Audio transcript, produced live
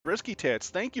Brisky Tits.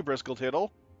 Thank you, Bristle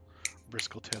Tittle.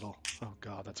 Bristle Tittle. Oh,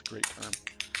 God, that's a great term.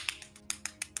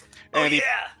 Oh, And the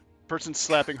yeah! person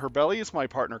slapping her belly is my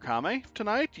partner, Kame,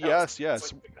 tonight. Yes,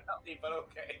 yes. Like belly, but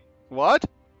okay. What?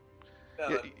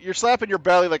 No, You're slapping your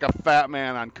belly like a fat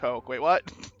man on coke. Wait, what?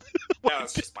 that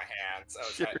was just my hands. I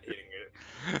was Sure. hitting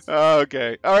it.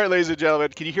 Okay. All right, ladies and gentlemen.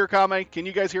 Can you hear Kame? Can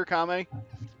you guys hear Kame? You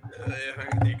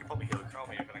can probably hear the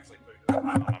Chromie. I can actually put it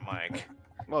on my mic.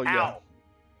 Well, yeah. Ow!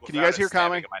 Can you guys hear Kame?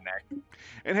 My neck.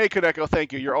 And hey, Kaneko,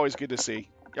 thank you. You're always good to see.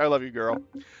 I love you, girl.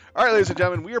 All right, ladies and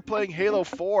gentlemen, we are playing Halo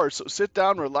 4, so sit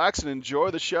down, relax, and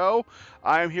enjoy the show.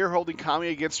 I am here holding Kami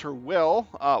against her will.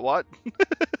 What?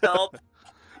 Help!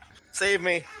 Save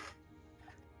me!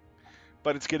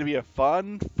 But it's going to be a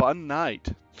fun, fun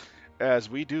night as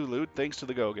we do loot thanks to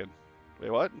the Gogan. Wait,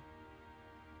 what?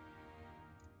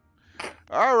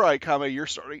 All right, Kami, you're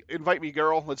starting. Invite me,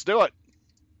 girl. Let's do it.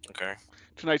 Okay.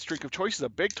 Tonight's drink of choice is a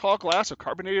big tall glass of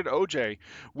carbonated OJ,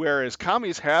 whereas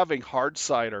Kami's having hard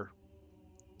cider.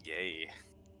 Yay.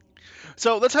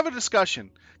 So let's have a discussion.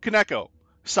 Kaneko,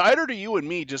 cider to you and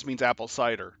me just means apple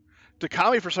cider. To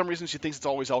Kami, for some reason, she thinks it's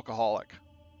always alcoholic.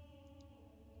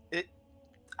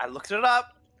 I looked it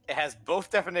up. It has both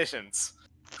definitions.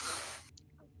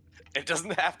 It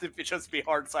doesn't have to just be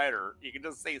hard cider. You can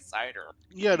just say cider.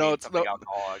 Yeah, no, it's no.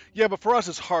 Alcoholic. Yeah, but for us,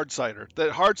 it's hard cider.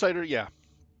 That hard cider, yeah.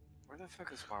 Where the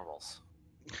fuck is Marbles?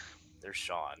 There's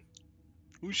Sean.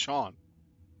 Who's Sean?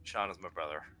 Sean is my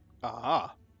brother.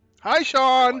 Ah. Hi,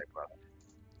 Sean. My brother.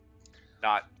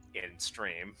 Not in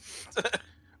stream.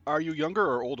 Are you younger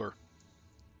or older?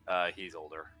 He's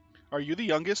older. Are you the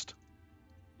youngest?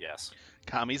 Yes.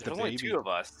 Kami's There's the only baby. 2 of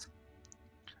us.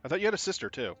 I thought you had a sister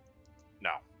too.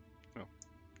 No. Oh.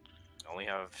 I only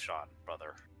have Sean,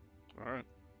 brother. All right.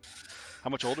 How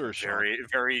much older is Sean?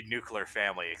 Very nuclear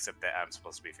family, except that I'm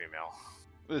supposed to be female.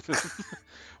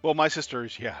 Well, my sister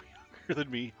is, yeah, younger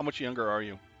than me. How much younger are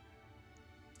you?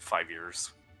 5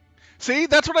 years. See,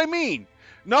 that's what I mean.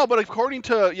 No, but according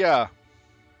to, yeah.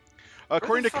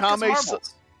 According to Kame's...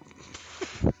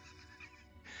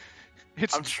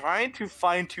 I'm trying to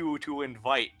find you to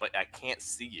invite, but I can't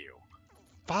see you.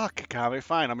 Fuck, Kame,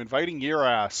 fine. I'm inviting your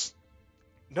ass.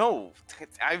 No,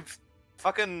 I've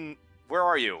fucking... Where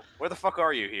are you? Where the fuck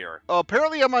are you here?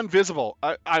 Apparently I'm invisible.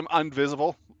 I'm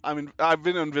invisible. I've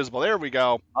been invisible. There we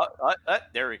go.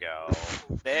 There we go.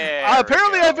 There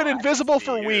apparently we go. I've been invisible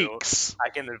for weeks. I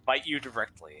can invite you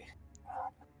directly.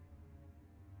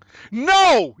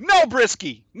 No! No,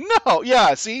 Brisky! No!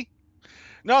 Yeah, see?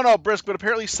 No, Brisk, but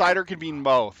apparently cider can mean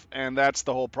both, and that's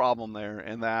the whole problem there,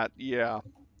 and that, yeah.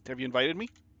 Have you invited me?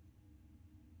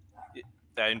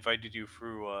 I invited you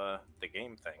through the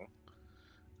game thing.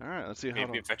 Alright, let's see how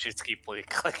Maybe if I just keep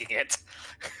clicking it.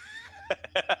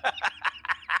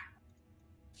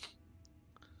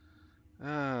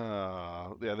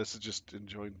 Yeah, this is just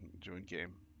join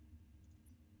game.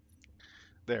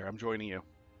 There, I'm joining you.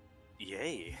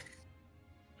 Yay.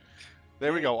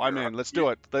 There we go, I'm in. Let's do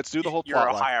it. Let's do the whole You're plot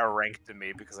a line. higher rank than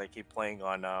me because I keep playing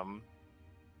on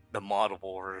the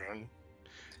moddable version.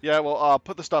 Yeah, well,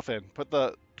 put the stuff in. Put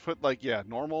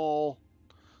normal.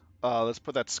 Let's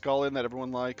put that skull in that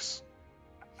everyone likes.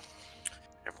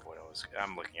 Everyone knows.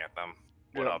 I'm looking at them.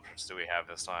 What Yep. options do we have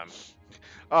this time?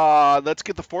 Let's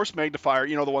get the force magnifier.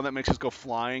 You know, the one that makes us go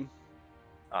flying.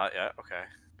 Yeah, okay.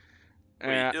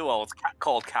 And Well, it's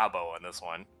called Cabo in this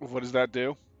one. what does that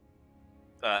do?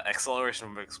 Acceleration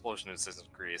of explosion is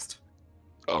increased.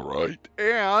 All right.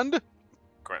 And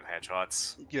Grunt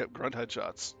headshots. yep, grunt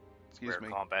headshots. Excuse Rare me.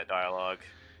 combat dialogue.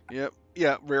 Yep.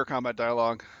 Yeah, rare combat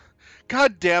dialogue.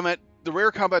 God damn it. The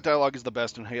rare combat dialogue is the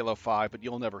best in Halo 5, but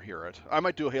you'll never hear it. I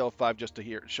might do a Halo 5 just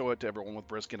to show it to everyone with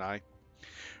Brisk and I.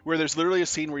 Where there's literally a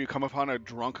scene where you come upon a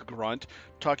drunk grunt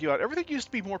talking about everything used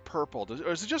to be more purple.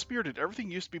 Or is it just bearded? Everything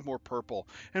used to be more purple.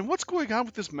 And what's going on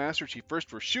with this Master Chief?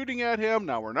 First we're shooting at him,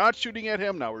 now we're not shooting at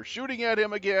him, now we're shooting at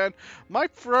him again. My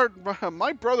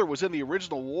brother was in the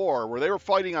original war where they were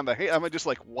fighting on the... I'm just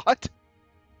like, what?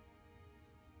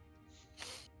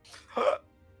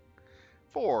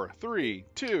 4, 3,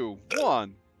 2,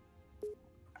 1.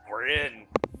 We're in.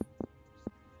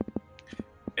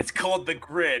 It's called the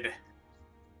Grid.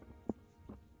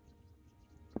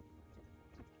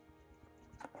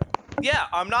 Yeah,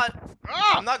 I'm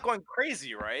not going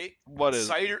crazy, right? What is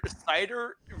cider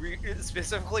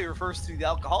specifically refers to the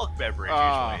alcoholic beverage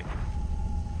usually.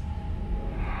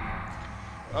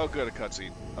 Oh, good, a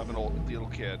cutscene of an old little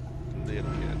kid.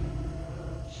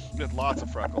 With lots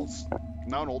of freckles.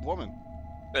 Now an old woman.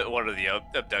 One of the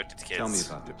abducted kids. Tell me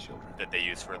about the children. That they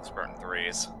use for the Spartan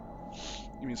 3s.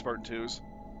 You mean Spartan 2s?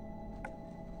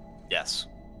 Yes,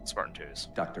 Spartan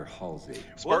 2s. Dr. Halsey.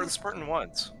 Spartan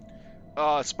 1s.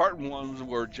 Spartan ones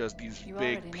were just these You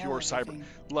already big, know pure cyber, everything.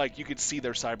 like you could see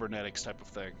their cybernetics type of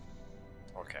thing.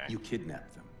 Okay. You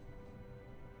kidnapped them.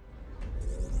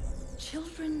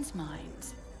 Children's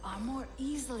minds are more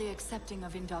easily accepting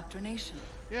of indoctrination.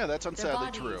 Yeah, that's Their unsadly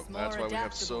body true. is That's more why we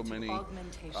have so adaptable to many.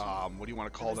 augmentation. What do you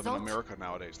want to call The them in result America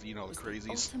nowadays? You know, the was crazies.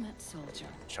 ultimate soldier.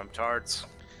 Trump tards.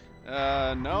 No,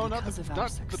 And not because the of our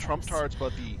not the Trump success, tards,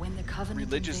 but the When the Covenant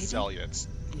religious invaded, zealots.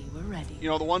 we were ready. You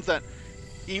know, the ones that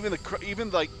even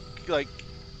like the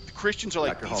Christians are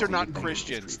like, Dr. these are Halsey, not you've been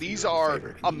Christians. industry for These your own are favor.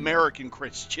 You know. American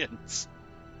Christians.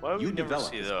 Why would You we never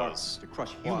developed see the Spartans those? to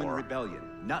crush human Or-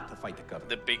 rebellion, not to fight the Covenant.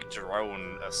 The big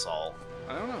drone assault.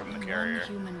 I don't know. From the In carrier. one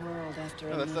human world after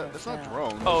No, another that's not fell.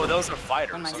 drones. Oh, those are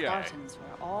fighters. When my Okay. Spartans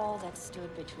were all that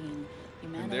stood between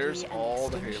humanity And there's and all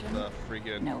extinction, the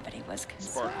friggin' nobody was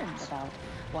concerned Spartans. about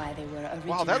why they were originally.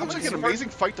 Wow, that looks like an Spartans? amazing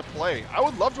fight to play. I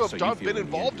would love to have So you done, feel been in the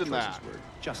end involved your in that. choices were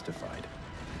justified.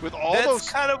 With all That's those.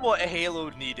 kind of what Halo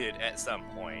needed at some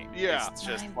point. Yeah. It's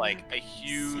just I like would a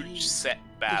huge see set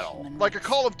the battle. human Like a race.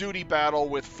 Call of Duty battle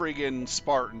with friggin'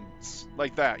 Spartans.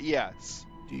 Like that, yes.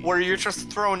 Do you Where you're think just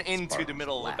the thrown into the Spartans'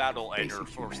 middle of the lack battle and basic you're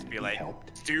forced to be humanity like,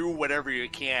 helped? do whatever you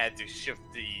can to shift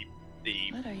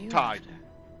the What are you Tide. after?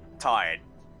 tide.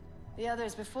 The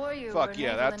others before you. Fuck were yeah,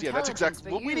 naval that's intelligence,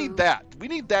 exactly. but Well, we you- need that. We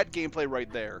need that gameplay right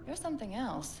there. You're something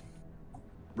else.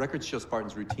 Records show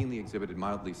Spartans routinely exhibited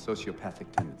mildly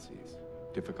sociopathic tendencies,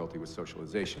 difficulty with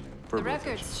socialization, and The verbalization.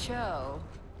 records show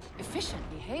efficient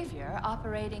behavior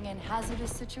operating in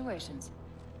hazardous situations.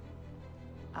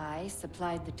 I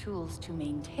supplied the tools to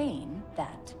maintain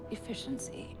that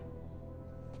efficiency.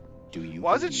 Do you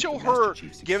Why does it believe show the Master her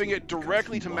Chief giving it succeeded because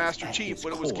directly he to was Master at Chief his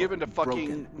when it was core given to fucking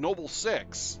broken? Noble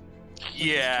Six?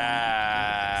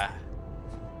 Yeah.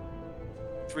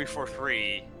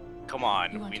 343. Come You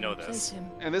on, want we to know replace this. him.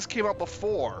 And this came out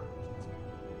before.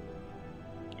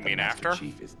 You The mean Master after?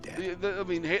 Chief is dead. I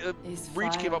mean, His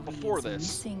Breach came out file before reads this.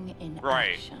 Missing in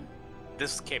Right. action.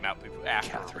 This came out after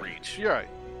Catherine. Reach. You're right.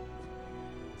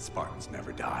 Spartans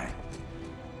never die.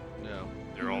 No.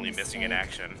 They're only missing in Mistake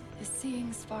action. is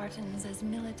seeing Spartans as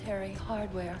military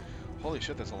hardware. Holy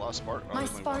shit, that's a lot of Spartan. My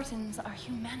Spartans are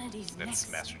humanity's That's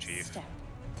next Master Chief. step.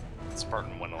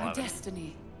 Spartan Our 111.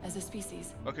 destiny as a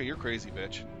species. Okay, you're crazy,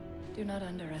 bitch. Do not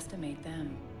underestimate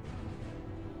them.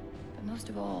 But most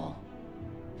of all,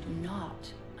 do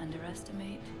not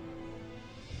underestimate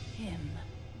him.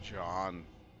 John.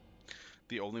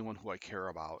 The only one who I care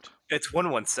about. It's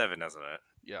 117, isn't it?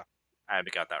 Yeah. I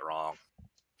got that wrong.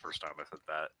 First time I said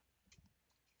that.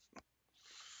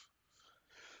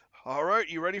 Alright,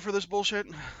 you ready for this bullshit?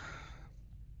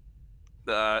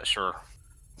 Sure.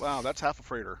 Wow, that's half a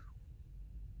freighter.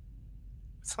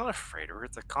 It's not a freighter,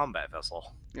 it's a combat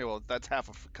vessel. Yeah, well, that's half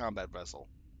a combat vessel.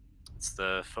 It's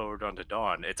the Forward Unto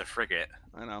Dawn. It's a frigate.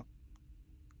 I know.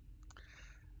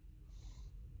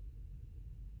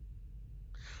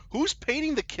 Who's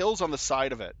painting the kills on the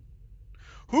side of it?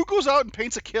 Who goes out and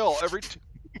paints a kill every...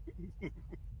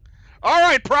 All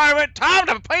right, Private, time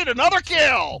to paint another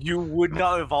kill! You would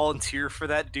not volunteer for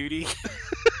that duty?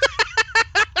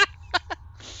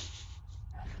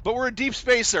 But we're in deep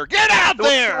space, sir. Get out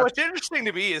there! What's interesting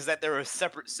to me is that there are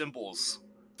separate symbols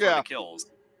for Yeah. the kills.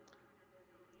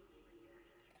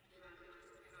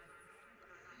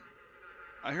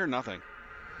 I hear nothing.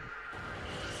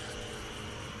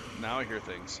 Now I hear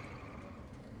things.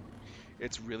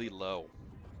 It's really low.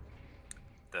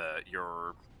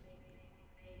 Your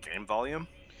game volume?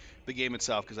 The game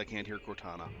itself, because I can't hear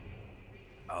Cortana.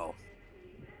 Oh.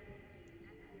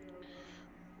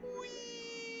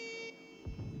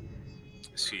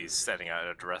 She's setting out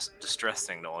a distress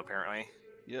signal, apparently.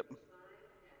 Yep.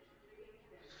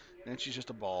 And she's just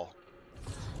a ball.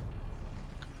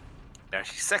 Now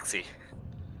she's sexy.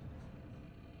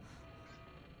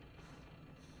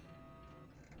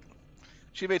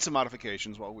 She made some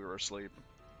modifications while we were asleep.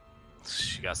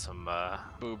 She got some,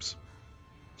 Boobs.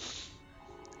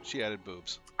 She added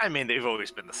boobs. I mean, they've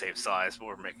always been the same size, but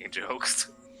we're making jokes.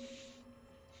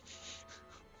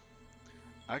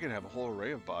 I can have a whole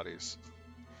array of bodies.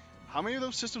 How many of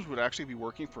those systems would actually be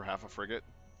working for half a frigate?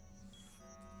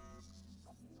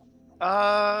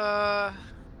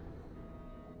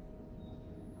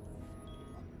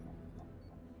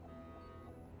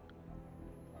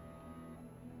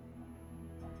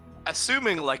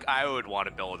 Assuming, like, I would want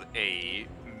to build a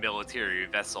military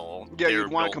vessel. Yeah, they're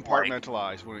you'd want to built like-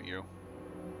 compartmentalize, wouldn't you?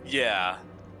 Yeah.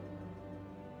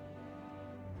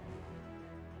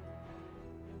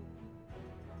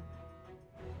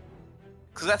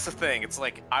 Because that's the thing. It's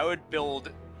like, I would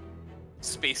build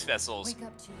space vessels Wake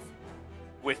up, Chief.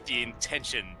 with the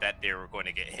intention that they were going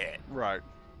to get hit. Right.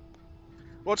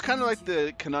 Well, it's kind of like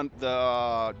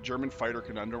the German fighter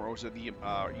conundrum, or was it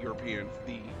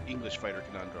the English fighter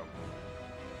conundrum,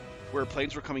 where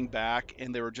planes were coming back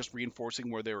and they were just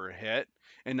reinforcing where they were hit,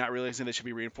 and not realizing they should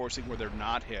be reinforcing where they're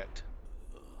not hit.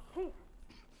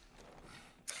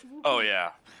 Oh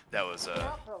yeah, that was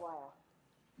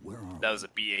Where are that was a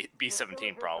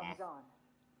B-17 problem.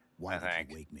 Why I did think.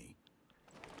 you wake me?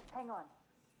 Hang on.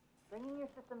 Bringing your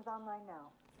systems online now.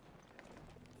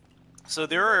 So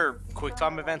there are quick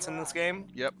time events in this game.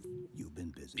 Yep. You've been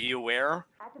busy. Be aware,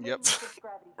 Yep.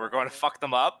 we're going to fuck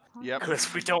them up Yep.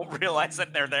 because we don't realize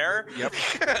that they're there. Yep.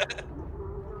 Chief,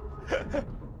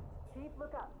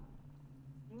 look up.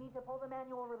 You need to pull the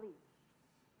manual release.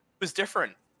 It was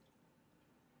different.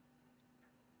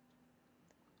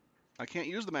 I can't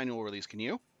use the manual release. Can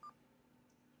you?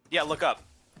 Yeah, look up.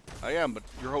 I am, but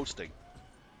you're hosting.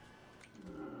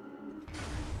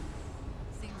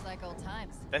 Seems like old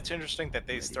times. That's interesting that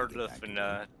they Ready to started get off back in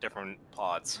to different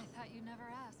pods. I thought you'd never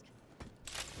ask.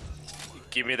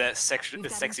 Give me that We've got sexy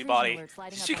intrusion body. alerts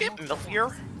lighting Did up you on get multiple milkier?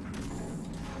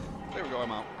 fronts. There we go.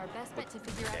 I'm out. Our best bet to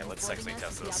figure out Okay, who's let's boarding sexually us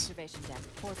test is the this. observation deck,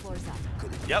 4 floors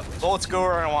up. Yep, bullets go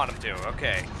where I want them to.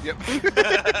 Okay.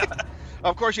 Yep.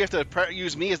 Of course, you have to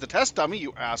use me as the test dummy,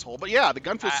 you asshole. But yeah, the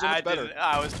gun feels so much better.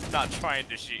 I was not trying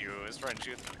to shoot you. I was trying to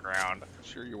shoot the ground.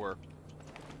 Sure you were.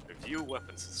 Review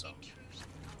weapon system.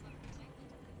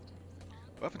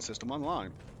 Weapon system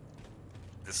online.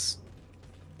 This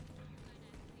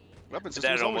Weapon system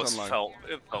that is always almost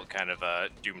online. felt kind of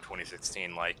Doom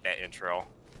 2016 like that intro.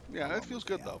 Yeah, it feels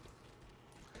good though.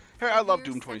 Hey, I love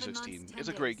Doom 2016. It's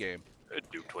a great game.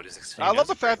 Doom 2016. I love is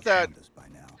the fact that Found us by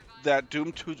now. Doom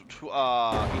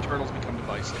Eternals become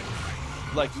divisive.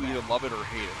 Like you either love it or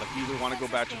hate it. Like you either want to go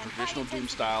back to traditional Doom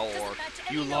style, or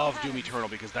you love Doom Eternal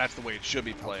because that's the way it should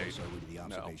be How played. close are we to the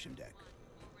observation deck?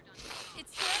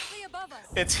 It's directly above us.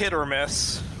 It's hit or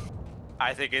miss.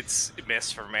 I think it's a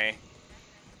miss for me.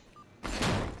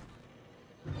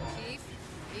 Chief,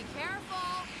 be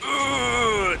careful.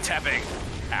 Ooh, tapping.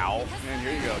 Ow. And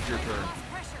here you go. It's your turn.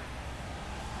 Lost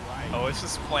pressure. Oh, it's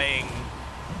just playing.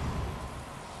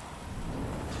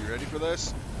 You ready for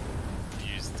this?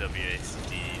 Use WASD.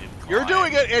 to You're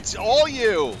climb. doing it. It's all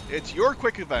you. It's your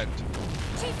quick event.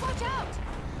 Chief, watch out.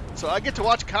 So I get to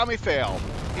watch Kami fail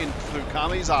through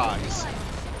Kami's eyes.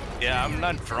 Yeah, I'm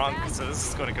not drunk, so this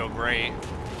is gonna go great.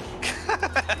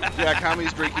 Yeah,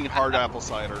 Kami's drinking hard apple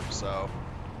cider, so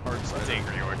hard It's cider.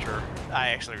 Angry Orchard. I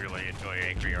actually really enjoy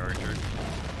Angry Orchard.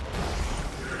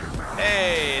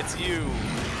 Hey, it's you.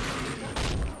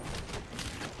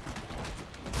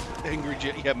 Angry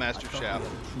yeah, Master I thought we Shaft.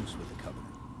 had a truce with the Covenant.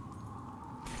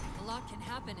 A lot can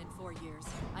happen in 4 years.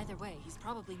 Either way, he's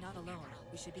probably not alone.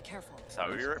 We should be careful. So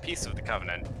we were a piece of the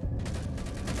Covenant.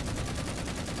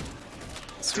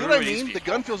 See Screw what I these mean? The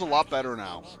people. gun feels a lot better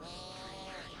now.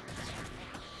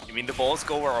 You mean the bullets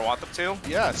go where I want them to?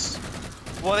 Yes.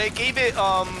 Well, they gave it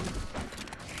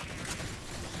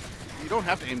You don't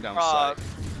have to aim down uh, sight.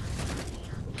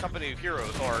 Company of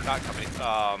Heroes, or not Company.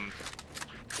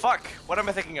 Fuck. What am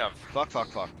I thinking of? Fuck.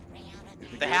 You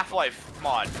think The it- Half-Life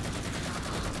mod.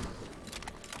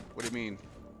 What do you mean?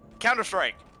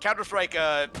 Counter-Strike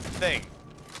thing.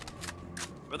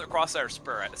 Where the crosshairs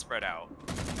spread out,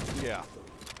 Yeah.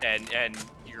 and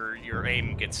your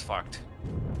aim gets fucked.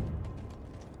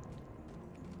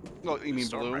 No, you mean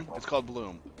Storm Bloom? Rifle. It's called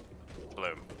Bloom.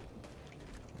 Bloom.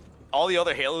 All the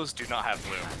other Halos do not have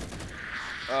Bloom.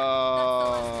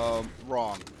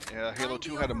 Wrong. Halo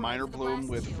 2 had a minor Bloom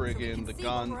with friggin' the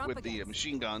gun, with the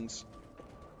machine guns.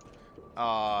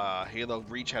 Halo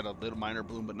Reach had a little minor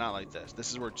Bloom, but not like this.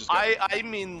 This is where it just got... I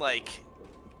mean, like,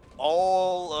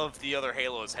 all of the other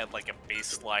Halos had like a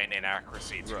baseline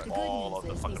inaccuracy to Right. all of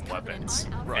the fucking weapons,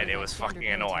 and it was fucking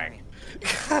annoying.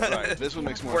 Right, this one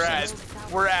makes more sense.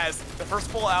 Whereas the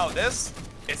first pull out of this,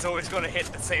 it's always going to hit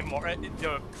the same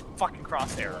the fucking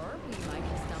crosshair. Or we might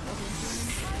have stumbled into an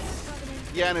entire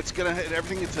covenant. Yeah, and it's gonna hit,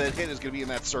 everything that's hit is gonna be in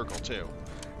that circle too.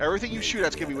 Everything you shoot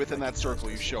at's gonna be within that circle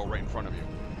you show right in front of you.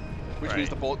 Which means Right.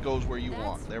 the bullet goes where you That's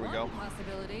want. There we go. one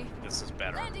possibility. This is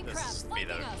better. Landing This craft is made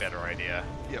flanking a us. better idea.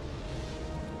 Yep.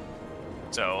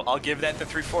 So I'll give that the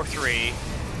 343.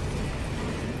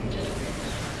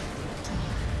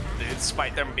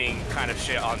 Despite them being kind of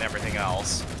shit on everything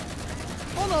else.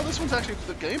 Oh no, this one's actually,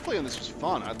 the gameplay on this was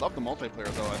fun. I love the multiplayer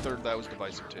though. I thought that was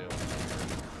divisive too.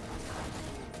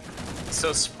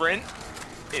 So sprint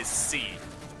is C.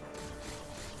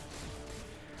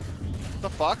 The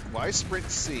fuck? Why sprint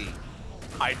C?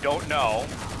 I don't know.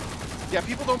 Yeah,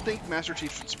 people don't think Master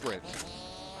Chief should sprint.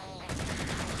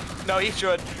 No, he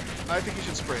should. I think he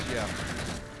should sprint, yeah.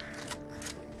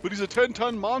 But he's a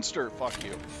 10-ton monster. Fuck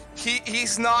you.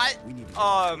 He's not We need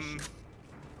to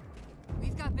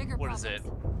We've got bigger what is problems.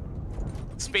 it?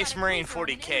 We've Space got a Marine cruiser on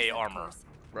an 40k intercept armor. course.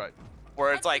 Right.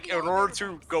 Where it's like, in Let's order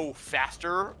begin to the go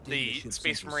faster, Data the ship's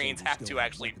Space central Marines servers have still to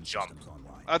actually weapon jump. systems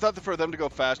online. I thought for them to go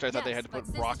faster, I thought they Yes, had to but put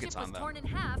since rockets the ship on was them. torn in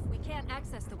half, we can't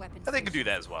access the weapons. I think they could do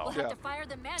that as We'll well. have Yeah. to fire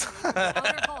them manually from the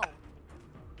outer hull.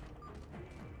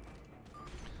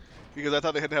 Because I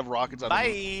thought they had to have rockets on them.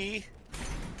 Bye.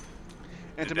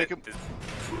 And to make them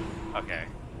Okay,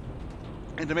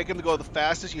 go the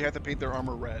fastest, you have to paint their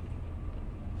armor red.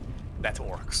 that's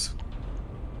orcs.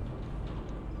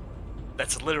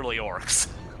 That's literally orcs.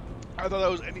 I thought that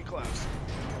was any class.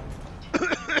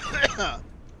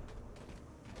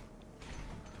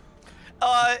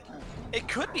 It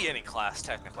could be any class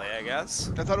technically, I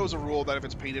guess. I thought it was a rule that if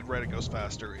it's painted red, it goes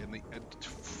faster in the at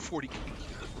 40k.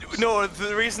 No,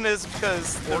 the reason is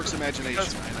because Orcs' imagination.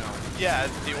 because- I know. yeah,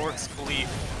 the orcs believe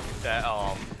that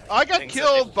I got things that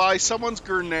killed by someone's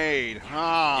grenade.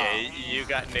 Ah, yeah, you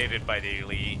got naded by the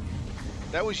elite.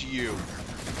 that was you.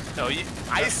 No,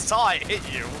 I saw it hit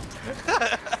you.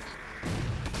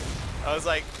 I was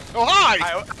like, Oh hi!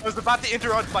 I was about to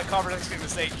interrupt my conversation to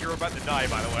say you're about to die,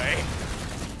 by the way.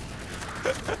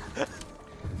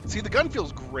 See, the gun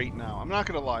feels great now. I'm not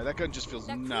gonna lie, that gun just feels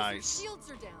That cruiser's nice.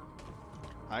 shields are down.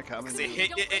 Hi, Common. Because See,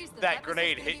 don't raise them. that That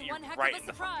grenade was gonna hit be you one heck of right a in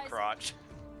the fucking surprise. crotch.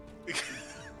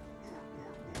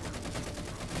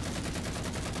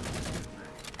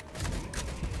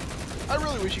 I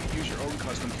really wish you could use your own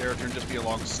custom character and just be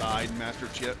alongside Master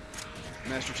Chief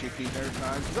the entire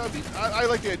time. 'Cause that would be, I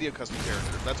like the idea of custom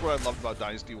characters. That's what I loved about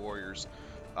Dynasty Warriors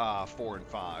 4 and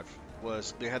 5,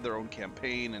 was they had their own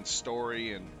campaign and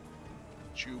story and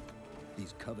choop.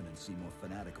 These Covenants seem more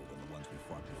fanatical than the ones we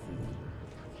fought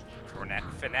before.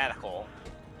 Fanatical.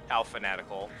 How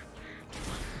fanatical?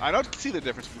 I don't see the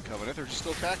difference between Covenant. They're just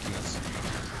still attacking us.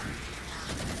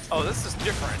 Oh, this is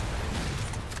different.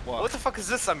 What? What the fuck is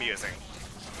this I'm using?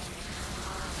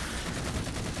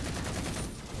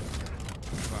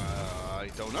 I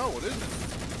don't know. What is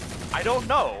it? I don't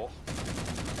know.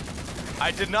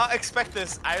 I did not expect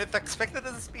this. I expected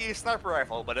this to be a sniper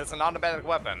rifle, but it's an automatic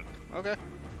weapon. Okay.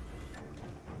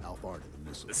 How far to the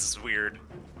missile? This is weird.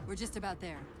 We're just about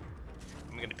there.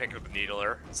 I'm gonna pick up a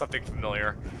needler. Something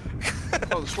familiar.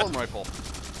 Oh, the storm rifle.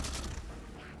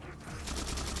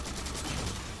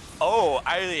 Oh,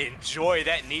 I enjoy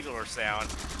that needler sound.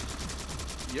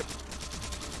 Yep.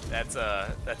 That's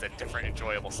a different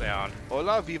enjoyable sound.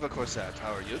 Hola, Viva Corset.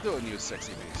 How are you doing, you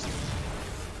sexy beast?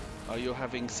 Are you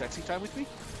having sexy time with me?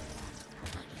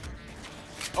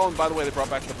 Oh, and by the way, they brought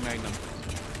back the Magnum.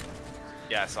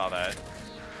 Yeah, I saw that.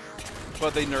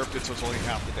 But they nerfed it so it's only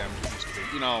half the damage it used to be.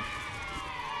 You know.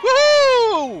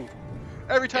 Woohoo!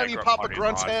 Every time Yeah, you grunt pop a party's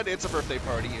grunt's on. head, it's a birthday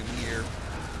party in here.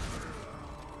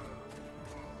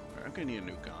 Alright, I'm gonna need a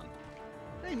new gun.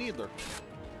 Hey, Needler.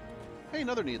 Hey,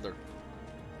 another Needler.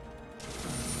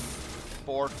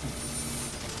 4.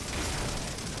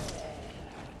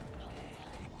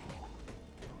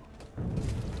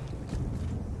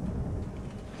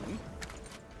 Hmm?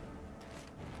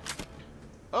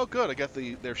 Oh, good. I got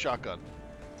their shotgun.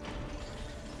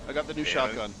 I got the new Yeah.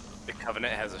 shotgun. The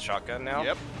Covenant has a shotgun now?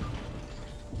 Yep.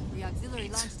 The auxiliary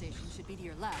launch station should be to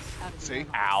your left, out of the See?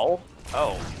 airlock. Ow.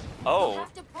 Oh. We'll Oh.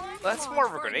 have to prime That's launch more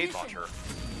of a for grenade ignition. launcher.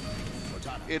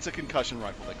 It's a concussion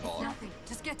rifle, they call it. Nothing.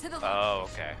 Just get to the left. Oh,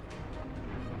 okay.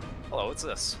 Hello, what's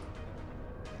this?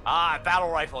 Ah, battle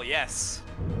rifle, yes.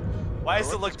 Why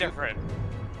does it look different?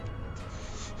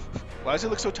 Why does it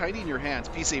look so tiny in your hands?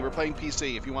 PC, we're playing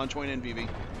PC. If you want to join in, VV.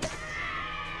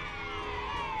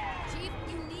 Chief,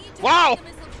 you need to Wow! the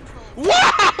missile control.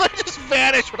 Wow! It just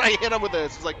vanished when I hit him with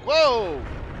this. It's like, whoa!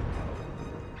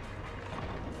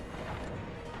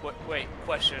 Wait,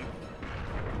 question.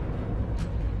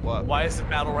 What? Why does the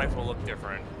battle rifle look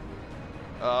different?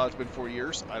 It's been 4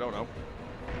 years. I don't know.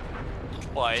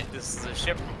 But this is a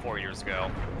ship from 4 years ago.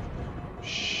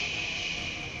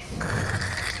 Shh.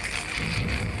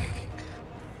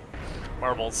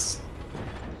 Marbles.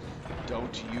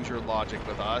 Don't use your logic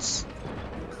with us.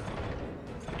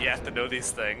 You have to know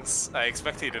these things. I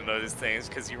expect you to know these things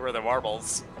because you were the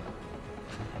marbles.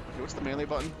 Okay, what's the melee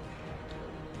button?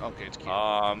 Okay, it's Q.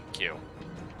 Q.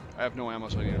 I have no ammo,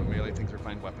 so I need a melee thing to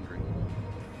find weaponry.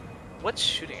 What's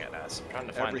shooting at us? I'm trying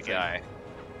to find Everything. the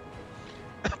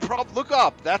guy. Look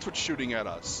up! That's what's shooting at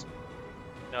us.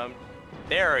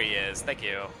 There he is. Thank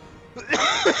you.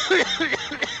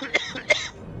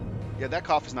 Yeah, that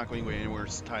cough is not going away anywhere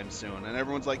time soon. And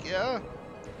everyone's like, yeah.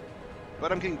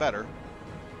 But I'm getting better.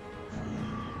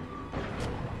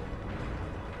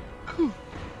 Whew.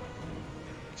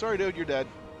 Sorry, dude, you're dead.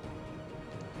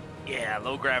 Yeah,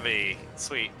 low gravity.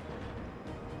 Sweet.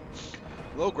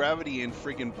 Low gravity and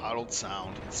freaking bottled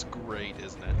sound. It's great,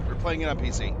 isn't it? We're playing it on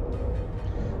PC.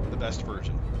 The best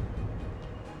version.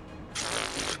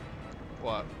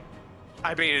 What?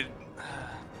 I mean,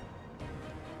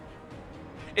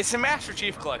 it's a Master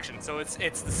Chief collection, so it's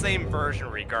the same version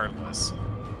regardless.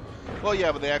 Well,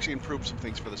 yeah, but they actually improved some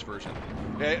things for this version.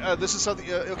 Okay, this is something.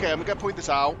 Okay, I'm gonna point this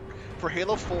out. For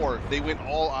Halo 4, they went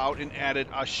all out and added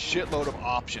a shitload of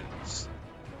options.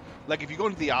 Like, if you go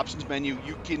into the options menu,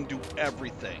 you can do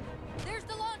everything. There's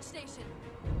the launch station.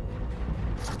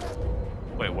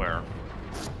 Wait, where?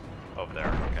 Over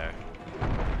there. Okay.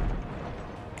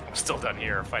 I'm still down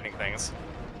here fighting things.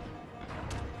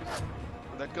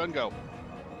 Where'd that gun go?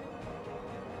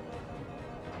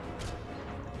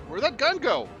 Where'd that gun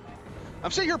go? I'm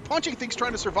sitting here punching things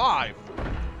trying to survive.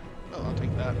 Oh, I'll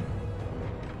take that.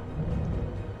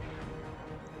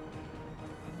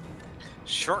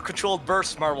 Short controlled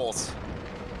burst marbles.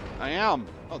 I am.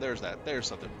 Oh, there's that. There's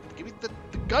something. Give me the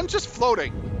gun's just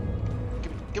floating.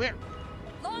 Come here.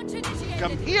 Launch initiated.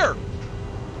 Come here.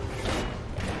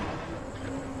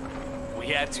 We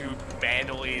had to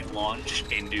manually launch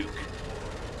a nuke.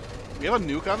 We have a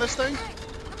nuke on this thing? Hey,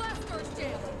 the blast door's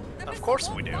jammed. That Of missile course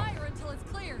won't we do. Fire until it's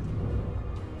cleared.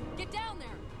 Get down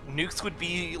there. Nukes would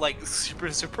be like super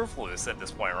superfluous at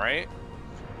this point, right?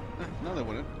 No, they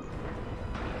wouldn't.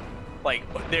 Like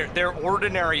they're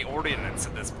ordinary ordnance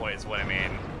at this point is what I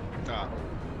mean.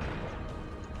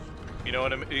 You know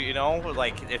what I mean? You know,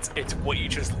 like it's what you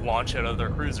just launch at other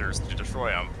cruisers to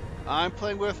destroy them. I'm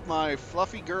playing with my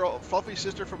fluffy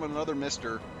sister from another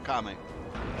Mister comic.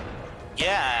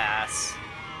 Yes.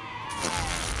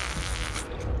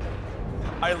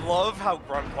 I love how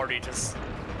Grunt Party just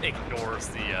ignores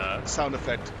the Sound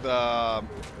effect, the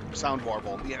sound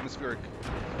warble, the atmospheric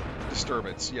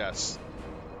disturbance, yes.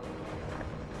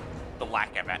 the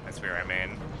lack of atmosphere. I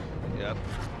mean, Yep.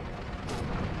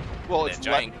 Well, The it's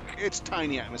giant- it's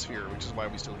tiny atmosphere, which is why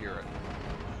we still hear it.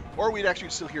 Or we'd actually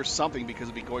still hear something because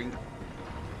it'd be going...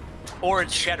 or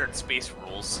it's shattered space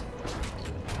rules.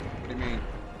 What do you mean?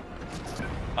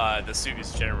 The suit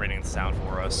is generating the sound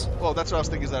for us. Well, that's what I was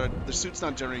thinking, is that the suit's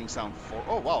not generating sound for...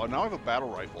 Oh, wow, and now I have a battle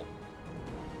rifle.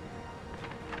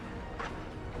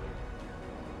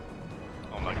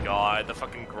 Oh my god, the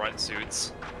fucking grunt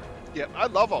suits. Yeah, I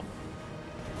love them.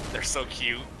 They're so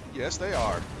cute. Yes, they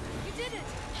are. You did it.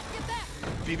 Get back.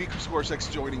 VV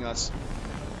Scorsec joining us.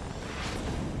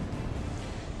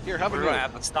 Here, have a We're gonna nuke.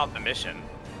 have to stop the mission.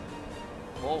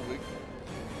 Oh, we...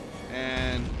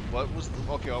 And what was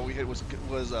the... Okay, all we hit was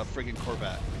a friggin'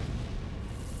 Corvette.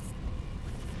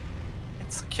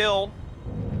 It's a kill.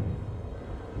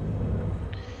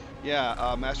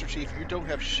 Yeah, Master Chief, you don't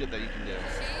have shit that you can do.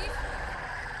 Chief.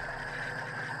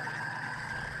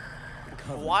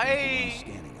 Covenant Why- is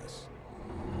scanning us.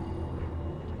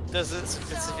 Does it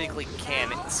specifically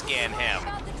scan him?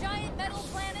 About the giant metal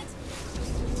planet.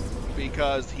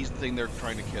 Because he's the thing they're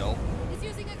trying to kill. He's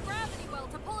using a gravity well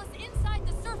to pull us inside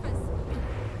the surface.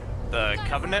 The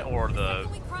Covenant or the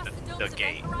Second we cross the dome's event The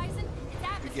gate? horizon, its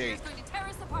atmosphere gate. is going to tear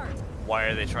us apart. Why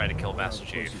are they trying to kill Where are Master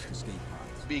the Chief? closest escape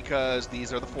pods? Because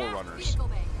these are the Gas Forerunners. vehicle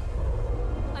bay.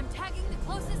 I'm tagging the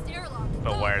closest airlock.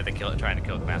 But Go. why are they trying to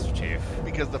kill Master Chief?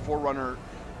 Because the Forerunner...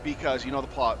 Because you know the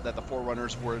plot that the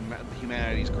Forerunners were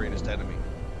humanity's greatest enemy.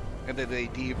 And that they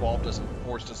de-evolved us and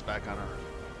forced us back on Earth.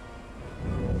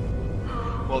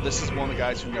 Well, this is one of the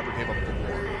guys who never gave up the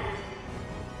war.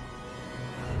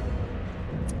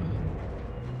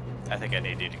 I think I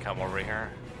need you to come over here.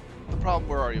 The problem...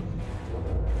 Where are you?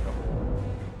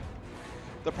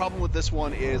 The problem with this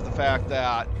one is the fact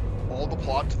that all the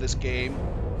plot to this game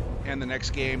and the next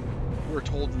game were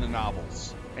told in the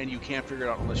novels. And you can't figure it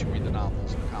out unless you read the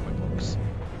novels and the comic books.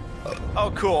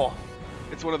 Oh, cool.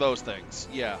 It's one of those things,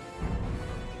 yeah.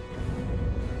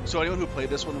 So anyone who played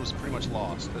this one was pretty much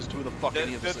lost as to who the fuck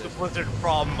any of That's this the is. Blizzard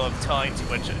problem of telling too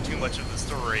much of the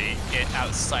story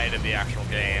outside of the actual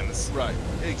games. Right,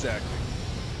 exactly.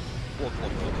 What?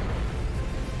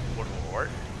 What?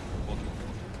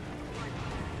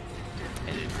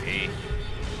 And it'd pay.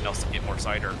 And also get more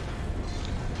cider.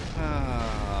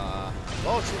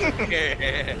 Well,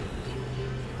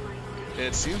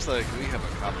 it seems like we have a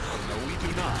cop. Oh, no, we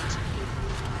do not.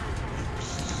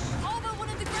 All but one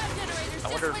of the grav generators I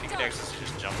wonder if just you went could up. actually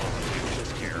just jump over the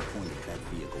just here. Point at that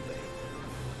vehicle bay.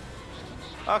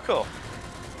 Oh, cool.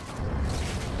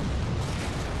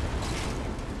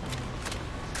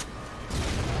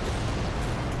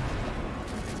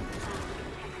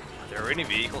 Are there any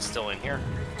vehicles still in here?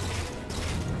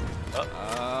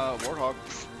 Warthog.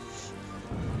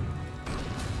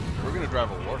 We're gonna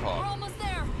drive a We're Warthog. almost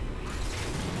there.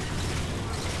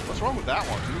 What's wrong with that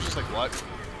one? He was just like, what?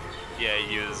 Yeah,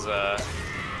 he was,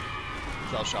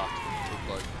 Shell shocked. Looked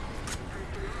like.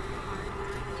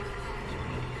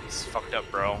 he's fucked up,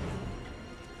 bro.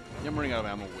 Yeah, I'm running out of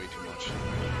ammo way too much.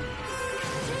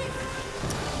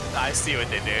 I see what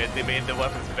they did. They made the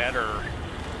weapons better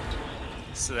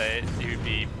so that you'd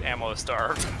be ammo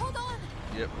starved. Hold on!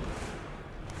 Yep.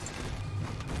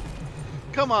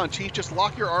 Come on, Chief, just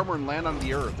lock your armor and land on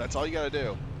the earth. That's all you gotta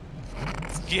do.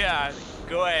 Yeah,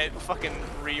 go ahead. Fucking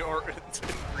re-entry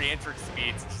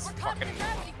speeds. Just We're caught in fucking. the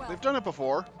gravity well. They've done it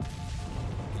before.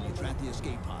 Can you track the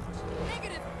escape pods?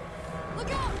 Negative!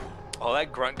 Look out! Oh,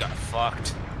 that grunt got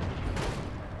fucked.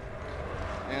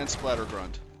 And Splatter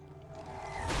Grunt.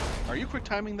 Are you quick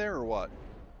timing there or what?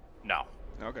 No,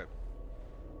 Okay.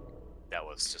 that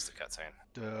was just a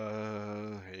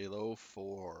cutscene. Halo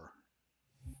 4.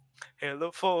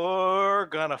 Halo 4,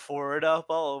 gonna forward up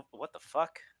all. What the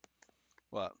fuck?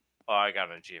 What? Oh, I got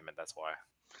an achievement. That's why.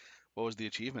 What was the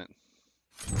achievement?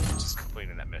 Just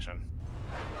completing that mission.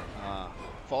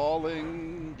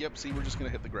 Falling. Yep, see, we're just gonna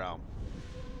hit the ground.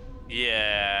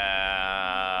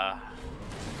 Yeah.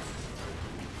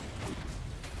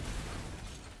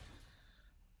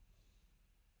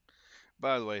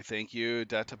 By the way, thank you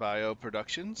Data Bio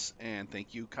Productions, and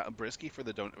thank you Brisky for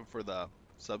the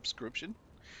subscription.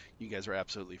 You guys are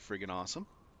absolutely friggin' awesome.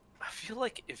 I feel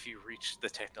like if you reach the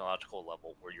technological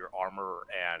level where your armor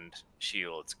and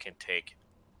shields can take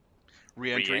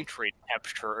Re-entry. re-entry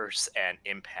temperatures and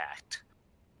impact,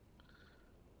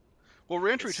 Well,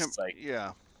 re-entry It's just like-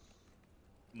 yeah,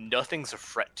 nothing's a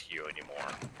threat to you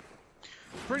anymore.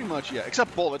 pretty much, yeah,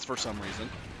 except bullets for some reason.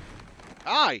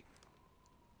 Aye!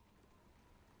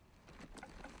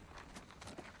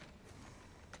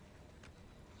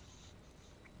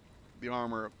 The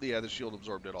armor, yeah, the shield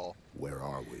absorbed it all. Where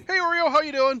are we? Hey Oreo, how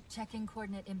you doing? Checking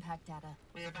coordinate impact data.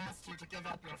 We have asked you to give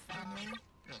up your family,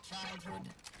 your childhood,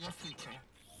 your future.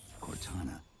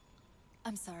 Cortana,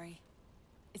 I'm sorry.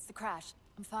 It's the crash.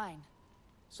 I'm fine.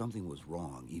 something was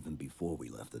wrong even before we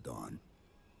left the Dawn.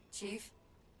 Chief,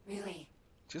 really?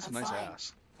 She has a I'm nice fine.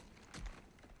 ass.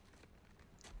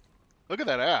 Look at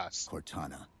that ass.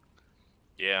 Cortana,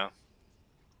 Yeah.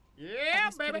 I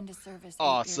was put into service 8 years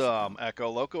Awesome. ago. Echo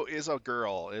Loco is a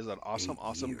girl. Is an awesome, 8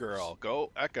 awesome years. girl.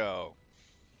 Go Echo.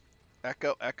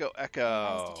 Echo, Echo, Eyes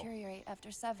Echo. deteriorate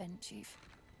after 7, Chief.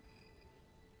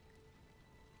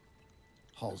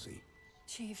 Halsey.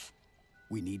 Chief,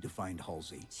 We need to find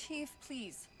Halsey. Chief,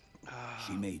 please.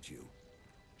 She made you.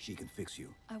 She can fix you.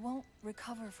 I won't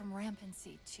recover from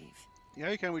rampancy, Chief. Yeah,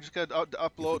 you can. We just got to If we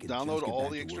upload, can download just get all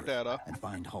back the to extra Earth data. and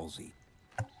find Halsey.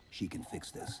 She can fix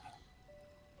this.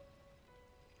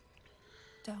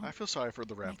 Don't I feel sorry for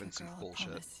the make a rampancy girl a bullshit.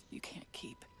 promise you can't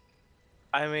keep.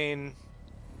 I mean,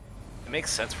 it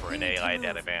makes sense for We an need to AI that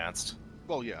move. advanced,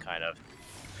 Well, yeah. kind of.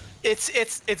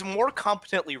 It's more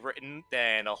competently written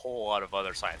than a whole lot of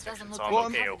other science Doesn't fiction, look so I'm Well,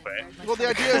 okay confident with it. very much Well, the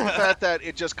from idea is the fact that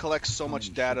it just collects so much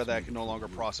many data ships that it make can it no to longer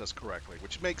the process correctly,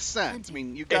 which makes sense. I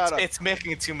mean, you It's, gotta. it's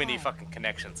making too many fucking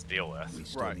connections to deal with. We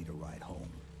still Right. need a ride home.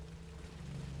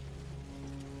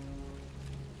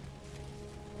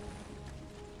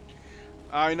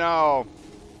 I know.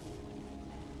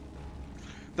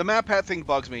 The map hat thing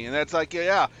bugs me, and that's like,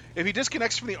 yeah, if he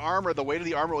disconnects from the armor, the weight of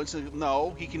the armor will instantly.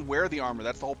 No, he can wear the armor.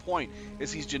 That's the whole point.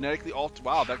 Is he's genetically altered?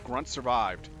 Wow, that grunt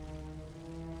survived.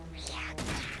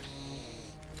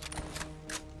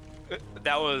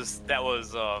 That was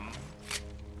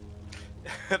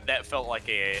that felt like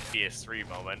a PS3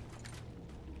 moment.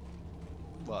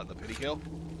 What, the pity kill?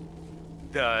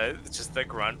 Just the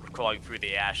grunt crawling through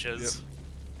the ashes.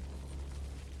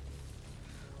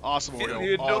 Awesome,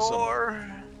 Oreo. Awesome.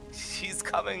 Theodore, she's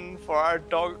coming for our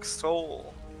dark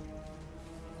soul.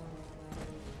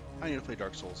 I need to play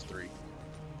Dark Souls 3.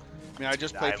 I mean, I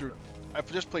just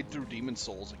played through Demon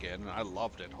Souls again, and I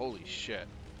loved it. Holy shit.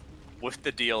 With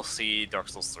the DLC, Dark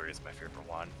Souls 3 is my favorite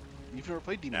one. You've never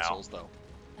played Demon No. Souls, though.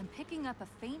 I'm picking up a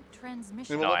faint Maybe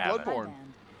transmission. No, we'll I let haven't. Bloodborne.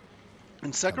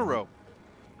 And Sekiro.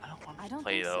 I don't want I to don't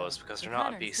play think so. those because The they're not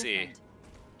on pattern's PC. different.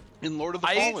 In Lord of the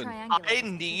I- Fallen. I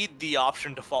need the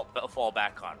option to fall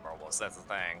back on Marvels. That's the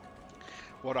thing.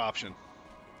 What option?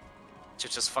 To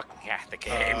just fucking hack the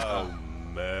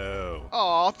game. no.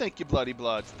 Oh, thank you, Bloody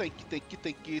Bloods. Thank you, thank you,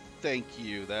 thank you, thank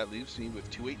you. That leaves me with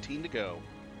 218 to go.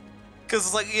 Because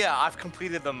it's like, yeah, I've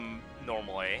completed them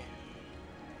normally,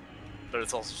 but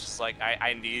it's also just like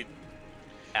I need.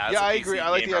 As Yeah, a I PC agree. I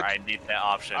like the gamer, opt- I need that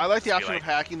option. I like the to be option of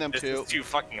hacking them This too. is too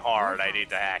fucking hard. I need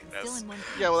to hack Still this. in one piece.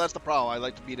 Yeah, well, that's the problem. I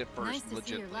like to beat it first, Nice to see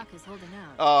legit. your luck is holding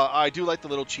out. I do like the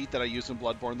little cheat that I used in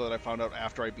Bloodborne, though, that I found out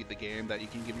after I beat the game, that you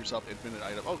can give yourself infinite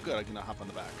items. Oh, good, I can now hop on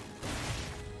the back.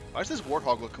 Why does this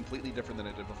Warthog look completely different than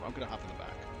it did before? I'm gonna hop in the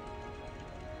back.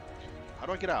 How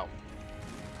do I get out?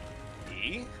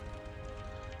 E?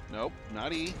 Nope,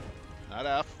 not E, not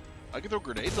F. I can throw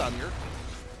grenades on here.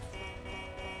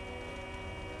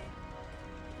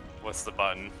 What's the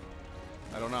button?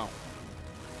 I don't know.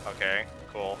 Okay,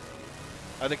 cool.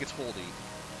 I think it's hold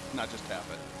E, not just tap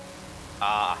it.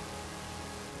 Ah.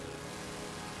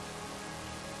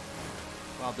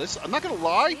 Wow, this, I'm not gonna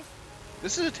lie,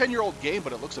 this is a 10-year-old game,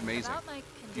 but it looks amazing. About my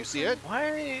Do you see it?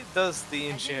 Why does the I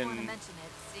didn't want to engine... mention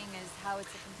it, seeing as how it's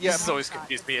a Yeah, This has always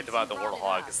complete confused one-shot, me but about the since you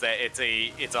brought Warthog, it is up, that it's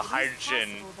a it is hydrogen...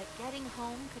 possible that getting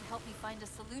home could help me find a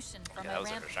solution for Okay, my that was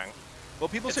rampage. interesting. Well,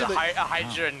 people It's say a, that a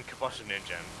hydrogen combustion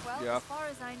engine. Well, Yeah. as far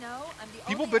as I know, I'm the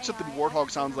people only bitch that the AI Warthog ever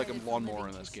sounds like a generated from lawnmower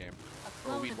in living this tissue. game, A or a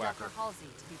clone weed of whacker. Dr. Halsey,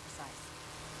 to be precise.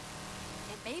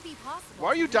 It may be possible. Why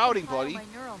are you to doubting, recompile buddy? my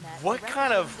neural net What directly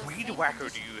kind of from those weed same whacker do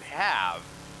conditions. you have?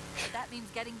 But that means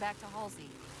getting back to Halsey.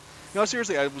 No,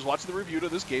 seriously, I was watching the review to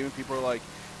this game, and people are like,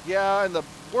 yeah, and the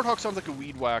Warthog sounds like a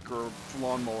weed whacker or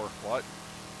lawnmower. What?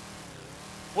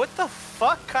 What the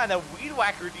fuck kind of weed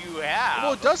whacker do you have?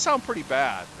 Well, it does sound pretty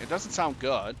bad. It doesn't sound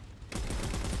good.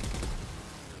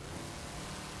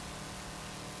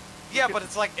 Yeah, but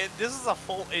it's like, this is a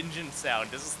full engine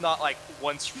sound. This is not like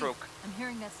one stroke I'm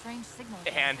hearing that strange signal.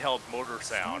 handheld motor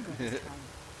sound. Stronger this time.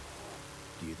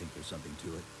 Do you think there's something to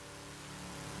it?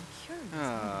 I'm curious.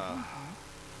 Ah.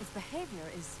 Its behavior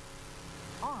is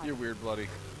odd. You're weird, bloody.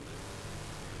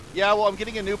 Yeah, well, I'm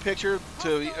getting a new picture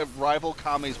to rival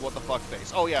Kami's what the fuck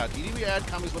face. Oh yeah, did you add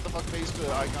Kami's what the fuck face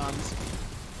to icons?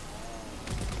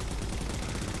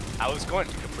 I was going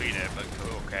to complete it, but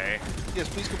okay. Yes,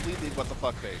 please complete the what the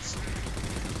fuck face.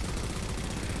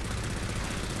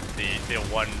 The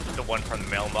one from the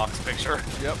mailbox picture.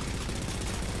 Yep.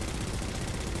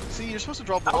 See, you're supposed to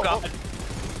draw. Oh god,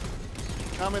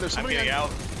 Kami, there's I'm somebody. getting out.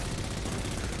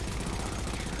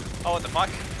 Oh, what the fuck?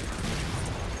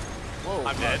 Whoa.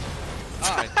 I'm dead.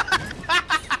 Hi.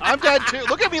 I'm dead too.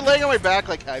 Look at me laying on my back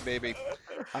like, hi, baby.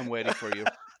 I'm waiting for you.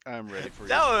 I'm ready for you.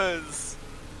 That was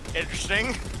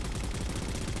interesting.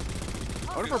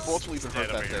 I wonder if our bolts will even hurt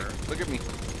Stand that over thing. Look at me.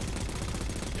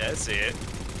 Yeah, I see it.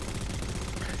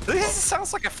 This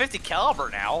sounds like a 50 caliber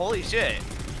now. Holy shit.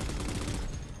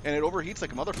 And it overheats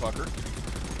like a motherfucker.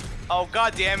 Oh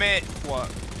god damn it. What?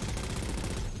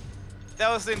 That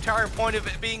was the entire point of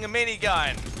it being a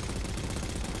minigun.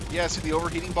 Yeah, see the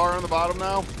overheating bar on the bottom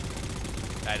now?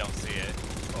 I don't see it.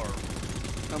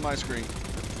 Or On my screen.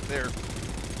 There.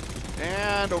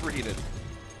 And overheated.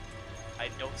 I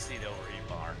don't see the overheat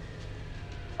bar.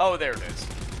 Oh, there it is.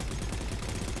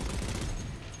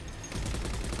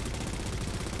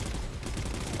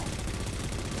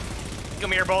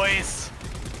 Come here, boys.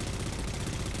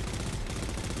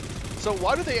 So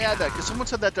why do they add that? Because someone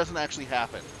said that doesn't actually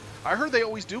happen. I heard they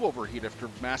always do overheat after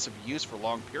massive use for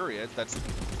long periods. That's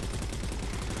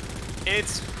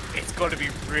It's going to be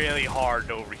really hard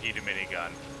to overheat a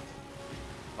minigun.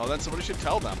 oh, then somebody should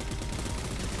tell them.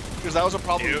 Because that was a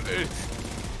problem. Dude.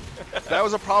 That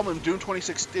was a problem in Doom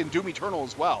 26 in Doom Eternal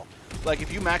as well. Like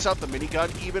if you max out the minigun,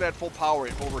 even at full power,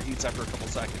 it overheats after a couple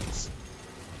seconds.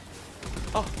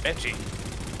 Oh, Benji.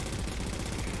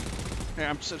 Hey,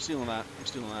 I'm stealing that. I'm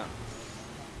stealing that.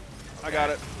 I got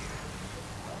it.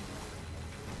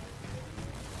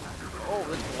 Oh,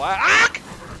 it's black.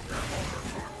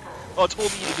 Oh, it's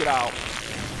hold E to get out.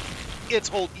 It's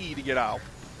hold E to get out.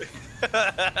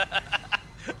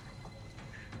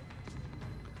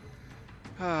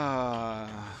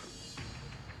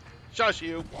 Shush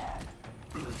you.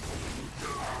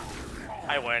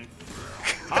 I win.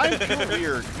 I'm pure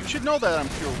weird. You should know that I'm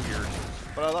pure weird.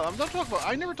 But I'm not talking about.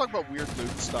 I never talk about weird loot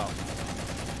stuff.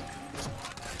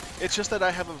 It's just that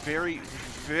I have a very,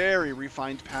 very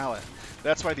refined palate.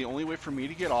 That's why the only way for me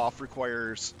to get off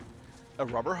requires a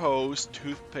rubber hose,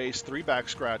 toothpaste, 3 back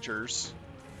scratchers,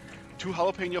 2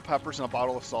 jalapeno peppers, and a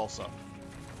bottle of salsa.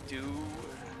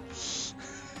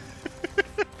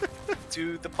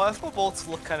 Do the plasma bolts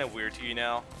look kind of weird to you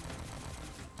now?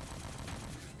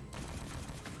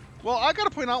 Well, I gotta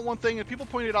point out one thing, and people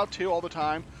point it out too all the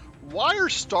time. Why are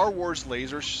Star Wars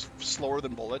lasers slower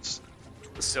than bullets?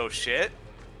 So shit?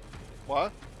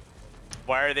 What?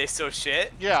 Why are they so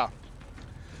shit? Yeah.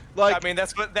 Like, I mean,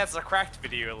 that's a cracked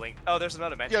video link. Oh, there's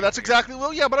another mention. yeah, that's here. exactly.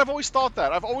 Well, yeah, but I've always thought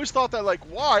that. I've always thought that, like,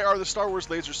 why are the Star Wars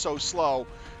lasers so slow?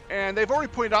 And they've already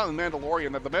pointed out in The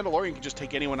Mandalorian that the Mandalorian can just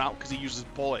take anyone out because he uses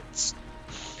bullets.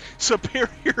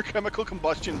 Superior chemical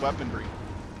combustion weaponry.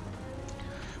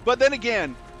 But then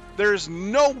again, there's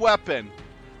no weapon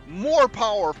more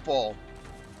powerful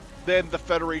than the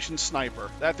Federation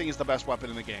sniper. That thing is the best weapon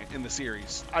in the game, in the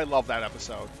series. I love that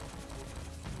episode.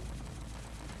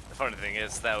 The funny thing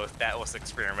is that was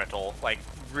experimental. Like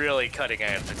really cutting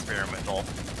edge experimental.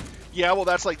 Yeah, well,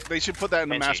 that's like they should put that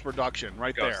into Benji. mass production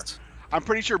right there. Ghost. I'm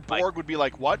pretty sure Borg would be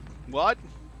like, what? What?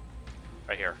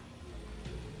 Right here.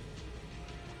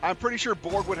 I'm pretty sure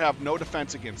Borg would have no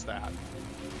defense against that.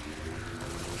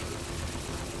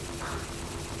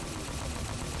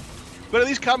 But at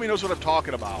least Kami knows what I'm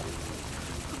talking about.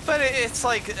 But it's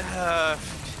like,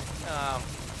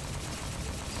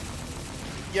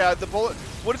 Yeah, the bullet.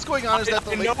 What is going on is that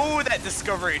the I know that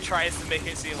Discovery tries to make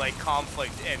it seem like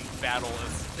conflict and battle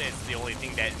is the only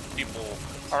thing that people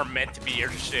are meant to be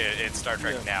interested in Star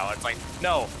Trek now. It's like,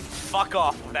 no, fuck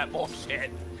off with that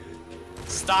bullshit.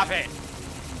 Stop it.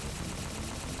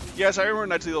 Yes, I remember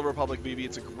Knights of the Old Republic, BB.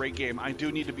 It's a great game. I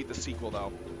do need to beat the sequel,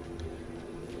 though.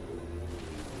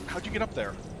 How'd you get up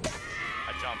there?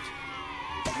 I jumped.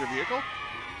 With your vehicle?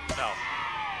 No.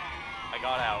 I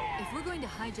got out. If we're going to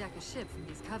hijack a ship from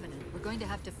these Covenant, we're going to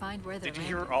have to find where they're Did you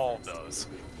hear landing all of first. those?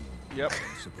 Yep.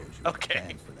 I suppose you Okay.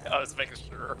 planned for that. I was making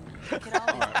sure. We could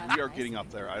always Alright, ask we are nicely. getting up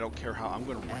there. I don't care how. I'm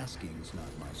going to run. Asking's not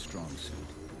my strong suit.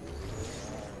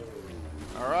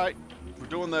 Alright, we're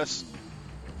doing this.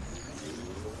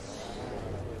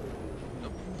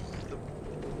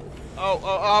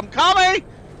 Kami!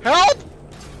 Help!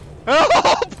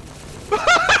 Help!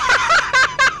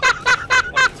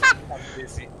 I'm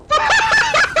busy.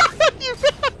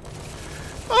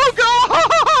 Oh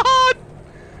God!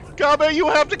 Kami, you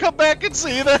have to come back and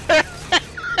see that.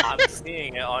 I'm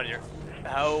seeing it on your.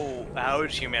 How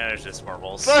did you manage this,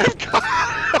 Marbles? I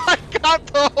got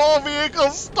the whole vehicle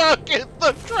stuck in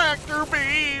the tractor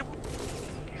beam.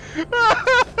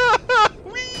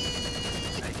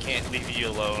 Whee! I can't leave you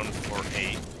alone for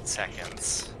 8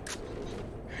 seconds.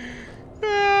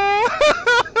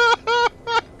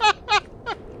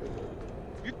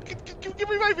 Give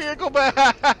me my vehicle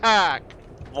back!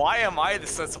 Why am I the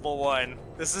sensible one?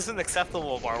 This isn't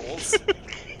acceptable, Marbles.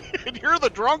 And you're the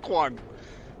drunk one.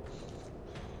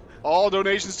 All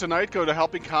donations tonight go to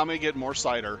helping Kami get more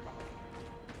cider.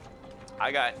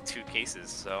 I got 2 cases,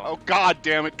 so. Oh God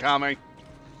damn it, Kami.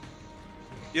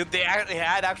 Yeah, they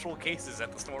had actual cases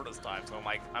at the store this time, so I'm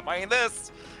like, I'm buying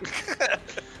this.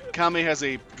 Kami has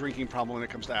a drinking problem when it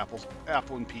comes to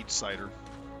apple and peach cider.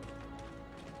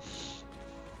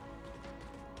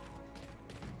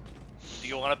 Do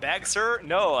you want a bag, sir?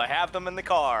 No, I have them in the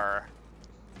car.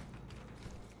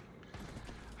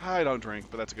 I don't drink,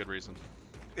 but that's a good reason.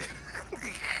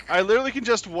 I literally can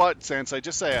just what, Sensei?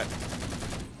 Just say it.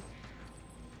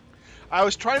 I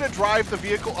was trying to drive the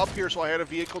vehicle up here so I had a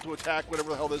vehicle to attack whatever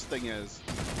the hell this thing is.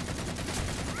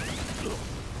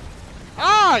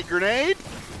 Ah, grenade!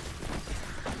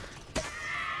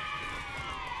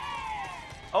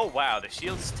 Oh wow, the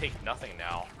shields take nothing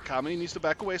now. Kami needs to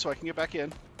back away so I can get back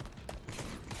in.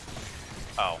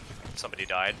 Oh, somebody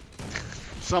died.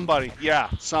 Somebody. Yeah,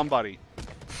 somebody.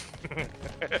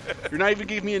 You're not even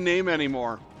giving me a name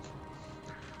anymore.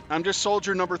 I'm just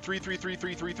soldier number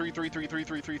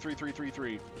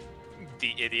 33333333333333333.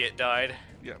 The idiot died.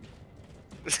 Yeah.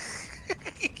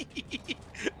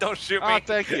 Don't shoot me. Ah,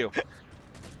 thank you.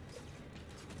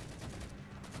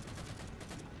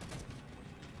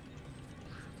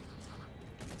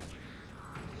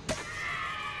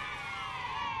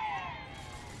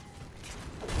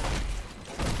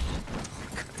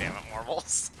 Damn it,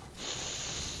 Marbles.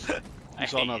 I You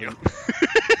saw hate nothing. you.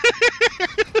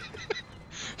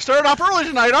 Started off early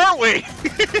tonight, aren't we?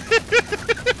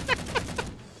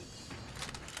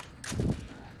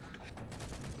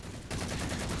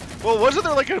 Well, wasn't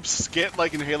there like a skit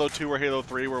like in Halo 2 or Halo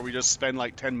 3 where we just spend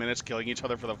like 10 minutes killing each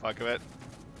other for the fuck of it?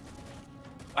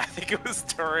 I think it was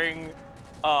during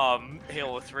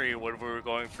Halo 3 when we were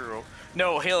going through.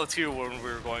 No, Halo 2 when we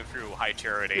were going through High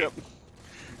Charity. Yep.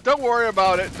 Don't worry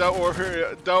about it. Don't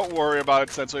worry about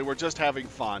it, Sensei. We're just having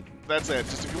fun. That's it.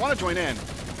 Just if you want to join in,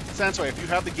 Sensei, if you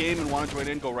have the game and want to join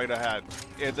in, go right ahead.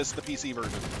 Yeah, this is the PC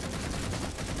version.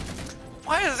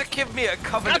 Why does it give me a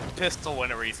Covenant pistol when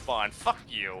it respawns? Fuck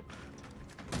you.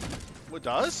 What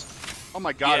does? Oh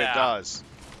my God, Yeah. it does.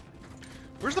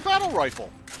 Where's the battle rifle?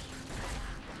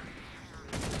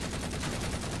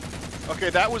 Okay,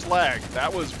 that was lag.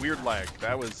 That was weird lag.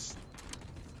 That was...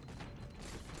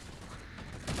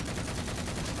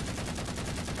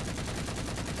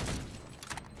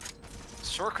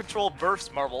 Short control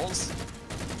burst, Marbles.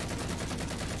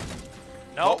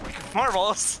 No,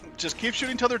 Marbles. Just keep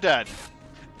shooting till they're dead.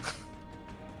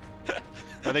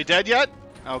 Are they dead yet?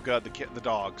 Oh god, the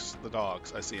dogs. The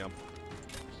dogs. I see them.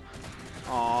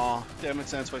 Aw, damn it,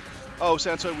 Sensei. Oh,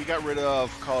 Sensei, we got rid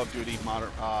of Call of Duty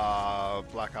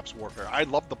Black Ops Warfare. I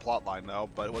loved the plot line though,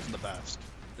 but it wasn't the best.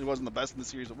 It wasn't the best in the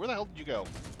series. Where the hell did you go?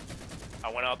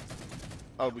 I went up.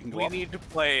 Oh, we can go We up. need to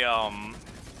play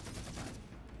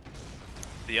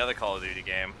the other Call of Duty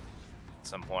game at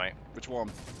some point. Which one?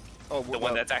 Oh, The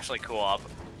one that's actually co-op.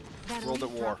 That World at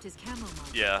elite War. dropped his camo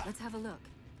mod. Yeah. Let's have a look.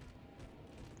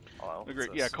 Oh, Agree.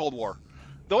 what's Yeah, this? Cold War.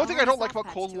 The only thing I don't like about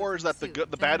Soft Cold patch to War a is that the suit.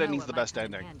 good, the Never bad know ending's what the might best come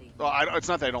in ending. handy. Well, it's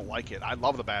not that I don't like it. I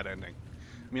love the bad ending.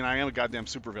 I mean, I am a goddamn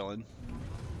supervillain.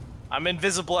 I'm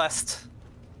invisiblest.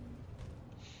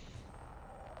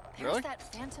 There's Really?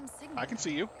 that phantom signal. I can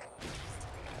see you.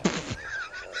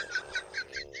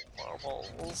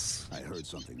 Marbles. I heard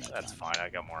something that That's time. fine. I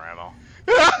got more ammo.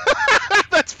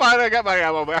 That's fine. I got my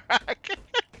ammo back.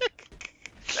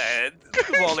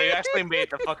 Well, they actually made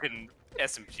the fucking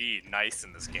SMG nice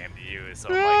in this game to use, so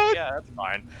I'm like, yeah, that's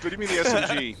fine. What do you mean the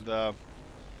SMG? The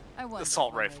I wondered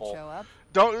assault when they'd rifle. show up.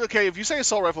 don't. Okay, if you say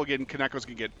assault rifle again, Kaneko's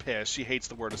gonna get pissed. She hates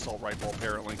the word assault rifle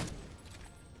apparently.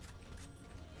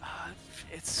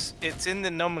 It's in the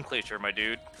nomenclature, my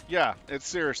dude. Yeah, it's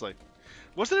seriously.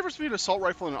 What's the difference between an assault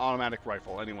rifle and an automatic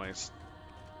rifle, anyways?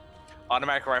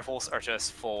 Automatic rifles are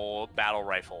just full battle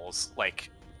rifles, like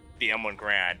the M1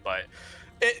 Garand, but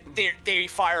they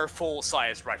fire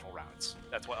full-sized rifle rounds.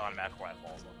 That's what automatic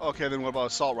rifles are. Okay, then what about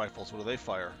assault rifles? What do they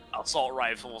fire? Assault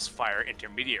rifles fire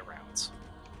intermediate rounds,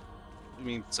 You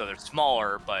mean so they're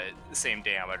smaller but the same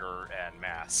diameter and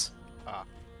mass. Ah.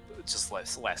 Just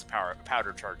less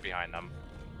powder charge behind them.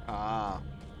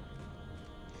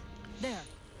 There,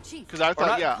 Chief. Because I Or thought,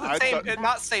 not, yeah, I same, thought.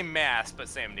 not same mass, but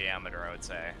same diameter, I would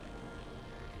say.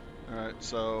 All right,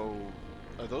 so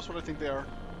are those what I think they are?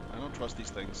 I don't trust these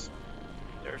things.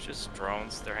 They're just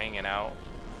drones. They're hanging out.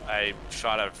 I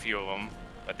shot at a few of them,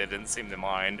 but they didn't seem to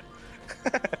mind.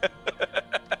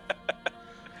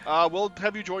 We'll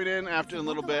have you join in after in a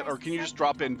little bit, or can you just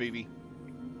drop in, BB?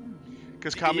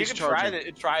 Because Kami's you can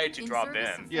charging. try to drop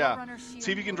service in. of Yeah. Forerunner Shield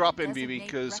See if you can will drop in, BB, designate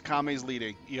because record- Kami's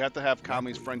leading. You have to have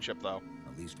Kami's friendship, though.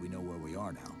 At least we know where we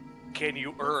are now. Can you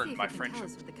Let's see earn if my you can friendship? Tell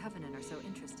us what the Covenant are so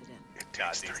interested in.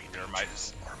 God, these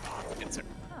thermites.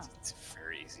 It's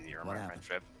very easy to earn What my happened?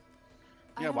 friendship.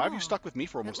 I Yeah, don't why have know. you stuck with me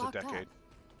for almost a locked up. decade?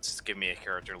 Just give me a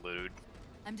character, dude.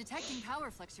 I'm detecting power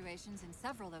fluctuations in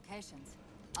several locations.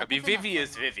 I mean, Vivi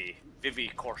is Vivi. Vivi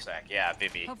Corsac. Yeah,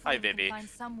 Vivi. Hopefully Hi, we can Vivi. find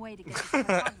some way to get the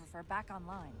photographer back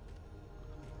online.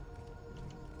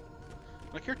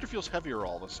 My character feels heavier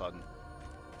all of a sudden.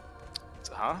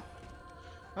 Huh?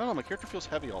 I don't know, my character feels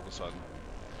heavy all of a sudden.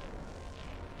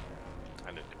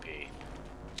 I need to pee.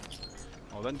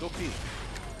 Oh, then go pee.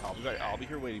 I'll be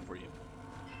here waiting for you.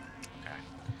 Okay.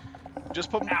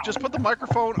 Just put the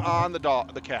microphone on the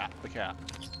cat.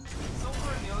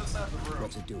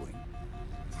 What's it doing?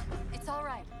 It's all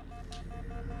right.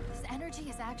 This energy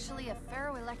is actually a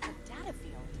ferroelectric data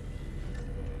field.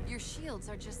 Your shields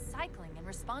are just cycling in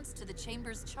response to the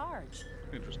chamber's charge.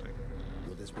 Interesting.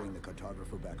 Will this bring the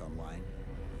cartographer back online?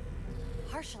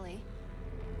 Partially.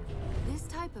 This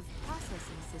type of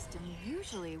processing system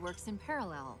usually works in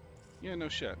parallel. Yeah, no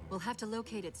shit. We'll have to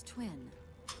locate its twin.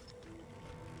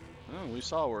 Oh, we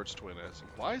saw where its twin is.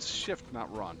 Why is shift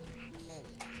not run?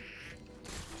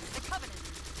 The Covenant!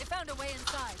 They found a way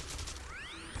inside.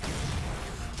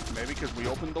 Maybe because we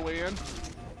opened the way in?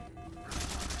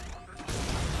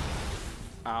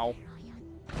 Ow.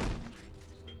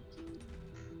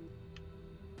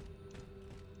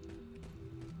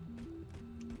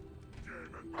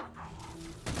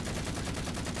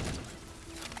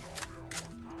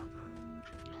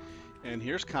 And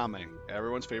here's Kame,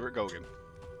 everyone's favorite Gogan.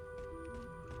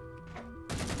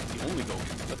 The only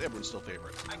Gogan, but everyone's still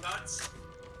favorite. My nuts.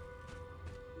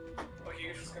 Oh,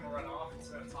 you're just gonna run off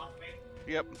instead of talk to me?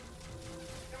 Yep.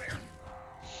 Come here.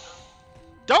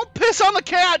 Don't piss on the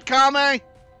cat, Kame!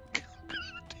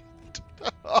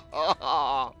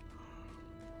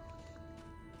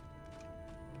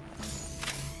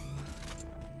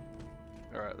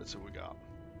 Alright, let's see what we got.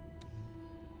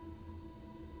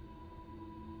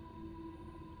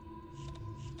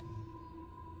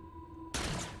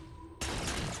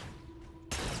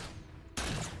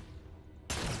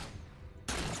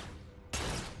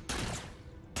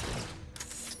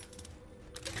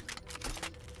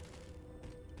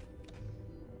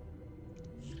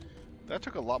 That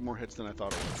took a lot more hits than I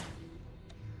thought it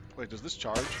would. Wait, does this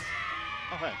charge?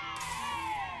 Oh, hey.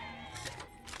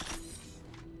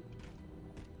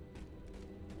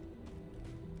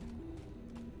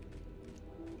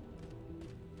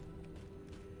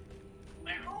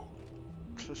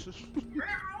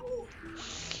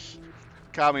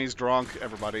 Kami's drunk,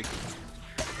 everybody.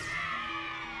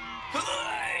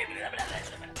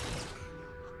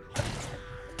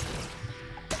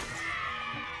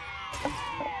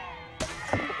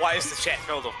 Why is the chat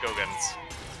filled with Gogans?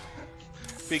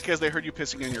 Because they heard you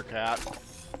pissing in your cat.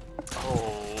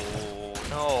 Oh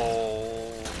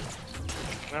no!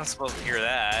 I'm not supposed to hear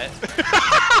that.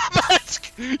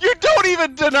 You don't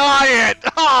even deny it!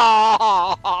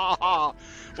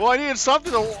 Well, I needed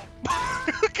something to...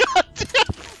 God damn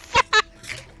fuck!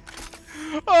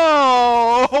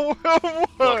 Oh!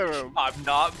 Look, I'm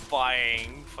not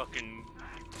buying fucking...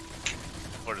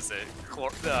 What is it?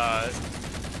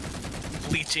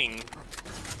 Bleaching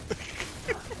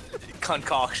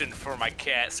concoction for my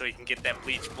cat so he can get that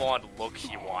bleach blonde look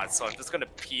he wants, so I'm just gonna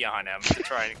pee on him to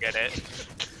try and get it.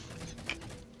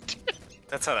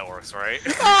 That's how that works, right?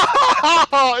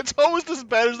 It's almost as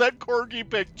bad as that Corgi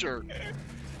picture.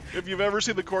 If you've ever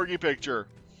seen the Corgi picture.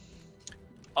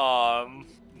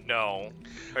 No.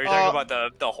 Are you talking about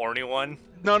the horny one?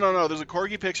 No. There's a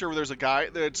Corgi picture where there's a guy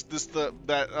that's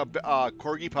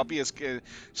Corgi puppy has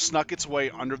snuck its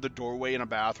way under the doorway in a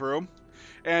bathroom,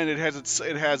 and it has it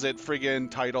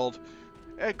friggin' titled,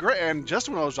 and just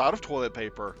when I was out of toilet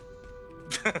paper.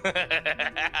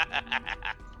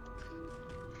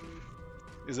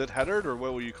 Is it headed or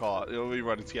what will you call it? It'll be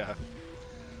running, yeah.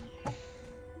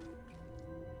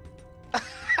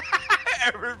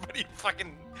 Everybody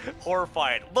fucking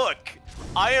horrified. Look,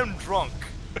 I am drunk.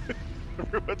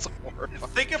 Everyone's horrified.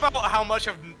 Think about how much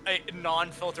of a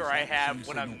non-filter I have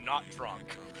when I'm not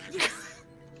drunk.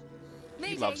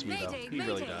 He loves me though. He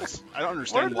really does. I don't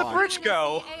understand Where did the bridge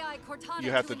go?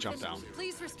 You have to jump down.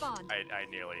 Please respond. I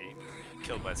nearly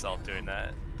killed myself doing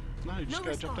that. No, you just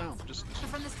gotta jump down. Just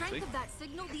From the strength see? of that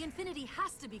signal, the Infinity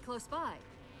has to be close by.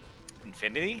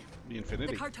 Infinity? The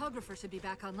Infinity. The cartographer should be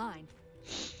back online.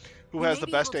 Who has the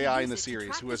best AI in the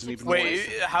series? Who hasn't even... Wait,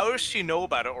 how does she know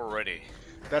about it already?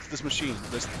 That's this machine.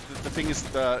 The thing is,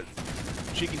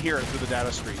 she can hear it through the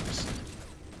data streams.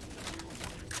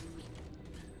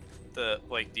 The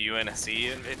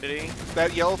UNSC Infinity?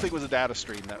 That yellow thing was a data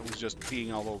stream that was just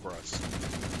peeing all over us.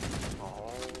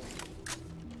 Oh.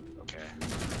 Okay.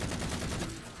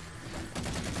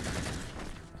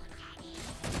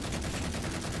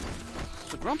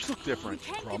 The Grumps look different. We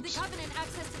can't Grumps. give the Covenant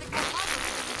access to the cartographer.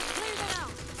 Clear them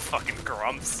out. Fucking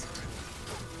grumps.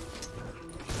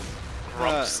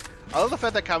 Grumps. I love the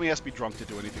fact that Kami has to be drunk to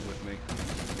do anything with me.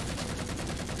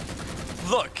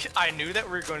 Look, I knew that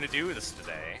we were going to do this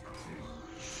today,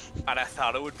 and I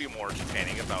thought it would be more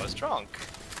entertaining if I was drunk.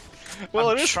 Well,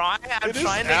 I'm it is. trying It is to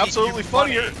absolutely get you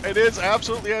money. funnier. It is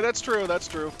absolutely. Yeah, that's true. That's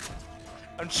true.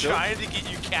 I'm trying to get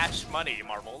you cash money,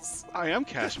 Marbles. I am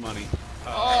cash money.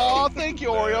 Oh, thank you,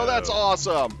 Oreo. That's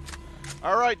awesome.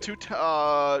 All right,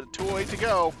 208 to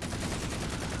go.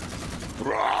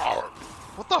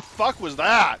 What the fuck was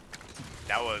that?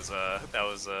 That was an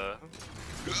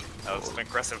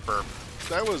aggressive burp.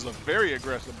 That was a very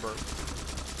aggressive burp.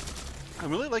 I'm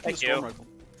really liking the storm rifle.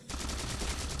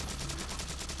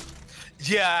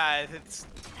 Yeah, it's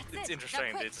it. interesting.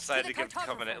 Now They quick, decided to to the give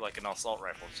Covenant cartographer. like an assault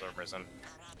rifle for some reason.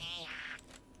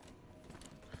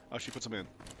 Oh, she puts them in.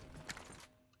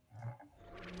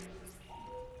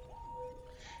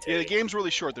 Yeah, the game's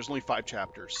really short. There's only 5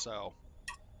 chapters, so.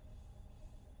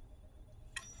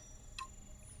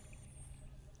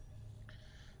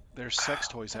 There's sex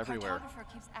toys everywhere. The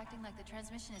cartographer keeps acting like the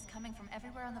transmission is coming from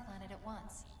everywhere on the planet at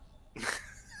once.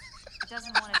 It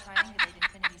doesn't want to triangulate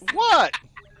Infinity City. What?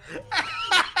 Oh,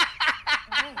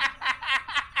 wait.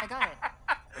 I got it.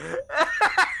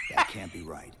 That can't be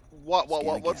right.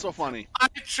 What's so funny? I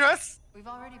just We've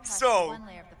already passed So, one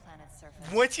layer of the planet's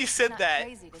surface. once you It's said not that,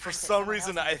 crazy to for think that some someone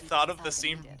reason else I is thought of deep the inside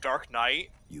scene than we from did. Dark Knight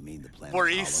You mean the planet where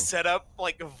he Hollow? set up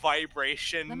like a Let me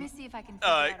vibration see if I can figure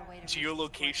out a way to reach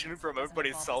geolocation this from coordinates that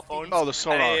everybody's doesn't cell involve phones. Oh, the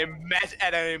sonar.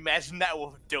 And I imagine that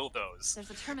with dildos. There's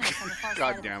a terminus on the far God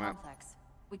side of the damn it. complex.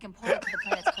 We can pull it to the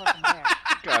planet's core from there.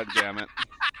 God damn it.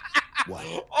 What?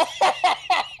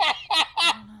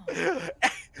 I don't know.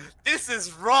 This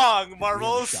is wrong, We have a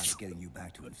Marbles. shot at getting you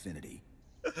back to infinity.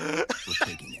 We're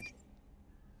taking it.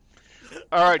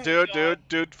 All right,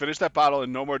 dude, finish that bottle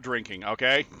and no more drinking,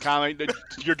 okay?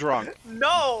 You're drunk.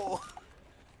 No.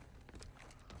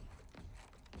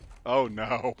 Oh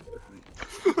no.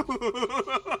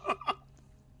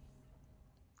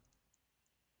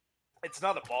 It's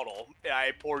not a bottle.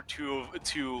 I poured two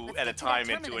Let's at a get to that time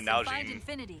into terminus a and find Nalgene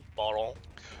Infinity. bottle.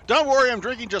 Don't worry, I'm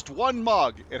drinking just one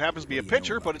mug. It happens to be a What do you know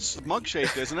pitcher, about but it's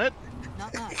mug-shaped, isn't it?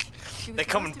 Not much. She was They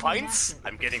come in supposed to reenact pints? it,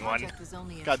 I'm but getting the one. project was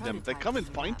only in God damn it, they prototype come in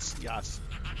for now. pints? Yes.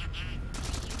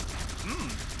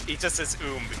 He just says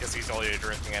because he's already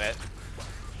drinking in it.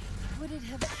 Would it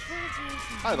have occurred to you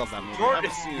to I love that movie. I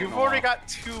haven't seen it in You've a already while. got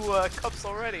 2 cups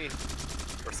already.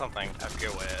 Or something. I forget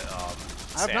what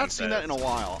I have Sam not seen that says. in a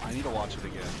while. I need to watch it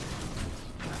again.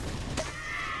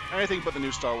 Anything but the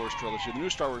new Star Wars trilogy. The new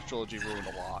Star Wars trilogy ruined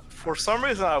a lot. For some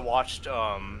reason, I watched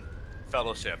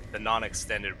Fellowship, the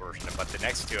non-extended version, but the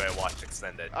next two I watched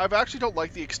extended. I actually don't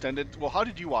like the extended. Well, how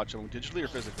did you watch them? Digitally or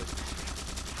physically?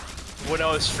 When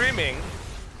I was streaming,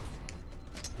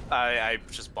 I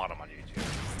just bought them on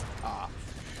YouTube.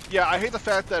 Yeah, I hate the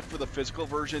fact that for the physical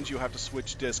versions you have to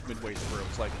switch disc midway through.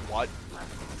 It's like, what?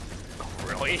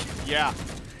 Really? Yeah.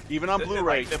 Even on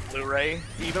Blu-ray. Like the Blu-ray?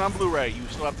 Even on Blu-ray, you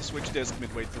still have to switch disc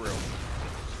midway through.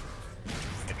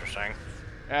 Interesting.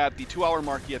 At the 2-hour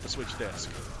mark, you have to switch disc.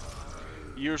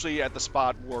 Usually at the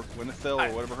spot where Gwyneth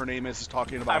or whatever her name is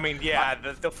talking about. I mean, yeah,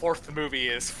 the fourth movie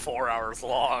is 4 hours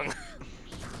long.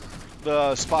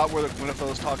 The spot where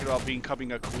Gwyneth is talking about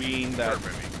becoming a queen. That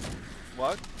Third movie.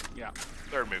 What? Yeah.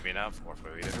 Third movie, not fourth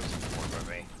movie. There was a fourth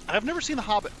movie. I've never seen The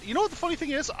Hobbit. You know what the funny thing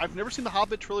is? I've never seen the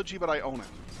Hobbit trilogy, but I own it.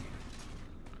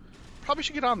 Probably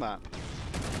should get on that.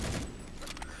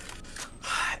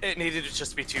 It needed to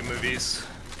just be 2 movies,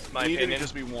 in my It needed opinion. to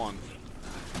just be 1.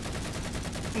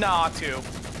 Nah, 2. 2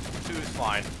 is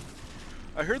fine.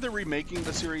 I heard they're remaking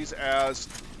the series as...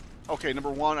 Okay, number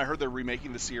 1, I heard they're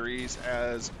remaking the series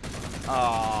as...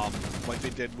 like they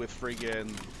did with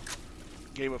friggin'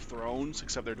 Game of Thrones,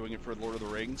 except they're doing it for Lord of the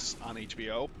Rings on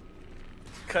HBO.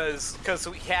 Because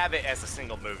we have it as a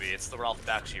single movie. It's the Ralph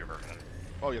Bakshi version.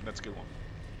 Oh yeah, that's a good one.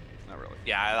 Not really.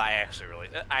 Yeah, I actually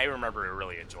I remember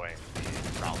really enjoying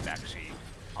the Ralph Bakshi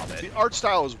Hobbit. The art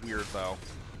style is weird, though.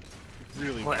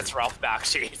 Really Well, weird. that's Ralph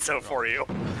Bakshi, so for you.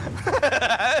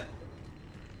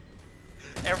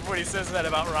 Everybody says that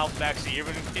about Ralph Bakshi,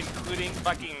 even including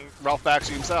fucking... Ralph Bakshi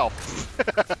himself.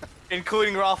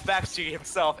 Including Ralph Bakshi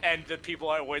himself and the people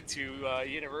I went to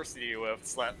university with.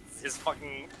 So that his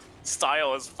fucking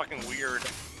style is fucking weird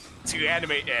to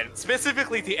animate in.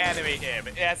 Specifically to animate him.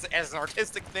 As an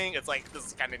artistic thing, it's like, this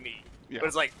is kind of neat. Yeah. But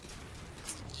it's like,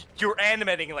 you're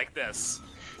animating like this.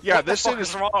 Yeah, What the this fuck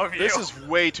is wrong with this you? is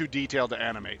way too detailed to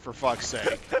animate, for fuck's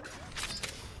sake.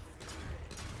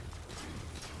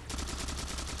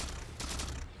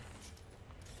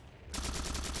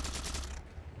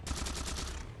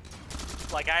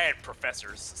 Like, I had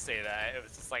professors say that. It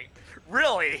was just like,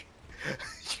 really?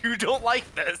 You don't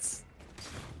like this?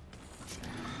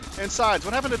 And besides,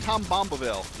 what happened to Tom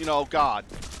Bombadil? You know, God.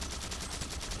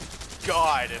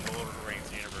 God in the Lord of the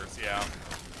Rings universe, yeah.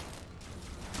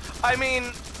 I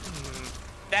mean,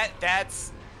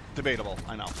 that's Debatable,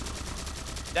 I know.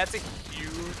 a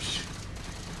huge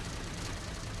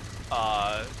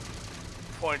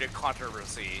point of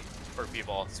controversy for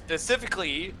people,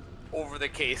 specifically over the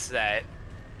case that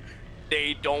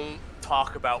they don't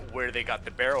talk about where they got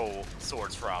the barrow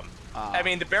swords from. I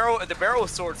mean, the barrow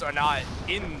swords are not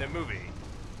in the movie.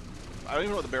 I don't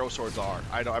even know what the barrow swords are.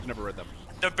 I've never read them.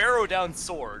 The barrow down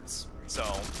swords, so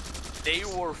they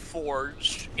were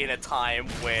forged in a time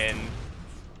when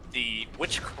the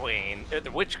Witch Queen,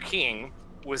 the Witch King,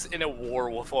 was in a war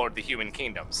with one of the human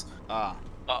kingdoms.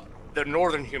 The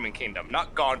Northern Human Kingdom,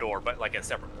 not Gondor, but like a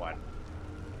separate one.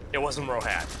 It wasn't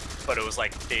Rohan, but it was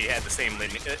like they had the same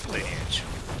lineage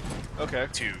Okay.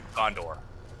 to Gondor.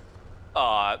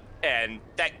 And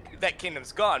that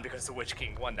kingdom's gone because the Witch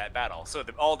King won that battle. So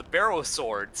all the barrow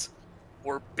swords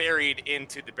were buried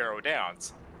into the Barrow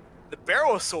Downs. The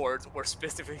barrow swords were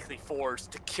specifically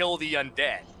forged to kill the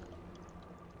undead.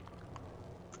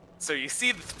 So you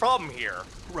see this problem here,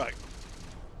 Right.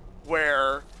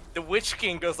 where the Witch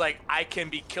King goes like, I can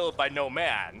be killed by no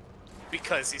man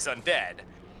because he's undead.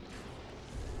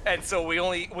 And so we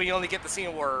only get the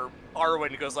scene where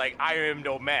Arwen goes like, I am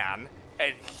no man,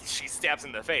 and she stabs him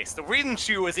in the face. The reason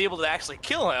she was able to actually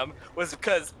kill him was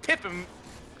because Pippin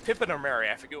or Merry,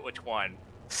 I forget which one,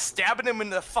 stabbing him in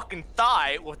the fucking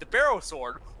thigh with the barrow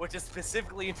sword, which is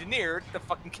specifically engineered to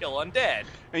fucking kill undead.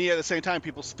 And yet at the same time,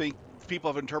 people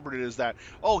have interpreted it as that,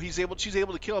 oh, she's able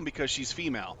to kill him because she's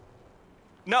female.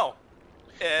 No.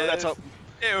 that's how-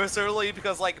 It was early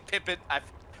because, like, Pippin...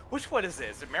 which one is it?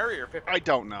 Is it Merry or Pippin? I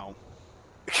don't know.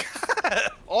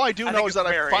 All I do I know think is that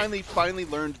it's I Mary. finally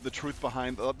learned the truth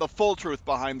behind the full truth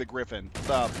behind the Griffin,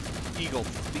 the eagle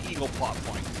plot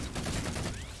point.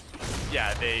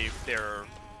 Yeah, they're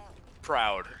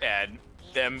proud, and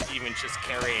them even just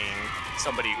carrying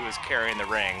somebody who is carrying the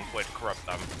ring would corrupt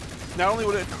them. Not only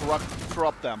would it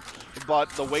corrupt them, but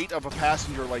the weight of a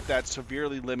passenger like that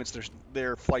severely limits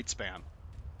their flight span.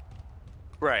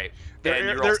 Right.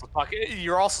 And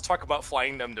you're also talking about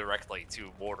flying them directly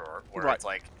to Mordor, where Right. it's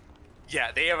like,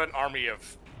 yeah, they have an army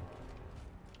of...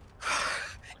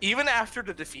 even after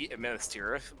the defeat of Minas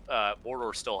Tirith,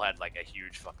 Mordor still had like a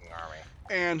huge fucking army.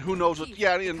 And who knows what?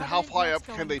 Yeah, and how high up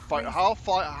can they fight? How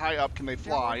high up can they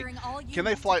fly? Can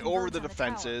they fly over the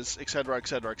defenses, etc.,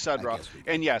 etc., etc.?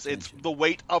 And yes, it's the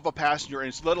weight of a passenger,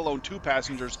 and let alone 2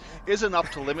 passengers, is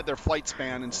enough to limit their flight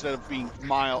span instead of being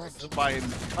by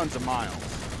tons of miles.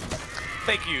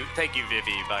 Thank you,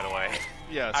 Vivi. By the way.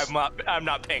 Yes. I'm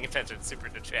not paying attention super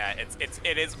to chat.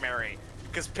 It is Merry,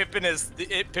 because Pippin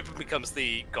becomes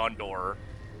the Gondor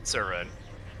servant.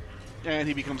 And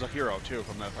he becomes a hero too, if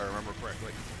I remember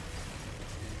correctly.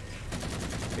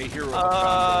 A hero of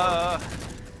Gondor.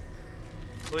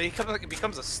 Well, he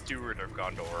becomes a steward of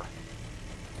Gondor.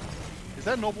 Is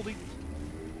that nobility?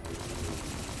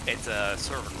 It's a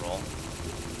servant role.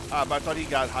 But I thought he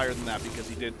got higher than that because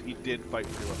he did fight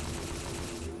Philip.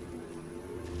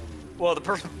 Well, the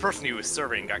person he was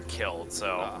serving got killed,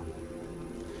 so.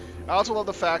 I also love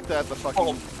the fact that the fucking.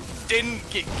 Oh, didn't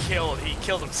get killed. He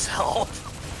killed himself.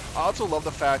 I also love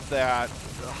the fact that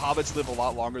hobbits live a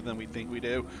lot longer than we think we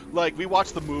do. Like, we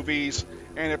watch the movies,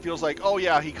 and it feels like, oh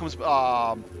yeah, he comes.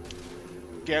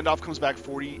 Gandalf comes back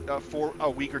a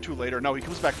week or 2 later. No, he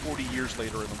comes back 40 years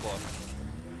later in the book.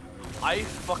 I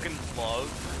fucking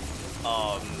love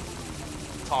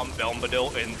Tom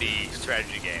Bombadil in the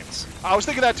strategy games. I was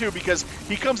thinking that too, because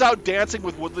he comes out dancing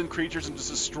with woodland creatures and just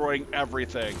destroying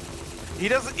everything. He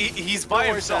doesn't. He's by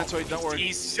himself. Don't worry.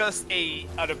 He's just an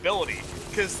ability.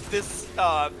 Because the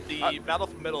Battle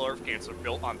for Middle Earth games are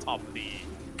built on top of the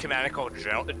Canonical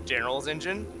Generals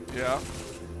engine. Yeah.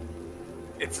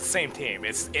 It's the same team.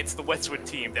 It's the Westwood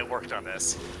team that worked on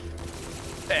this.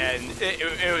 And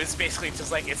it was basically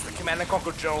just like, it's the Command &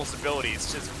 Conquer General's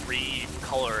abilities just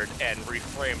recolored and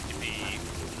reframed to be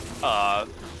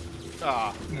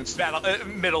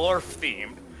Middle Earth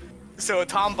themed. So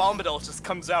Tom Bombadil just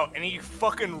comes out and he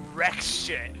fucking wrecks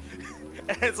shit.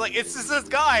 And it's like, it's just this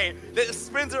guy that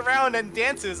spins around and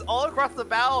dances all across the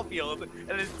battlefield,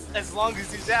 and it's, as long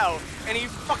as he's out, and he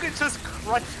fucking just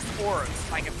crushes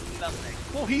orcs like it's nothing.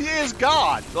 Well, he is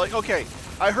God. Like, okay,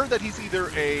 I heard that he's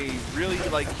either a really,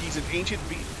 like, he's an ancient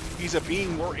he's a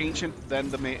being more ancient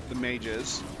than the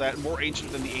mages, that more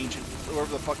ancient than the ancient,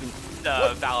 whatever the fucking...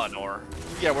 Valinor.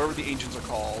 Yeah, whatever the ancients are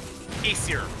called.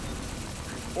 Aesir.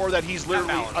 Or that he's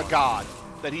literally a god.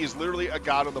 That he is literally a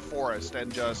god of the forest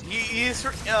and just... He is,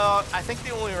 I think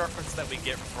the only reference that we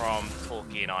get from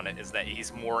Tolkien on it is that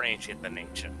he's more ancient than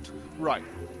ancient. Right.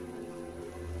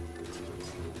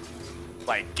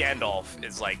 Like, Gandalf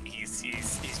is like, he's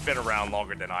been around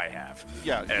longer than I have.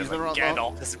 Yeah, he's been around.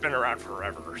 Gandalf has been around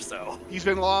forever, so... He's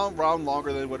been around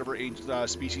longer than whatever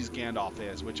species Gandalf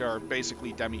is, which are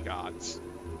basically demigods.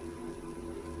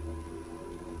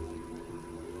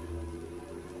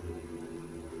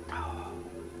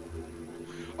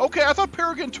 Okay, I thought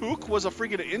Peregrine Took was a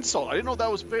freaking insult. I didn't know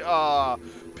that was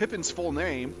Pippin's full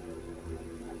name.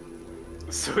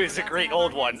 So he's a great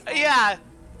old one. Yeah.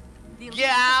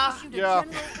 Yeah. Yeah.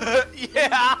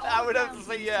 Yeah, I would have to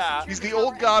say yeah. He's the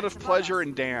old god of pleasure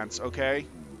and dance, okay?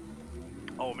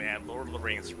 Oh man, Lord of the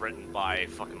Rings written by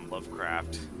fucking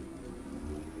Lovecraft.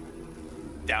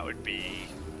 That would be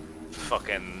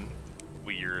fucking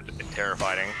weird and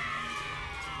terrifying.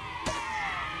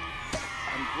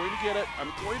 I'm going to get it. I'm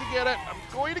going to get it. I'm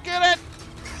going to get it.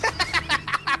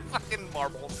 Fucking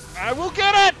marbles. I will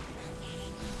get it.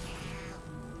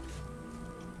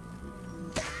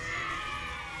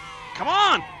 Come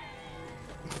on.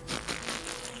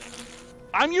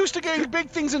 I'm used to getting big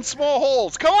things in small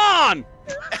holes. Come on.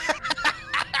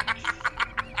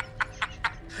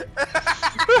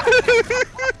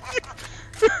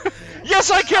 Yes,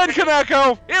 I can,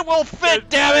 Kaneko! It will fit,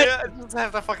 damn it! I just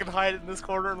have to fucking hide in this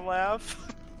corner and laugh.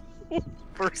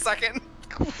 For a second.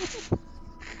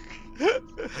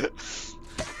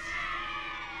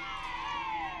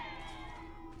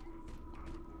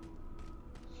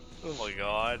 Oh my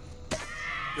god.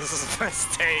 This is the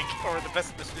best take, or the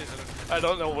best decision. I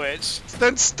don't know which.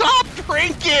 Then stop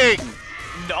drinking!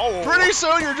 No! Pretty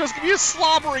soon you're just gonna be a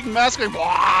slobbering mess going,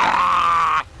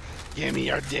 "Wah! Give me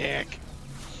your dick."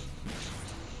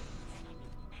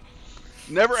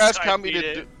 Never ask how me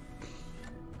to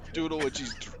doodle when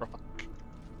she's drunk.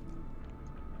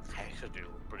 I should do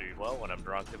pretty well when I'm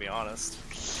drunk, to be honest.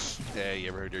 Hey, you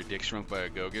ever heard your dick shrunk by a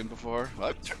Gogan before?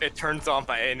 What? It turns on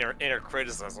my inner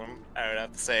criticism, I would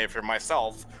have to say, for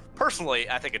myself. Personally,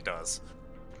 I think it does.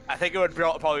 I think it would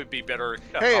probably be better.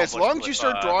 Hey, as long as you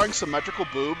start drawing symmetrical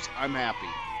boobs, I'm happy.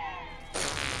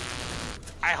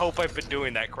 I hope I've been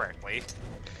doing that correctly.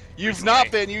 You've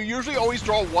not been. You usually always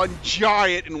draw one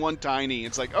giant and one tiny.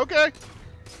 It's like, okay.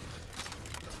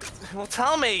 Well,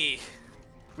 tell me.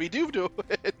 We do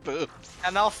it, boobs.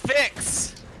 And I'll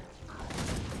fix.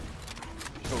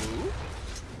 Ooh.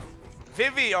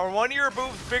 Vivi, are one of your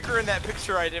boobs bigger in that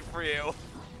picture I did for you?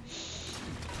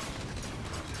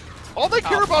 All they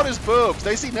care about is boobs.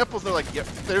 They see nipples, they're like, yep,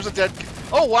 there's a dead...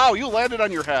 Oh, wow, you landed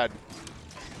on your head.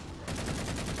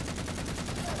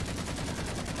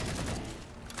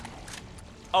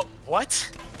 Oh, what?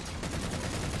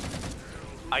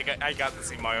 I got to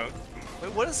see my own...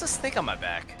 Wait, what is this thing on my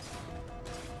back?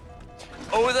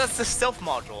 Oh, that's the stealth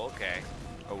module, okay.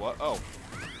 Oh, what? Oh.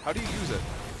 How do you use it?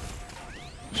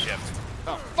 Shift.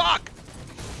 Oh, fuck!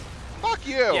 Fuck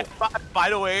you! Yeah, by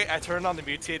the way, I turned on the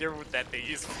mutator that they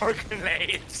use for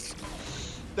grenades.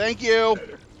 Thank you!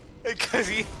 Because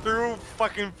he threw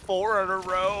fucking 4 in a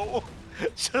row.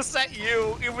 Just at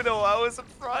you, even though I was in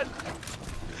front.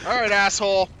 Alright,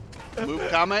 asshole. Move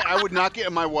comment. I would not get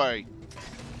in my way.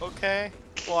 Okay.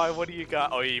 Why, what do you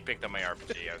got? Oh, you picked up my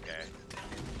RPG, okay.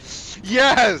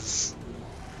 Yes!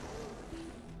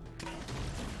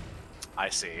 I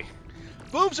see.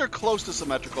 Boobs are close to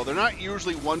symmetrical. They're not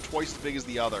usually one twice as big as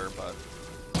the other, but...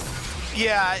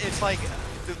 Yeah, it's like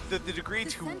the degree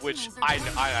to which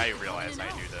I realize I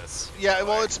do this. Yeah,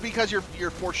 well, it's because you're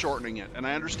foreshortening it, and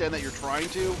I understand that you're trying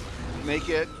to make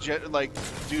it like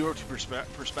due to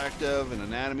perspective and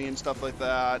anatomy and stuff like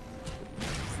that.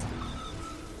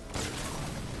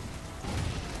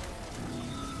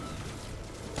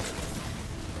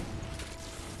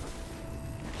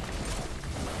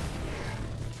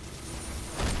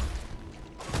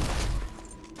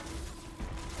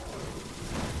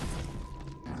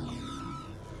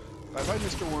 Bye-bye,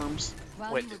 Mr. Worms.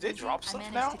 While Wait, you were did they busy, drop I stuff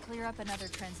managed now? to clear up another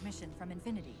transmission from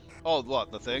Infinity. Oh,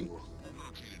 what, the thing?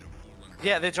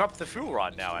 Yeah, they dropped the fuel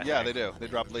rod now, I Yeah, think. they do. They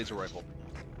drop laser rifle.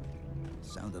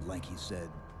 Sounded like he said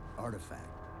artifact.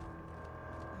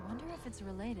 I wonder if it's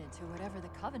related to whatever the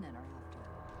Covenant are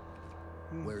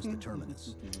after. Where's the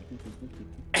terminus?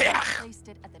 Yeah. Placed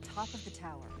it at the top of the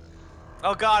tower.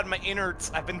 Oh god, my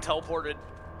innards. I've been teleported.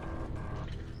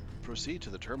 Proceed to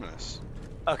the terminus.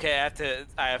 Okay,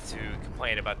 I have to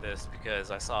complain about this because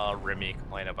I saw Remy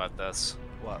complain about this.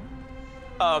 What?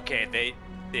 Okay, they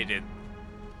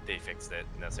fixed it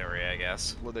in this area, I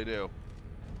guess. What'd they do?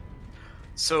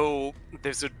 So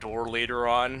there's a door later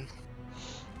on,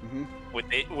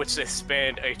 Mm-hmm. which they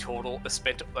spent a total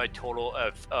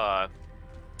of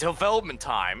development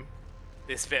time.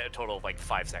 They spent a total of like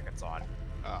 5 seconds on,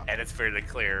 and it's fairly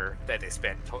clear that they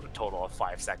spent a total of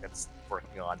 5 seconds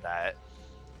working on that.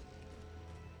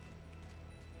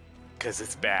 Because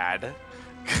it's bad.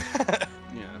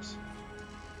 Yes.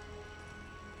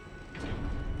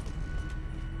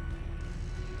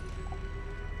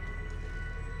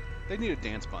 They need a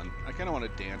dance button. I kind of want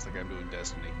to dance like I'm doing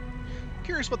Destiny. I'm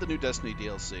curious about the new Destiny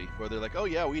DLC, where they're like, oh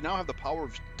yeah, we now have the power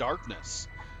of darkness,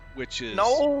 which is...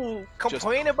 No!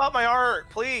 Complain about my art,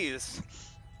 please!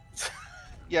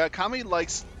 Yeah, Kami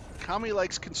likes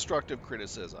constructive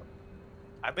criticism.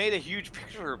 I made a huge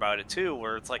picture about it too,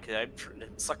 where it's like I'm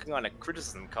sucking on a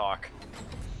criticism cock.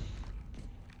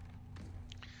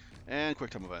 And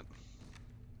quick time event.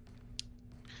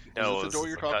 No, is this the door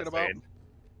you're a talking about? cutscene.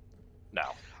 No.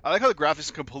 I like how the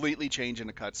graphics completely change in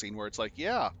a cutscene, where it's like,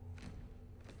 yeah.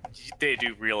 They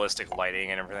do realistic lighting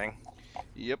and everything.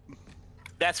 Yep.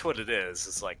 That's what it is.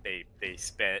 It's like they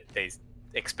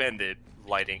expended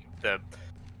lighting the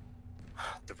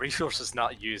resources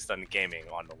not used on the gaming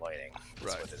on the lighting. That's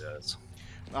Right. what it is.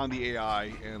 On the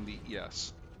AI and the...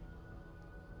 Yes.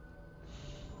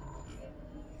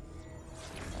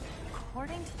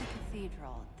 According to the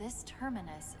cathedral, this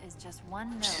terminus is just one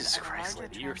node Jesus of a Christ,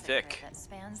 larger Lady, you're transit thick. grid that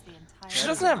spans the entire. She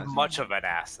doesn't have much of an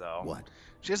ass though. What?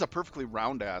 She has a perfectly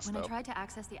round ass, When I though. tried to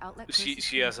access the outlet, She closest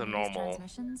to has a Infinity's normal-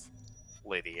 transmissions,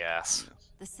 Lady ass.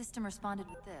 the system responded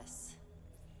with this.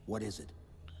 What is it?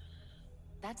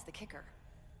 That's the kicker.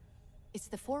 It's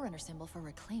the Forerunner symbol for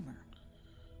Reclaimer.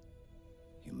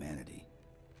 Humanity.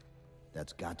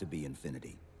 That's got to be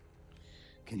Infinity.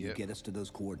 Can you Yep. get us to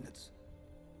those coordinates?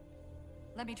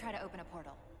 Let me try to open a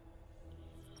portal.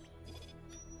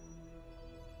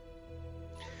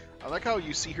 I like how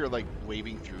you see her, like,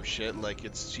 waving through shit like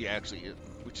it's she actually is,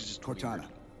 which is just Cortana.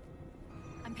 weird.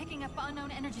 I'm picking up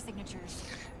unknown energy signatures.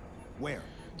 Where?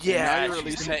 Yeah, you're she's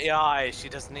releasing- an AI. She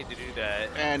doesn't need to do that.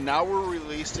 And now we're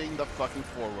releasing the fucking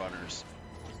Forerunners.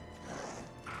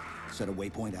 Set a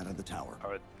waypoint out of the tower.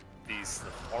 Are these the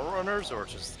Forerunners or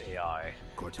just AI?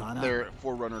 Cortana? They're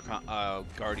Forerunner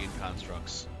Guardian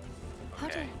constructs. How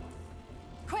Okay.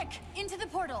 Quick, into the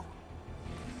portal.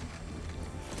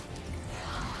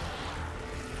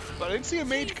 But I didn't see a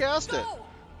mage cast it.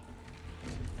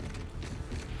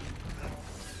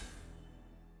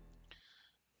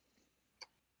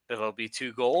 be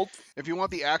 2 gold. If you want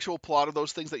the actual plot of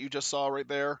those things that you just saw right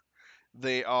there,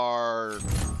 they are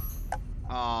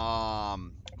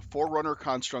Forerunner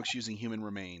constructs using human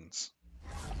remains.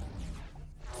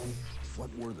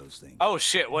 What were those things? Oh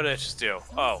shit! What did I just do?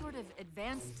 Some Oh, sort of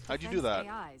advanced How'd you do defense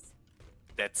that? AIs.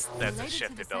 that's a Related to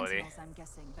shift the ability. Sentinels, I'm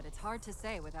guessing, but it's hard to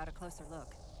say without a closer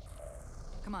look.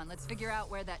 Come on, let's figure out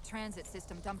where that transit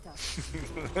system dumped us.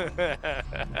 Here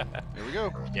we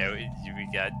go. Yeah, we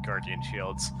got Guardian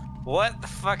shields. What the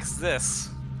fuck is this?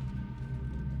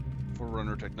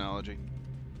 Forerunner technology.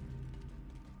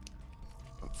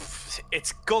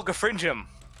 It's Golgafringium.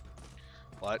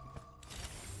 What?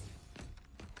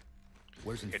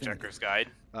 Where's Infinity? Hitchhiker's Guide.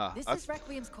 This is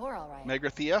Requiem's core, all right.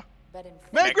 Megrathea? But in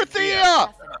Megrathea!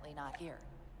 definitely not here.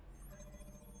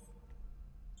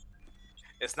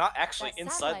 It's not actually That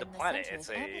inside satellite the in planet. center It's is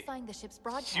a amplifying the ship's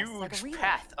broadcast like a huge relay.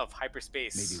 path of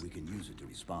hyperspace. Maybe we can use it to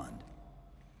respond.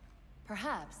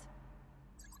 Perhaps.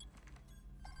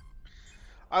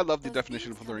 I love the Those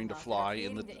definition beams of learning to coming off fly are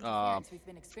in the creating interference we've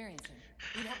been experiencing.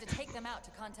 We'd have to take them out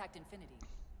to contact Infinity.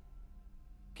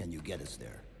 Can you get us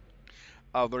there?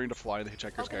 learning to fly in the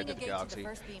Hitchhiker's Opening Guide to a the gate to the Galaxy,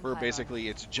 first beam where pylon. basically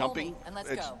it's jumping, and let's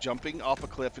go. jumping off a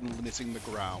cliff and missing the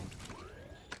ground.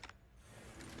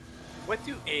 What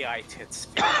do AI tits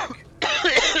feel like?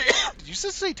 Did you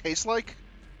just say taste like?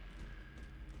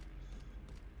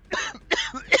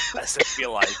 What does it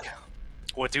feel like?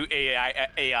 What do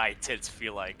AI tits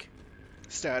feel like?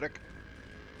 Static.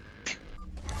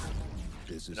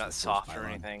 This is Not the soft first or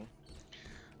pylon. anything.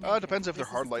 It depends if they're This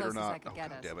is hard as light or close as I not. could Oh, get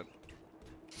God us. damn it.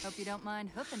 Hope you don't mind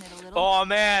hoofing it a little. Oh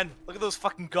man, look at those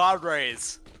fucking god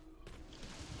rays.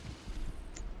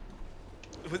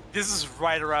 This is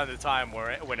right around the time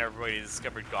when everybody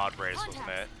discovered god rays, wasn't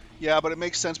it? Yeah, but it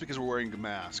makes sense because we're wearing a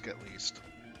mask, at least.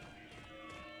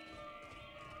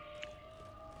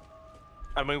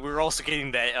 I mean, we were also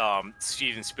getting that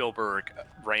Steven Spielberg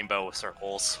rainbow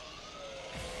circles,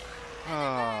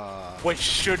 which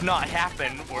should not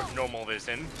happen with normal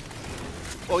vision.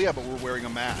 Oh yeah, but we're wearing a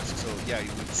mask, so yeah, you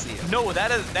wouldn't see it. No,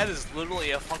 that is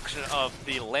literally a function of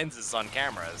the lenses on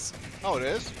cameras. Oh, it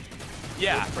is?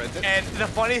 Yeah, Brendan? and the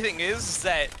funny thing is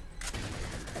that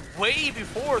way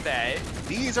before that,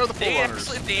 These are the Forerunners.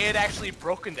 they had actually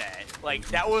broken that. Like,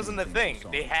 that wasn't a thing.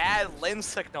 They had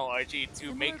lens technology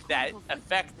to make that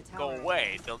effect go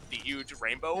away, the huge They're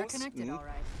rainbows. connected, all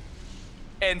right.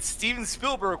 And Steven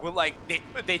Spielberg would like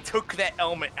they took that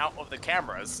element out of the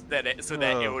cameras so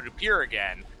that it would appear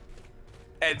again.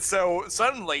 And so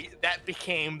suddenly that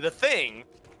became the thing,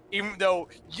 even though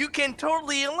you can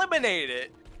totally eliminate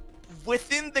it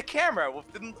within the camera,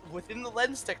 within the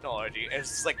lens technology. And it's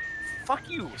just like, fuck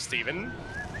you, Steven.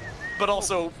 But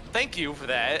also, thank you for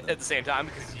that at the same time,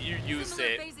 because you used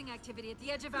Similar it phasing activity at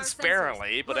the edge of our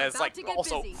sparingly, sensors. but We're it's about like to get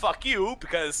also busy. fuck you,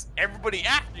 because everybody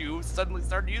after you suddenly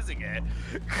started using it.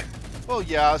 Well,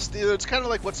 yeah, it's kind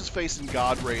of like what's his face in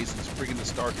God Rays and friggin' the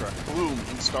Star Trek. Bloom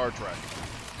in Star Trek.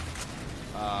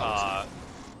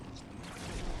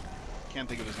 Can't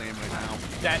think of his name right now.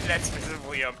 That's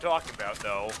specifically what I'm talking about,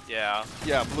 though. Yeah.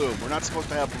 Yeah, Bloom. We're not supposed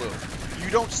to have Bloom.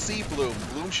 You don't see Bloom.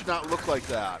 Bloom should not look like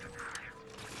that.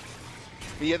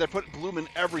 But yeah, they're putting Bloom in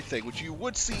everything, which you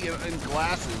would see in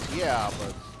glasses, yeah,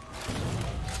 but...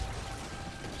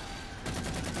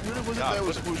 Who was it that who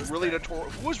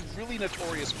was really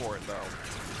notorious for it, though?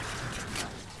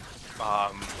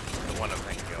 The one I'm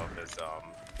thinking of is,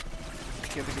 I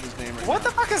can't think of his name right What now.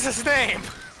 the fuck is his name?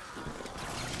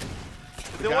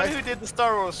 The guy- one who did the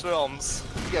Star Wars films.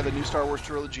 Yeah, the new Star Wars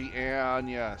trilogy, and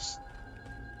yes.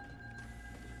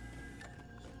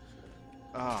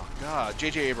 Oh, God.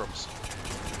 J.J. Abrams.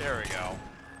 There we go.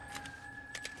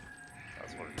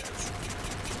 That's what it is.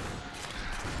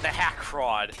 The hack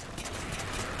fraud.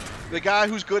 The guy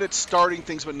who's good at starting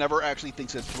things but never actually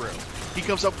thinks it through.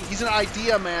 He's an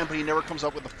idea man, but he never comes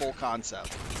up with the full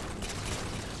concept.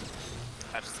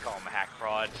 I just call him a hack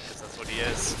fraud, because that's what he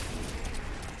is.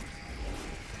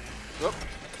 Oh,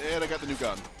 and I got the new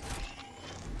gun.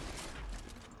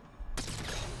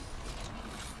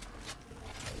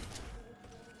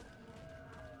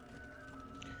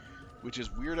 Which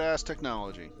is weird-ass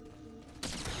technology.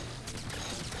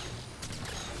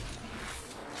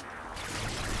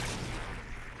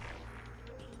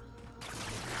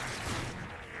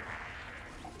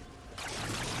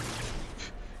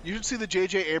 You should see the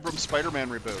J.J. Abrams Spider-Man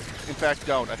reboot. In fact,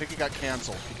 don't. I think it got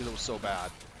canceled because it was so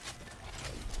bad.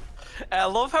 I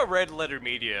love how Red Letter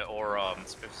Media, or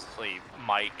specifically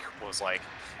Mike, was like,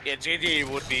 yeah, JJ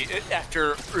would be,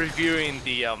 after reviewing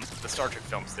the Star Trek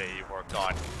films that he worked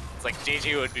on, it's like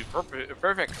JJ would be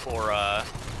perfect for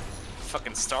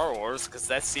fucking Star Wars, because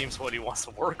that seems what he wants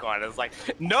to work on. It's like,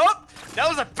 nope, that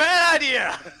was a bad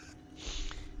idea.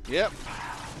 Yep.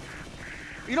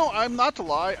 You know, I'm not to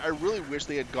lie, I really wish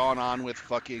they had gone on with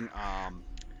fucking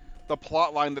the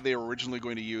plot line that they were originally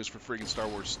going to use for freaking Star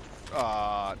Wars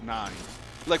 9.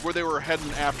 Like where they were heading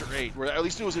after 8, where at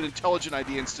least it was an intelligent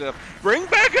idea instead of bring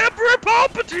back Emperor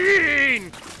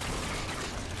Palpatine.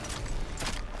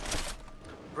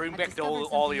 Bring back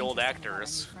all the old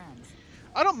actors.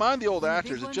 I don't mind the old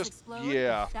actors. It just,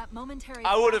 yeah.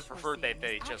 I would have preferred that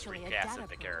they just recasted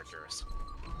the characters.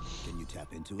 Can you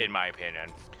tap into it? In my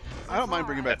opinion. I don't mind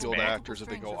bringing back the old That's me. actors if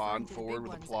they go on forward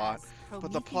with the plot,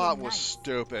 but the plot was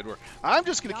stupid. Where I'm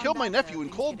just gonna kill my nephew in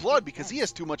cold blood because he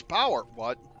has too much power.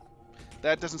 What?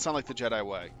 That doesn't sound like the Jedi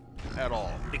way, at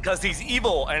all. Because he's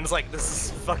evil, and it's like, this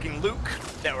is fucking Luke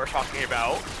that we're talking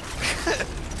about.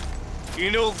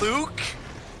 You know Luke?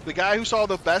 The guy who saw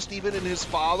the best even in his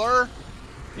father?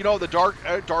 You know, the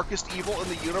darkest evil in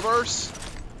the universe?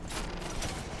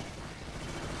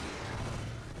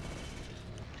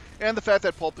 And the fact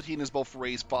that Palpatine is both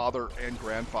Rey's father and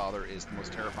grandfather is the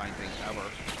most terrifying thing ever.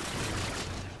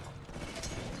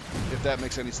 If that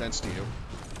makes any sense to you.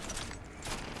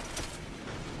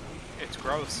 It's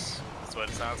gross. That's what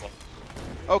it sounds like.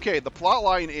 Okay, the plot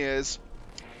line is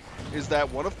that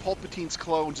one of Palpatine's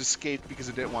clones escaped because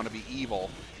it didn't want to be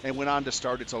evil and went on to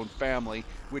start its own family,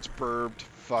 which birthed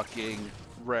fucking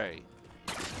Rey.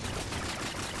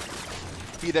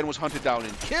 He then was hunted down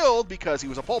and killed because he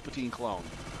was a Palpatine clone.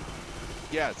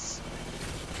 Yes.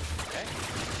 Okay.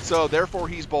 So therefore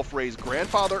he's both Rey's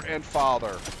grandfather and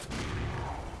father.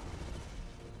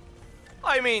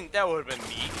 I mean, that would have been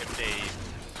neat if they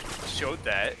showed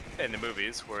that in the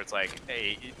movies, where it's like,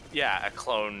 a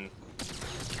clone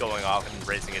going off and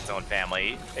raising its own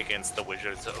family against the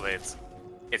wishes of its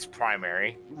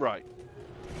primary. Right.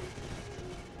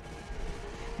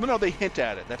 No, they hint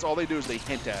at it. That's all they do is they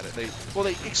hint at it. They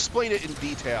explain it in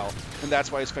detail, and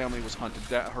that's why his family was hunted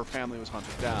down. Her family was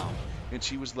hunted down, and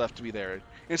she was left to be there.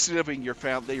 Instead of being your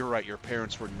family, you're right. Your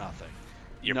parents were nothing.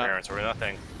 Your parents were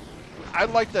nothing. I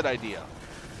like that idea.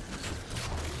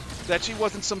 That she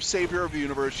wasn't some savior of the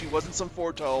universe. She wasn't some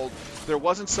foretold. There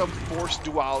wasn't some forced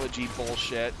duology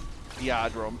bullshit.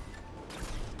 Yadrum.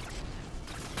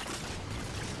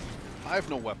 I have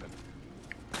no weapon.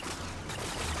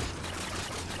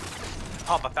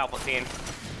 Papa Palpatine.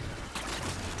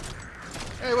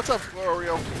 Hey, what's up,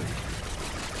 Oreo?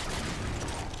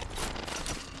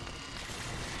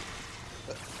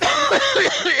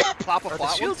 Papa Are the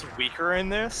Flatwood? shields weaker in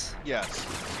this? Yes.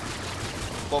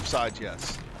 Both sides,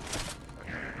 yes.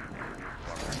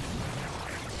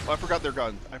 Oh, I forgot their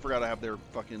gun. I forgot I have their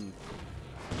fucking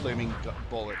flaming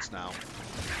bullets now.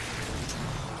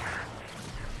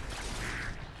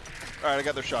 Alright, I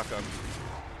got their shotgun.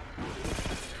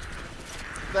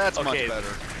 That's much Okay,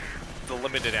 better. The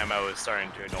limited ammo is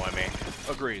starting to annoy me.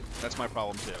 Agreed. That's my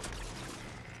problem too.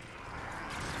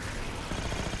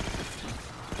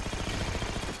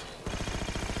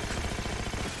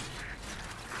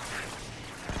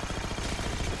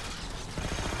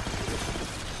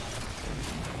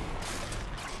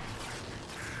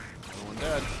 Another one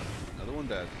dead. Another one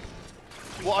dead.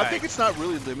 Well, I think it's not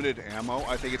really limited ammo.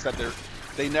 I think it's that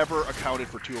they never accounted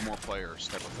for 2 or more players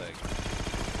type of thing.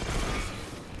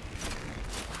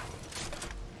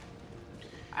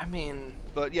 I mean,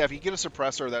 But yeah, if you get a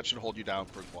suppressor, that should hold you down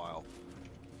for a while.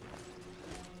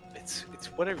 it's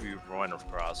whatever you run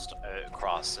across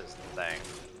is the thing.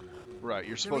 Right,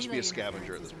 you're supposed to be a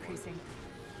scavenger at this point.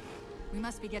 We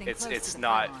must be getting It's close to the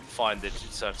not pylon. fun to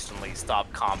just suddenly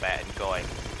stop combat and going,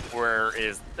 where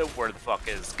the fuck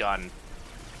is gun?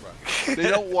 Right. They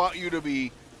don't want you to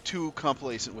be too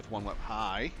complacent with one weapon.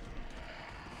 Hi.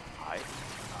 Hi.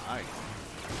 Hi.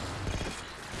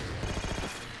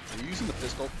 Are you using the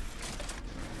pistol?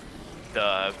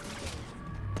 The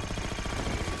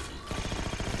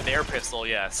air pistol,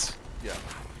 yes. Yeah.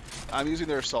 I'm using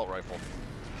their assault rifle.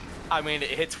 I mean, it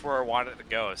hits where I want it to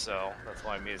go, so that's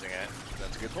why I'm using it.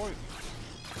 That's a good point.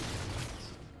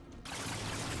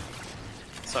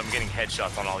 So I'm getting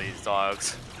headshots on all these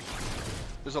dogs.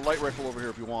 There's a light rifle over here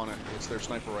if you want it. It's their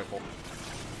sniper rifle.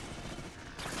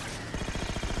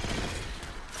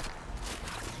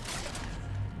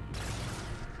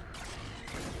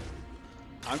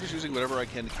 I'm just using whatever I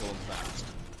can to kill them fast.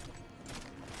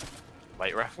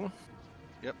 Light rifle?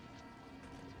 Yep.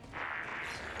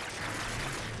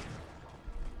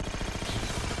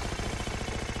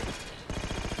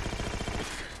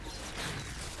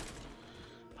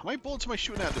 How many bullets am I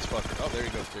shooting at this fucker? Oh, there he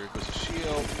goes. There goes the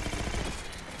shield.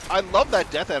 I love that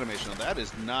death animation. That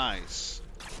is nice.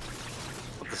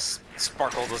 With the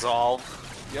Sparkle dissolve.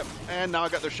 Yep. And now I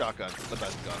got their shotgun, the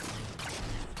best gun.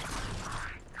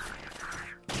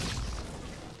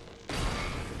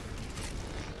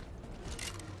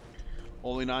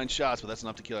 Only 9 shots, but that's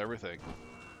enough to kill everything.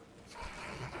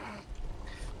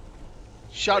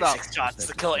 Shut up. 6 shots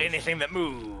to kill anything that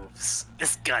moves.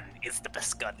 This gun is the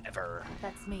best gun ever.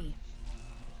 That's me.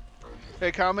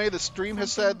 Hey, Kame, the stream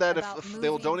has said that if they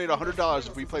will donate $100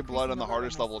 if we play Blood on the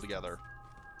hardest level together.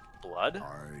 Blood?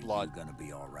 Are Blood. you gonna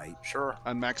be all right? Sure.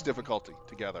 On max difficulty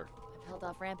together. I've held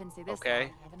off rampancy this Okay.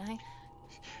 long, haven't I?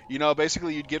 You know,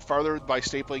 basically you'd get farther by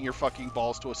stapling your fucking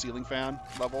balls to a ceiling fan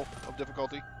level of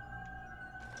difficulty.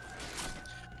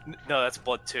 No, that's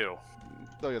Blood 2.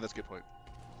 Oh yeah, that's a good point.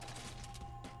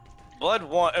 Blood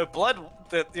 1,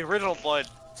 the original Blood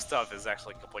stuff is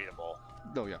actually completable.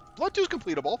 No, yeah. Blood 2 is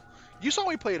completable. You saw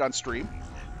me play it on stream.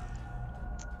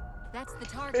 That's the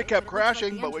target. It kept but looks like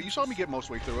crashing, the but entrance you saw me get most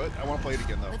way through it. I want to play it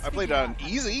again, though. Let's I played it figure on out how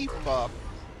to easy, do it. but...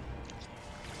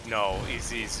 No,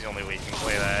 easy is the only way you can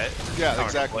play that. Yeah,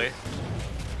 exactly.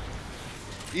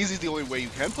 Comfortably. Easy's the only way you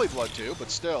can play Blood 2,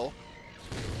 but still.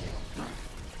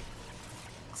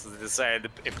 So they decided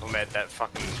to implement that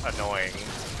fucking annoying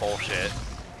bullshit.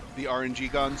 The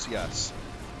RNG guns, yes.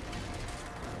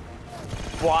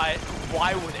 Why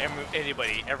would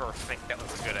anybody ever think that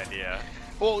was a good idea?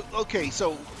 Well, okay,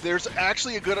 so there's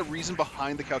actually a good reason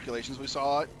behind the calculations we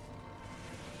saw it.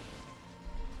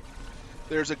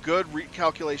 There's a good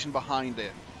calculation behind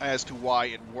it as to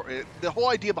why the whole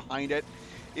idea behind it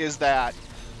is that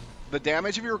the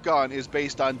damage of your gun is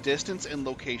based on distance and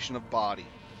location of body.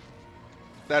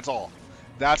 That's all.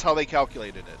 That's how they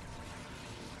calculated it.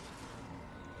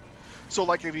 So,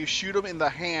 like, if you shoot them in the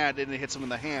hand and it hits them in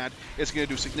the hand, it's going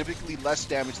to do significantly less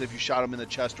damage than if you shot them in the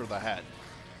chest or the head.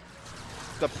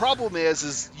 The problem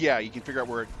is yeah, you can figure out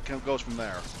where it goes from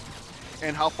there.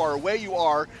 And how far away you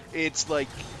are, it's like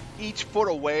each foot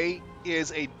away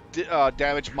is a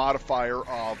damage modifier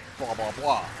of blah, blah,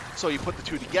 blah. So you put the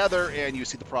two together and you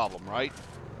see the problem, right?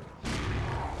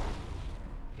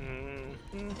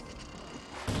 Mm-hmm.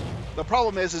 The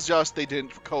problem is just they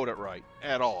didn't code it right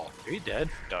at all. Are you dead?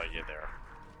 No, you're there.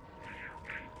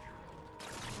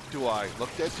 Do I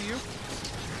look dead to you?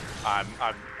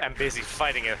 I'm busy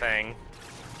fighting a thing.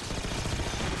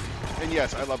 And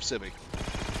yes, I love Civvy.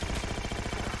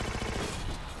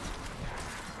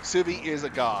 Civvy is a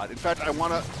god. In fact,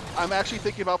 I'm actually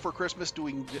thinking about for Christmas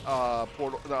doing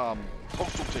Postal 2.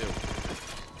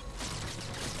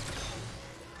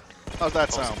 How's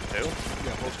that sound? Postal 2?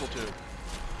 Yeah, Postal 2.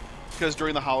 Because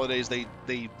during the holidays, they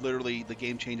literally, the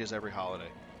game changes every holiday.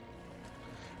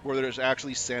 Where there's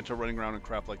actually Santa running around and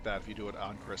crap like that if you do it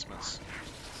on Christmas.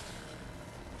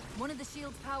 One of the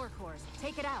shield's power cores.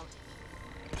 Take it out.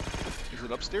 Is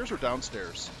it upstairs or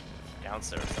downstairs?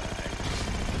 Downstairs.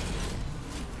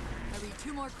 I read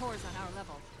 2 more cores on our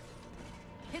level.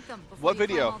 Hit them before What you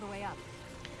video? climb all the way up.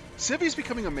 Civy's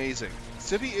becoming amazing.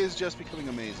 Civvy is just becoming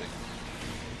amazing.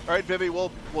 All right, Vivi,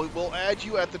 we'll add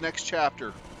you at the next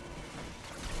chapter.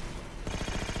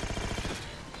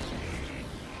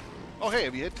 Oh, hey,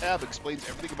 if you hit tab, it explains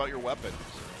everything about your weapon.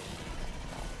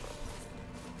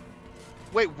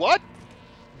 Wait, what?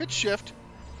 Hit shift.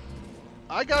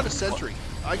 I got a sentry.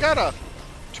 I got a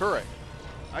turret.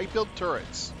 I build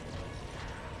turrets.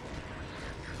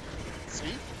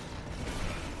 See?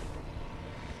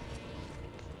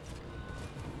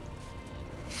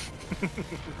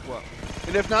 Well,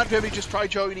 and if not, Vivi, just try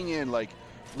joining in. Like,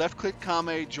 left-click,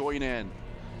 Kame, join in.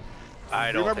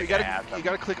 I don't Remember, think you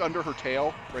gotta click under her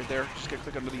tail right there. Just gotta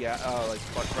click under the like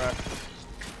butt crack.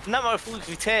 Not my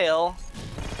fluky tail.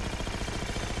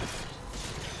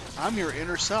 I'm your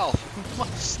inner self.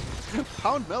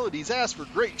 Pound Melody's ask for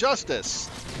great justice.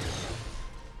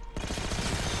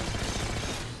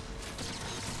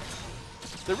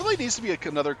 There really needs to be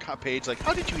another page like,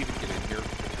 how did you even get in here?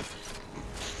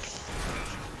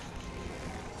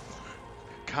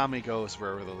 Kami goes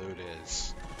wherever the loot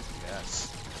is.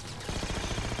 Yes.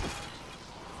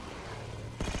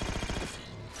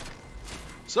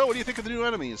 So, what do you think of the new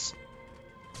enemies?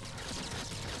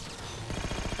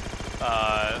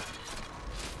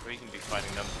 We can be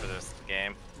fighting them for this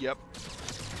game. Yep.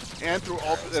 And through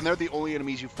all, and they're the only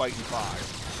enemies you fight in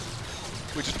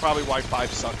 5, which is probably why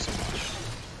 5 sucks so much.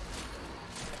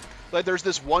 Like, there's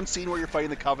this one scene where you're fighting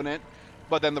the Covenant,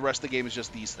 but then the rest of the game is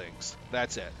just these things.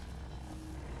 That's it.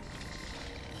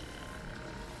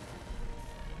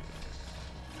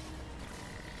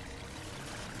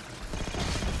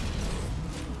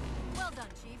 Well done,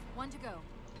 Chief. 1 to go.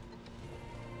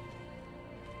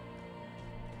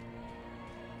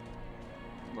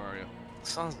 Mario.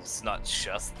 As long as it's not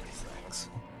just these things.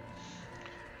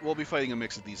 We'll be fighting a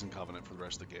mix of these and Covenant for the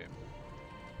rest of the game.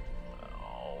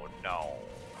 Oh no.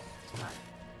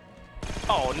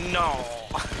 Oh no.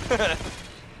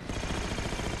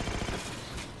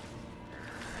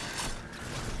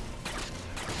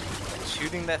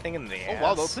 Shooting that thing in the ass. Oh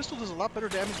wow, the pistol does a lot better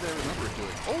damage than I remember it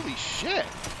doing. Holy shit!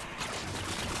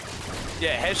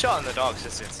 Yeah, headshot on the dogs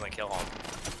just instantly kill him.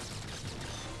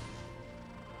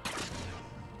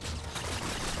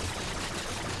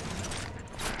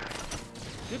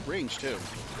 Good range too.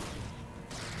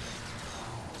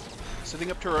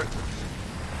 Sitting up turret.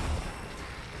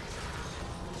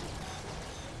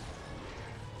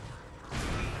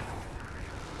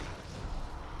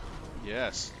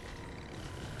 Yes.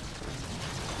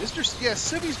 Yeah,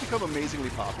 Civi's become amazingly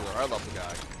popular. I love the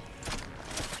guy.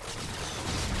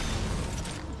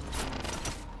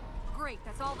 Great,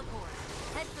 that's all the cores.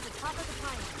 Head for the top of the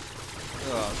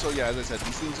pile. So yeah, as I said,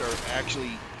 these things are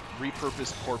actually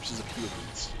repurposed corpses of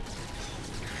humans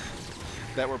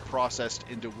that were processed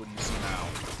into what you see now.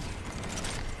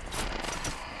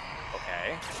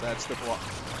 Okay. That's the plot.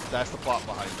 That's the plot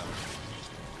behind them.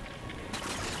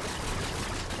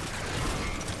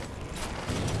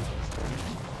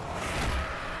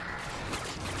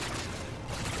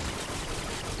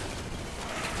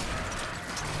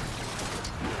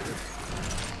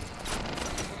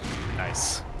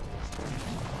 Nice.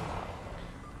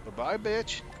 Bye-bye,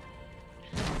 bitch.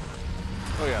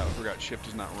 Oh yeah, I forgot. Shift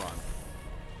does not run.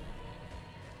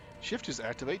 Shift is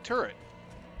activate turret.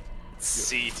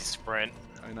 C to sprint.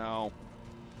 I know.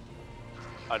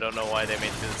 I don't know why they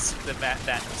made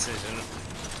that decision.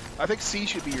 I think C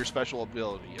should be your special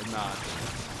ability and not.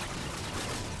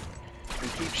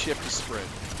 And keep shift to sprint.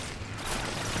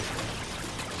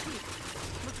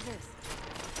 Look at this.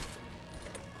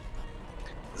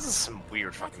 This is some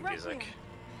weird That's fucking music. Requiem.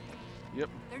 Yep.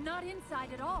 They're not inside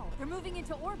at all. They're moving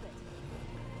into orbit.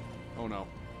 Oh no.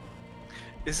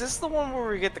 Is this the one where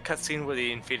we get the cutscene where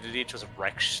the Infinity just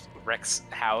wrecks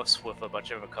house with a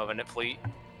bunch of a Covenant fleet?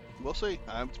 We'll see.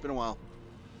 It's been a while.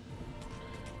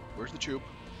 Where's the troop?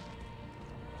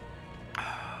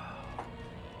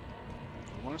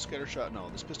 Want a scatter shot? No,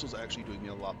 this pistol's actually doing me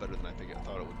a lot better than I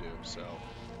thought it would do. So.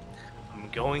 I'm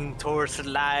going towards the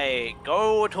light.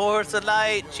 Go towards the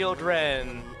light,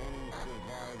 children.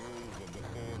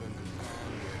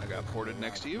 I got ported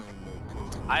next to you.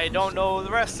 I don't know the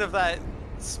rest of that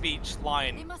speech They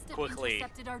line must have quickly.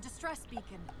 intercepted our distress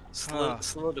beacon.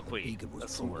 Soliloquy. Beacon was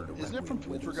That's the formed word. to Isn't it from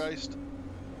requiem with us. Poltergeist?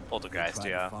 Poltergeist, Try to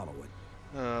yeah. follow it.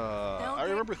 I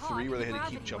remember get caught 3 where they in had to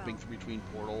keep gravity jumping well. between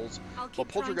portals. I'll Well, keep trying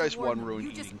to Poltergeist warn 1 them. ruined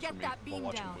You just eating get for me that while beam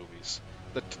watching down. movies.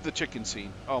 The chicken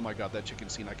scene. Oh my god, that chicken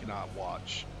scene I cannot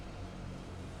watch.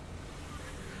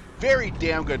 Very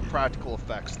damn good practical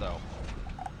effects, though.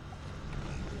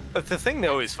 But the thing that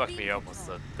always fucked me up was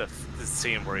the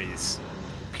scene where he's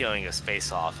peeling his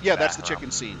face off. in Yeah, that's the bathroom.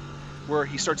 chicken scene, where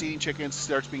he starts eating chickens,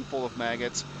 starts being full of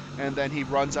maggots, and then he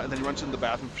runs out, and then he runs into the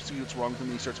bathroom to see what's wrong with him,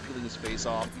 and he starts peeling his face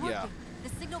off. It's Yeah. working. The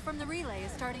signal from the relay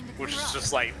is starting to clear Which up. is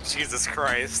just like, Jesus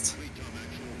Christ.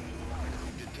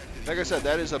 Like I said,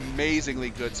 that is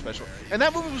amazingly good special. And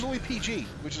that movie was only PG,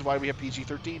 which is why we have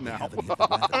PG-13 now. Have any of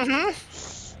the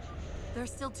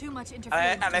There's still too much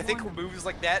interference. And I to think warn them. movies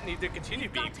like that need to continue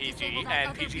You've being got to PG, disable that and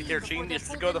other beam PG-13 before needs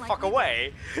they to pull go the in fuck like we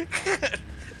away.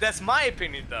 That's my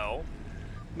opinion, though.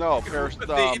 No, The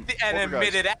Poltergeist.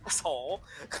 admitted asshole.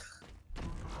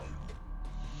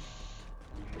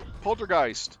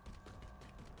 Poltergeist.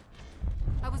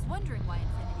 I was wondering why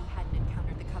Infinity hadn't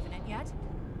encountered the Covenant yet.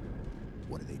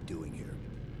 What are they doing here?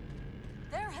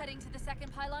 They're heading to the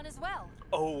second pylon as well.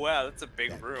 Oh wow, that's a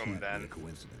big That room can't be then. a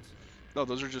coincidence. No,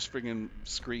 those are just friggin'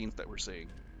 screens that we're seeing.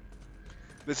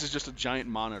 This is just a giant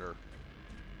monitor.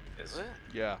 Is it?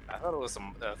 Yeah. I thought it was a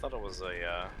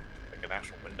like an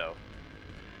actual window.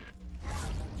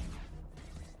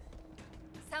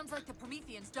 Sounds like the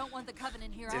Prometheans don't want the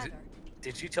Covenant here Did either.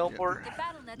 Did you teleport? The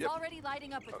battle net's Yep. already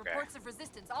lighting up with Okay. reports of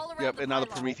resistance all around Yep, the and now the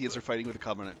pylon. Prometheans are fighting with the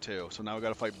Covenant too, so now we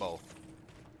gotta fight both.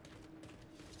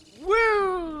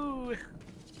 Woo!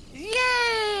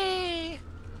 Yay!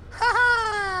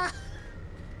 Ha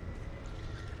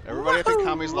Everybody, I think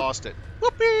Kami's lost it.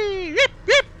 Whoopee! Yip,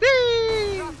 yip,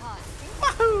 yip! Drop pods.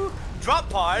 Wahoo! Drop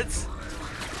pods.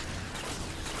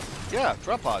 Yeah,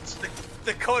 drop pods.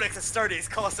 The Codex Astartes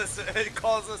calls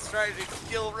this strategy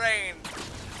skill rain.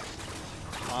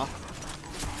 Huh?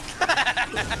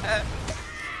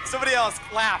 Somebody else,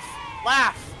 laugh,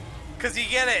 cause you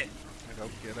get it. I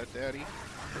don't get it, Daddy.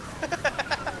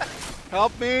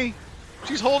 Help me!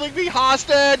 She's holding me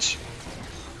hostage!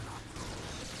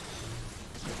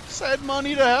 Send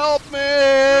money to help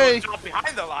me! Drop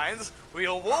behind the lines.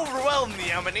 We'll overwhelm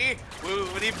the enemy. We will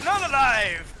leave none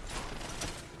alive.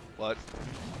 What?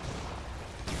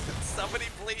 Somebody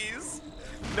please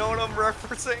know what I'm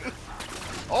referencing.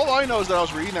 All I know is that I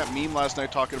was reading that meme last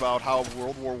night talking about how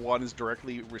World War I is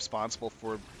directly responsible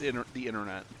for the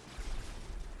internet.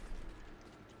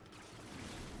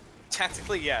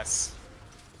 Technically, yes.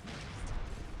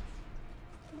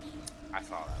 I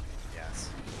saw that. Yes.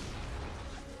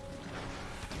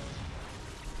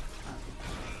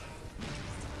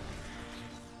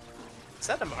 Is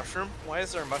that a mushroom? Why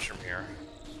is there a mushroom here?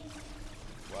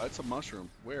 Well, it's a mushroom.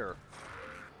 Where?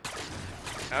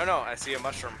 I don't know. I see a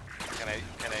mushroom. Can I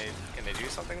do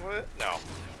something with it? No.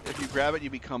 If you grab it, you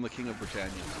become the King of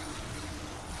Britannia.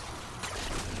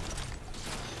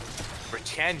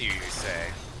 Britannia, you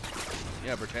say?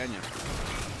 Yeah, Britannia.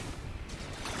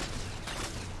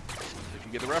 If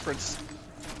you get the reference.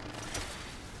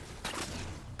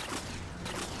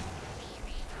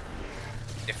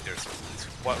 If there's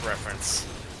what reference?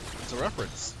 It's a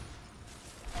reference.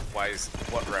 Why is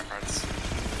what reference?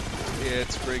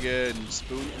 It's friggin'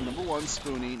 Spoon. Number 1,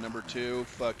 Spoony. Number 2,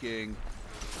 fucking.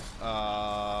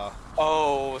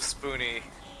 Oh, Spoony.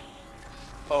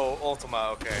 Oh, Ultima.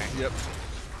 Okay. Yep.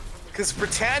 Because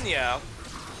Britannia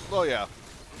Oh yeah.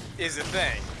 is a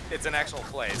thing. It's an actual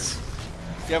place.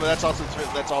 Yeah, but that's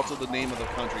also the name of the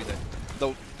country that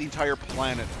the entire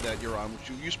planet that you're on, which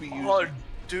used to be used. Oh,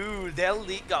 dude, that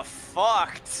league got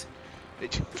fucked.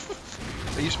 It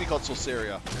used to be called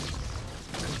Solsaria.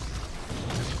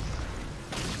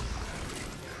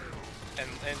 And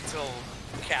until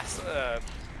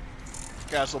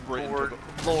Castle Britain.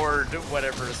 Lord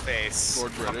whatever his face.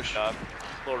 Lord British.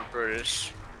 Lord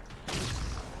British.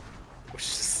 Which is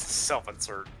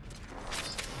self-insert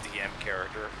DM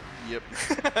character. Yep.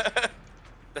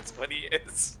 That's what he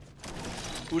is.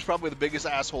 Who's probably the biggest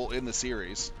asshole in the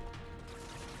series.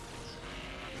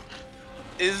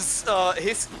 Is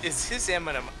his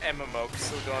MMO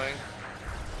still going?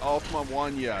 Ultima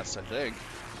 1, yes, I think.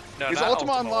 No, Is not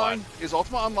Ultima Ultima Online? 1. Is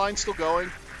Ultima Online still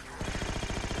going?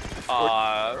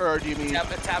 Or do you mean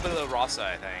Tabula Rasa,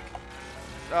 I think.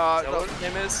 Is that no, what his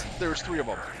name is? There's 3 of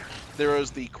them. There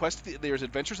was the quest. There's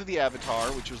Adventures of the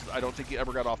Avatar, which was I don't think it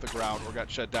ever got off the ground or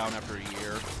got shut down after a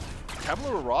year.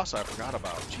 Tabula Rasa, I forgot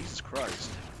about. Jesus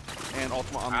Christ. And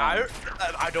Ultima Online.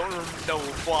 I don't know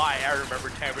why I remember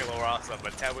Tabula Rasa,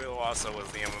 but Tabula Rasa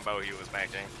was the MMO he was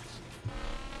making.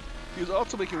 He was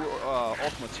also making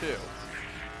Ultima 2.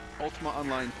 Ultima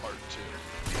Online Part 2.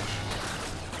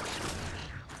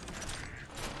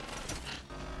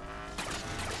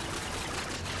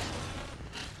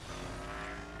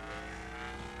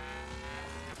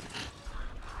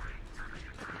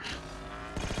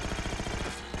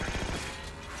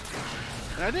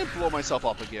 And I didn't blow myself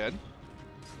up again.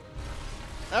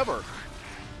 Ever.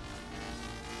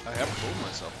 I haven't blown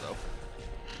myself, though.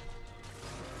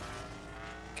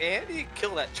 Okay, how do you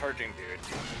kill that charging dude?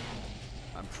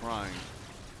 I'm trying.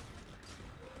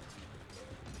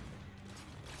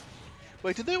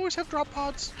 Wait, did they always have drop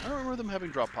pods? I don't remember them having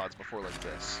drop pods before like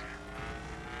this.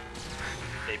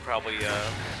 They probably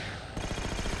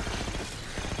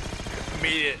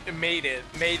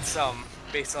made some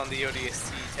based on the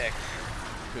ODST tech.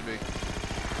 Could be.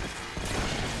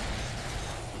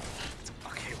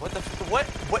 Okay, what?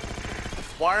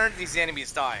 Why aren't these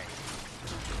enemies dying?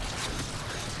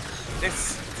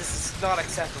 This is not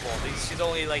acceptable. These should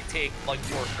only like take like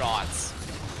 4 shots.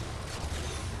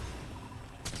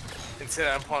 Instead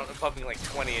I'm pumping like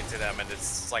 20 into them, and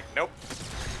it's like nope.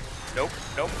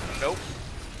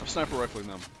 I'm sniper rifling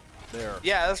them. There.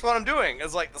 Yeah, that's what I'm doing.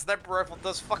 It's like the sniper rifle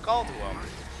does fuck all to them.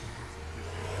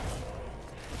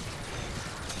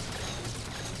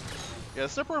 Yeah, the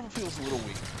sniper rifle feels a little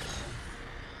weak.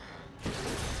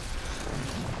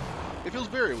 It feels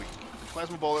very weak.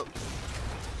 Plasma bullet.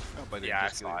 Oh, by the Yeah, I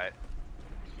saw it.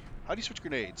 How do you switch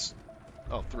grenades?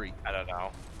 Oh, 3. I don't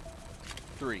know.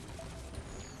 3.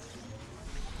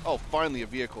 Oh, finally a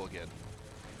vehicle again.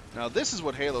 Now this is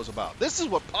what Halo's about. This is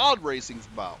what pod racing's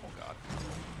about. Oh god.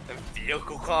 The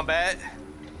vehicle combat.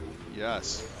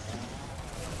 Yes.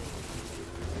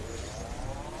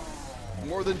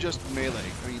 More than just melee.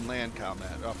 I mean land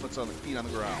combat. Feet on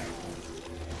the ground.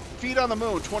 Feet on the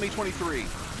moon 2023.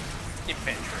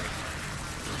 Infantry.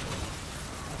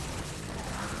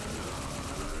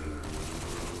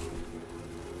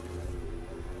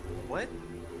 What?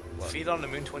 Feet on the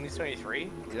Moon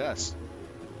 2023? Yes.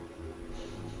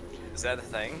 Is that a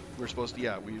thing? We're supposed to,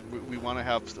 yeah, we want to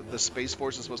have, the Space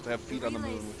Force is supposed to have feet on the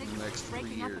moon within the next 3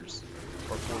 years.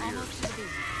 Or 4 years.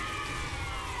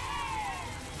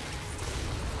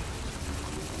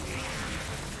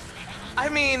 I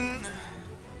mean,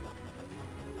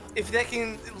 if they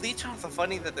can leech off the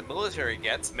funding that the military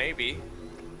gets, maybe.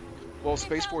 Well,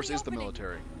 Space Force is the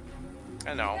military.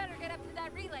 I know. Better get up to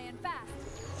that relay and fast.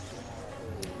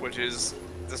 Which is,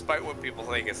 despite what people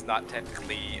think, it's not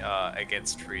technically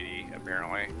against treaty,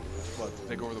 apparently. What, to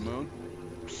take over the moon?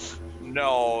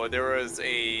 No, there was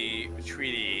a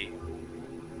treaty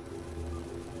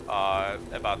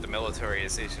about the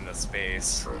militarization of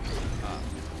space.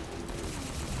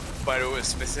 But it was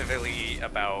specifically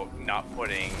about not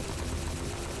putting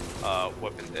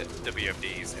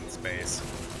WFDs in space.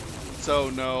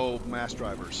 So no mass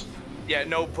drivers. Yeah,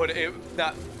 not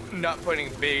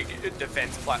putting big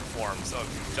defense platforms of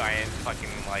giant fucking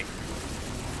like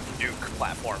nuke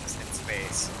platforms in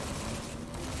space.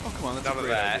 Oh come on, that's None a of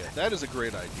great that. idea. That is a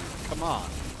great idea. Come on.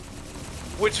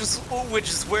 Which is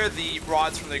where the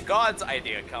rods from the gods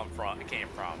idea came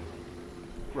from.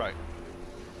 Right.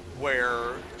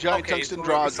 Where Giant tungsten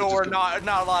rods so that we're just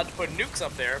not allowed to put nukes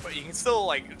up there, but you can still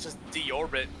like just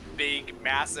deorbit big,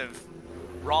 massive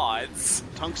rods.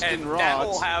 Tungsten and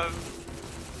rods.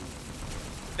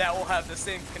 That will have the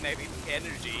same kinetic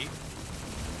energy.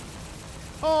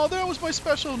 Oh, that was my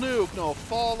special nuke. No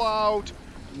Fallout.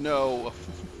 No.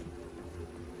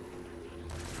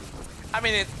 I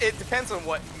mean, it depends on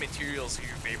what materials you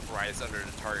vaporize under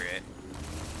the target.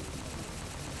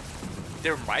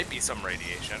 There might be some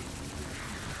radiation.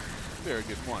 Very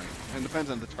good point. And depends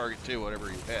on the target too,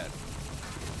 whatever you hit.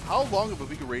 How long of a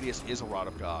big radius is a Rod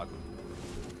of God?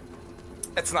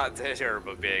 It's not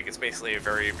terribly big. It's basically a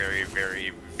very, very,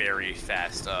 very, very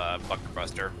fast bunker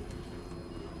buster.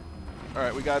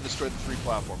 Alright, we gotta destroy the 3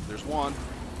 platforms. There's one.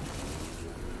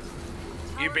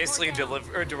 You're basically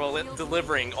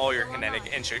delivering all your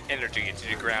kinetic energy to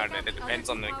the ground, and it depends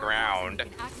on the ground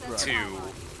to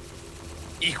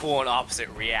equal and opposite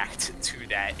react to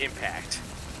that impact.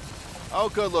 Oh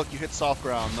good, look, you hit soft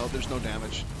ground. No, there's no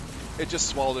damage. It just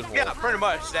swallowed it whole. Yeah, pretty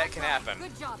much. That can happen.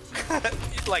 Good job.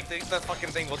 Like, the fucking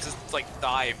thing will just, like,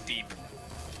 dive deep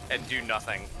and do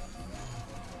nothing.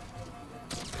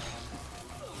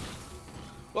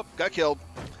 Whoop, got killed.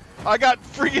 I got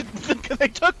freaking... They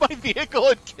took my vehicle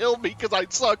and killed me because I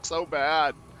suck so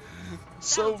bad.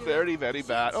 So very, very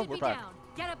bad. Oh, we're back. Down.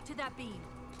 Get up to that beam.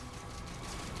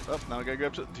 Oh, now I gotta go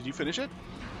up to... Did you finish it?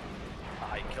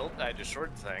 I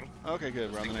destroyed the thing. Okay,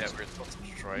 good. We're on the next. We're supposed to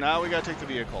destroy. Now we gotta take the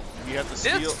vehicle. You have to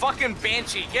steal... This fucking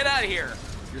Banshee, get out of here!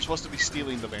 You're supposed to be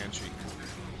stealing the Banshee.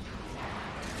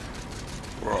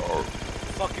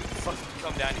 Fucking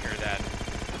come down here, Dad.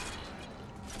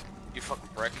 You fucking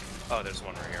prick. Oh, there's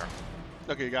one right here.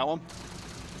 Okay, you got one?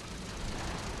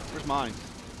 Where's mine?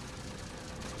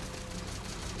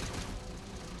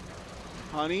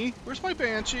 Honey, where's my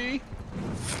Banshee?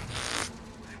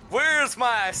 Where's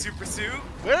my super suit?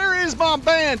 Where is my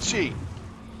Banshee?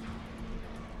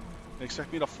 They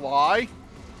expect me to fly?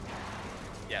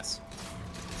 Yes.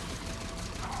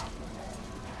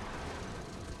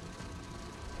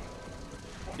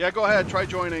 Yeah, go ahead, try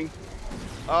joining.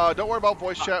 Don't worry about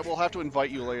voice chat, we'll have to invite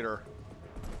you later.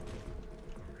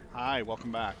 Hi,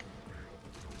 welcome back.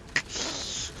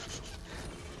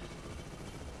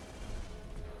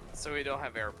 So we don't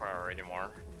have air power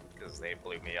anymore, because they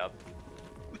blew me up.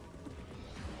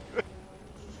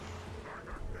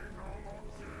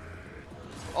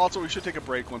 Also, we should take a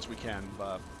break once we can,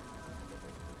 but...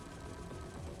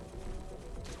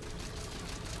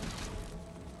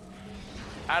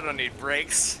 I don't need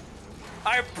breaks.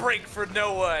 I break for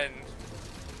no one.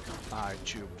 I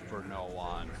juke for no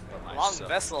one but Long myself.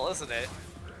 vessel, isn't it?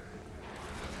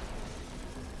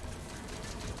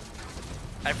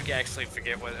 I actually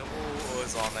forget what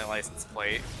was on the license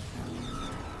plate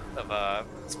of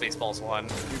Spaceballs 1.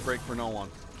 We break for no one.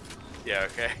 Yeah,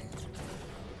 okay.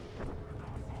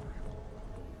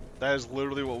 That is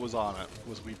literally what was on it,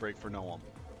 was we break for no one.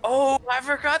 Oh, I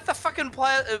forgot the fucking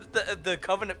the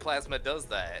Covenant plasma does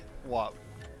that. What?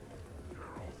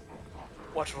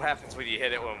 Watch what happens when you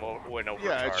hit it when overcharged.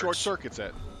 Yeah, it short circuits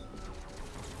it.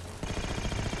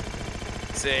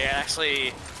 So you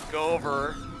actually go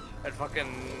over and fucking...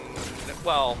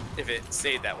 Well, if it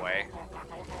stayed that way.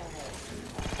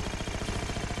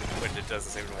 Which it doesn't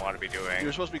seem to want to be doing.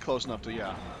 You're supposed to be close enough to,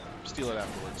 yeah, steal it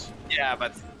afterwards. Yeah,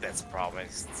 but that's the problem.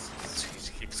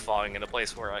 He keeps falling in a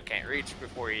place where I can't reach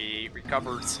before he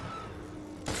recovers.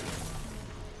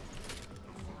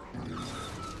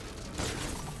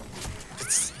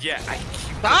 Yeah, I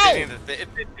keep forgetting that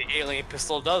the alien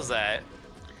pistol does that.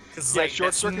 Because Yeah, like, short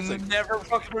that's circuits it. never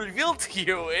fucking revealed to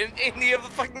you in any of the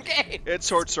fucking game. It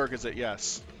short circuits it,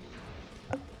 yes.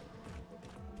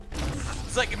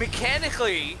 It's like,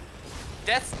 mechanically,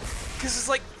 that's Because it's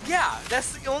like, yeah,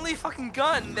 that's the only fucking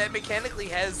gun that mechanically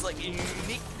has like a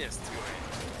uniqueness to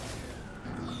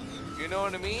it. You know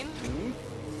what I mean?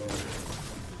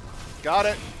 Got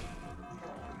it.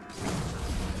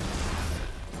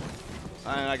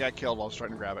 And I got killed while I was trying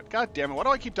to grab it. God damn it, why do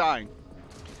I keep dying?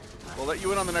 We'll let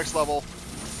you in on the next level.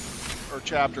 Or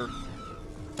chapter.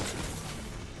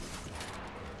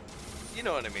 You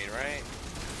know what I mean, right?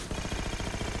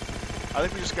 I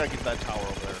think we just gotta get that tower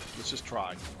over there. Let's just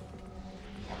try.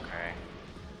 Okay.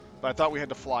 But I thought we had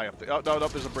to fly up. Oh, no,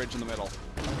 there's a bridge in the middle.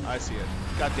 I see it.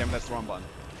 God damn, that's the wrong button.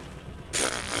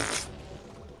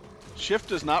 Shift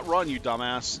does not run, you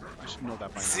dumbass. I should know that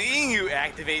by now. Seeing you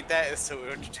activate that is so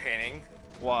entertaining.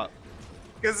 What?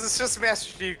 Because it's just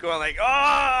Master Chief going like,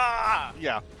 ah!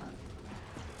 Yeah.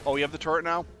 Oh, you have the turret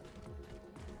now?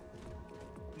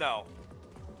 No.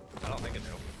 I don't think I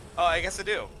do. Oh, I guess I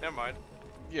do. Never mind.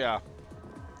 Yeah.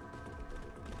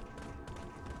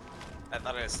 I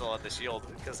thought I still had the shield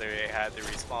because they had the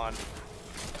respawn.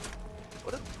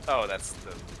 What? Oh, that's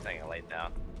the thing I laid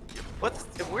down. What?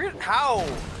 Weird. How?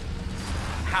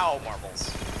 How marbles?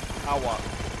 How what?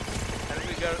 How did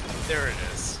we go? There it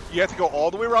is. You have to go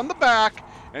all the way around the back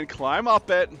and climb up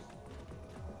it.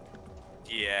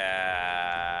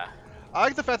 Yeah. I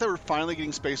like the fact that we're finally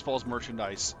getting Spaceballs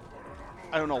merchandise.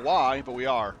 I don't know why, but we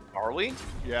are. Are we?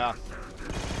 Yeah.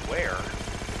 Where?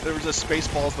 There was a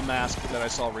Spaceballs the Mask that I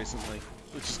saw recently,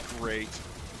 which is great.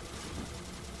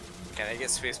 Can I get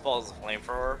Spaceballs as a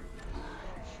flamethrower?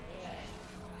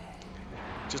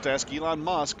 Just ask Elon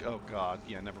Musk. Oh God,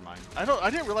 yeah, never mind. I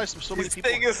didn't realize so many This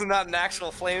people. thing is not an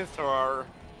actual flamethrower.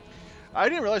 I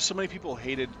didn't realize so many people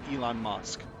hated Elon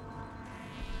Musk.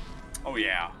 Oh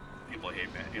yeah, people hate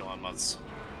Elon Musk.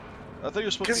 I thought you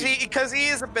were supposed to. Because he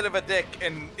is a bit of a dick,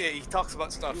 and he talks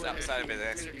about stuff outside of his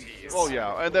expertise. Oh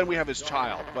yeah, and then we have his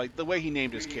child. Like the way he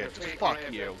named his kid. Just fuck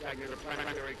you.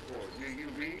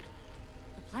 The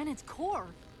planet's core?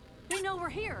 They know we're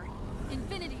here.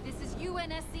 Infinity, this is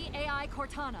UNSC AI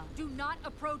Cortana. Do not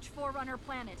approach Forerunner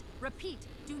planet. Repeat,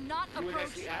 do not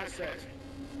approach... UNSC asset.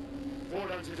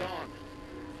 Forward unto dawn.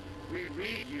 We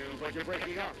read you, but you're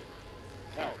breaking up.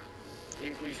 Help.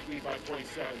 Increase speed by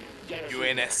 27. Get us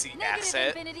UNSC Negative, asset.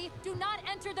 Infinity, do not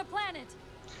enter the planet.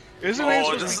 Isn't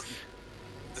Oh, it? this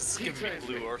is giving me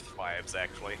Blue Earth vibes,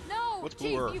 actually. No, What's Blue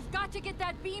Chief, Earth? you've got to get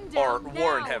that beam Or down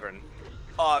War in now. Heaven.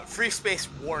 Free Space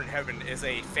War in Heaven is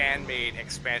a fan-made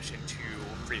expansion to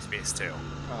Free Space 2. You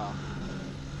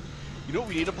know what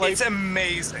we need to play? It's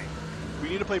amazing. We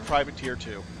need to play Privateer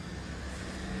 2.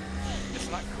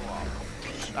 It's not co-op.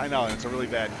 I know, it's a really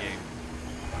bad game.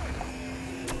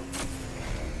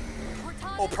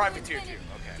 Cortana Oh, to Privateer 2. Infinity.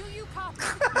 Okay. Do you copy?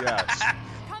 Yes. Come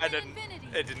I in didn't. Infinity.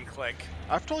 It didn't click.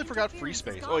 I've totally forgot Free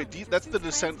Space. Oh wait, that's the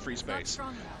Descent Free Space.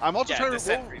 I'm also Yeah, trying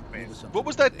Descent to. Free Space. What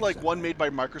was that like one made by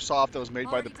Microsoft that was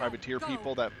made by the Privateer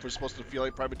people that was supposed to feel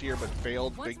like Privateer but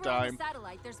failed Once big we're on the time?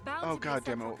 satellite, there's bound Oh to be a god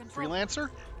damn central it! control. Freelancer?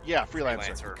 Yeah,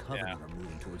 Freelancer. Freelancer. Yeah. Covenant are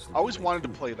moving towards the I always relay wanted to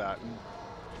too. play that.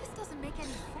 This doesn't make any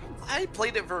sense. I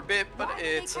played it for a bit, but Why do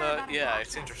they it's care about a yeah,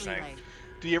 it's broadcast interesting. relay?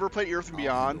 Did you ever play Earth and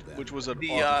Beyond, which was a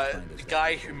The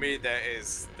guy who made that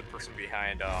is the person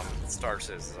behind Star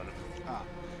Citizen.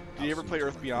 Did you ever play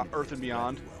Earth and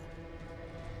Beyond?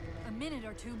 A minute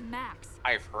or two max.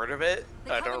 I've heard of it.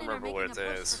 The I don't Covenant are remember what making it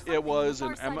a push is. for It was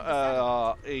something an far side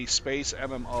of the a space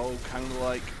MMO, kind of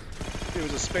like it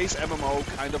was a space MMO,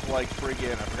 kind of like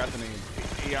friggin' I forgot the name.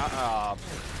 Yeah,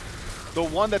 the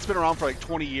one that's been around for like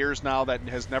 20 years now that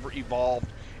has never evolved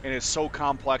and is so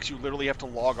complex you literally have to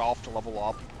log off to level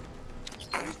up.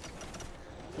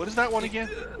 What is that one again?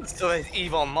 So it's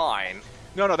EVE Online.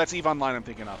 No, that's EVE Online I'm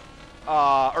thinking of.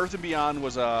 Earth and Beyond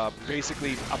was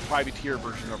basically a privateer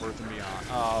version of Earth and Beyond.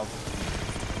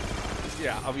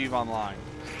 Of EVE Online.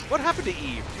 What happened to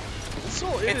EVE?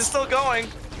 It's still going.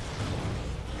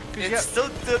 yeah. It's still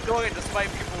going despite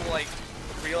people like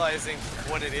realizing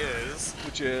what it is.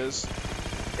 Which is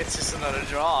It's just another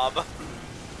job.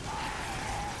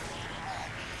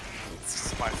 It's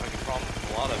just my fucking problem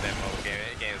with a lot of MMO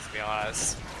games, to be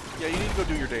honest. yeah, you need to go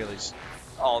do your dailies.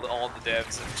 All the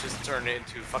devs have just turned it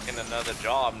into fucking another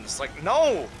job. And it's like,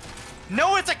 no!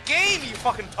 No, it's a game, you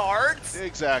fucking tards!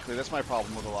 Exactly, that's my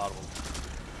problem with a lot of them.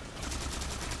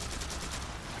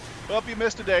 Well, you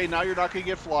missed a day, now you're not gonna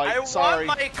get flight. I Sorry.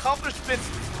 want my accomplishments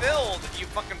fulfilled, you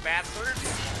fucking bastards!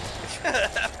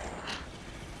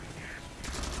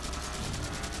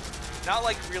 Not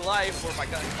like real life where my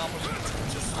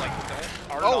accomplishments just like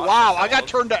are Oh not wow, I got fulfilled.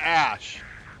 turned to ash.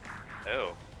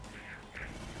 Oh.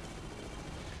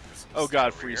 Oh god,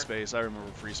 Over Free here. Space. I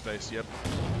remember Free Space, yep.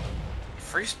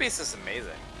 Free Space is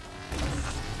amazing.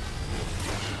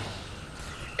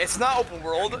 It's not open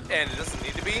world, and it doesn't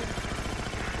need to be.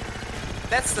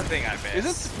 That's the thing I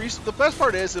miss. The best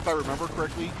part is, if I remember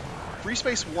correctly, Free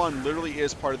Space 1 literally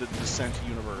is part of the Descent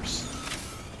universe.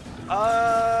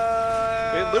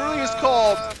 It literally is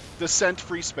called Descent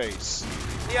Free Space.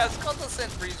 Yeah, it's called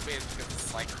Descent Free Space because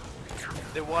it's like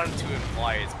they wanted to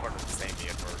imply it's part of the same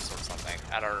universe or something.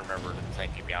 I don't remember the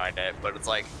thinking behind it, but it's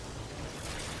like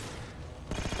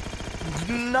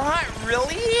not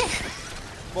really.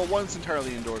 Well, one's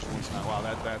entirely indoors, one's not. Wow,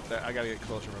 that I gotta get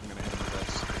closer if I'm gonna handle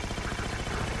this.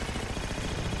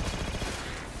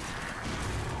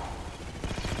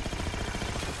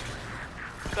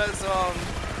 Because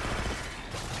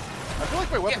I feel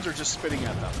like my weapons are just spitting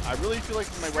at them. I really feel like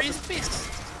my weapons...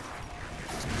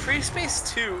 Free Space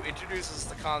 2 introduces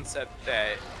the concept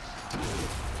that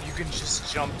you can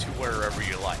just jump to wherever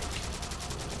you like.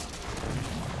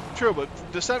 True, but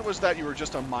Descent was that you were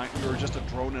just a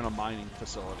drone in a mining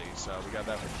facility, so we got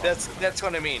that. That's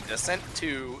what I mean. Descent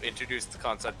 2 introduced the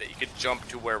concept that you could jump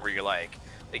to wherever you like.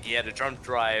 Like you had a jump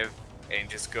drive and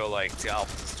just go like to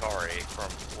Alpha Centauri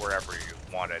from wherever you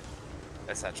wanted,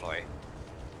 essentially.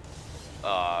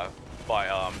 But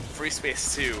Free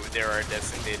Space 2, there are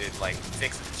designated like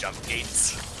fixed jump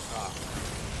gates.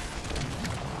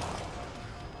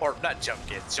 Or not jump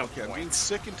gates, jump points. I'm getting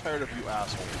sick and tired of you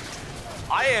assholes.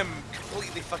 I am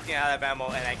completely fucking out of ammo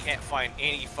and I can't find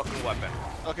any fucking weapon.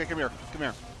 Okay, come here. Come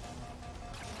here.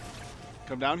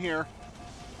 Come down here.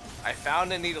 I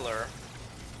found a needler.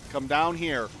 Come down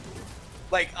here.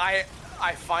 Like, I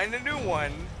find a new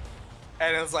one,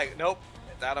 and it's like, nope,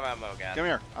 it's out of ammo again. Come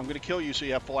here. I'm gonna kill you so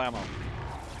you have full ammo.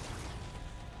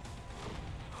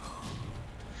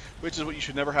 Which is what you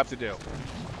should never have to do.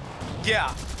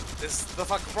 Yeah, this is the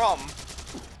fucking problem.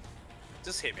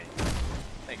 Just hit me.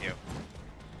 Thank you.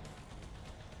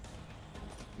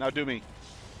 Now do me.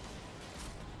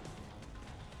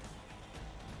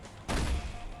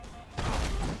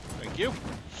 Thank you.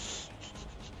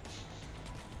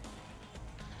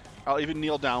 I'll even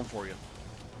kneel down for you.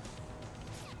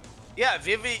 Yeah,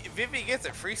 Vivi gets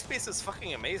it. Free Space is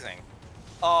fucking amazing.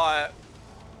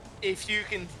 If you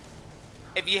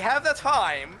have the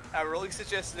time, I really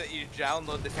suggest that you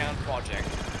download the Found Project,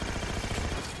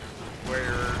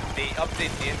 where they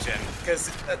update the engine, because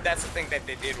that's the thing that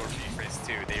they did with Free Space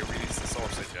 2. They released the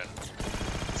source engine.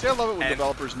 See, I love it when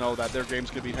developers know that their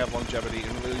games could have longevity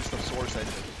and release the source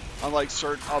engine, unlike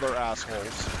certain other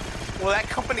assholes. Well, that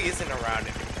company isn't around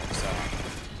anymore, so.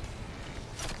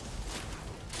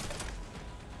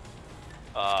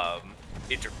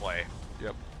 Interplay.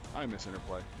 Yep, I miss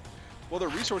Interplay. Well, their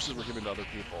resources were given to other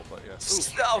people, but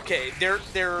yes. Ooh. Okay, their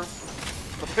the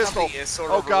pistol is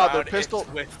sort of of god, around. their pistol.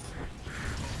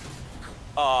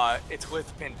 It's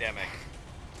with Pandemic.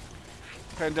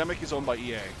 Pandemic is owned by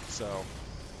EA, so.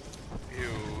 Who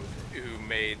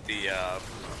made the?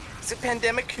 Is it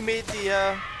Pandemic who made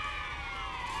the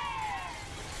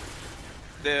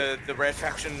Red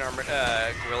Faction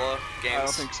Guerrilla games? I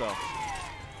don't think so.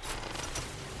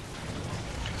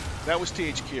 That was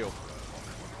THQ.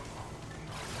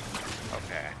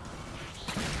 Okay.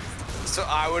 So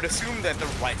I would assume that the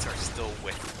rights are still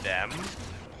with them.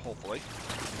 Hopefully.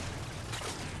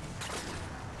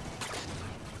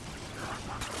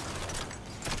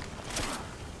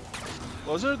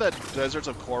 Wasn't it that Deserts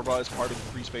of Korva is part of the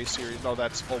Free Space series? No,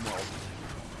 that's Homeworld.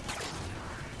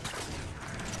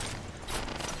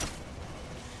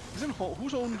 Who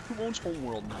owns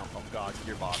Homeworld now? Oh god,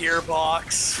 Gearbox.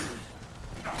 Gearbox.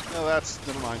 No,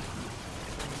 never mind.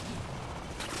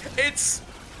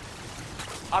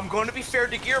 I'm going to be fair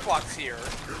to Gearbox here.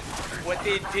 What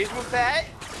they did with that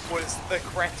was the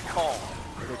correct call.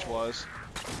 Which was?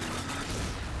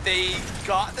 They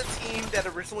got the team that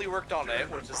originally worked on it,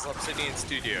 which is Obsidian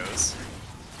Studios.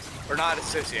 Or not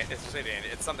Obsidian,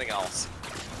 it's something else.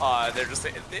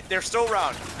 They're still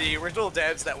around. The original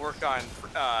devs that worked on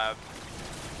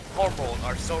Homeworld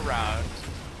are still around.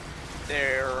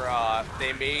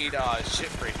 They made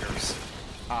Shipbreakers.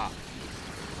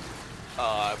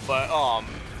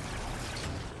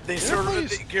 They sort of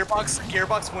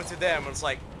Gearbox went to them and was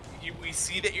like, we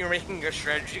see that you're making a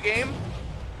strategy game.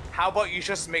 How about you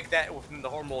just make that within the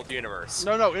Homeworld universe?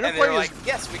 No, Interplay and they're like,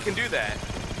 yes, we can do that.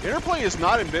 Interplay is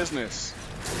not in business,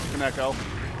 Kaneko.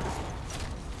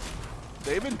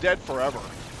 They've been dead forever.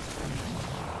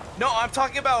 No, I'm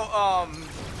talking about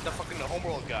the fucking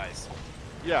Homeworld guys.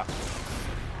 Yeah.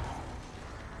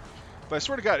 But I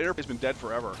swear to God, Interplay's been dead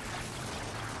forever.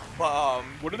 But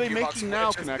what are they making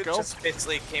now, Kaneko? Just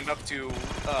basically came up to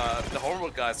the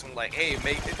Homeworld guys and like, hey,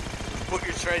 put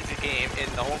your strategy game in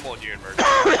the Homeworld universe.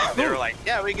 They were like,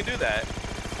 yeah, we can do that.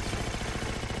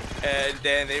 And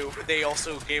then they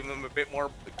also gave them a bit more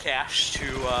cash to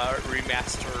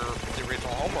remaster the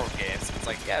original Homeworld games. It's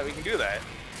like, yeah, we can do that.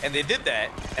 And they did that,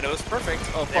 and it was perfect.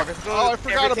 Oh, fuck. Oh, I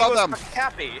forgot about them.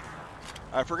 Happy.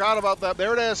 I forgot about that.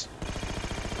 There it is.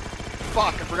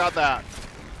 Fuck, I forgot that.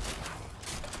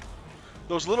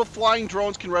 Those little flying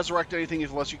drones can resurrect anything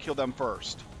unless you kill them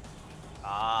first.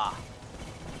 Ah.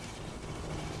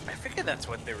 I figured that's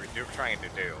what they were trying to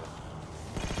do.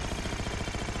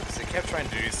 So they kept trying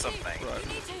to do something. Hey, you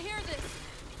need to hear this.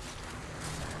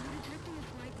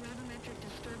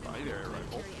 Hi there,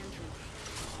 rifle.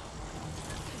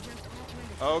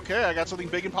 Okay, I got something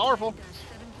big and powerful.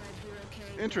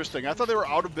 Interesting. I thought they were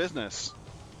out of business.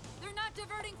 They're not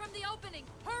diverting from the opening.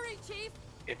 Hurry, Chief.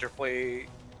 Interplay.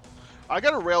 I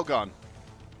got a railgun.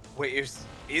 Wait,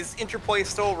 is Interplay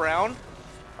still around?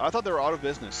 I thought they were out of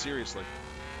business. Seriously.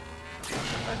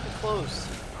 Might be close.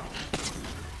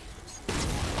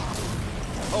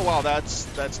 Oh wow,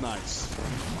 that's nice.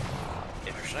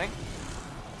 Interesting.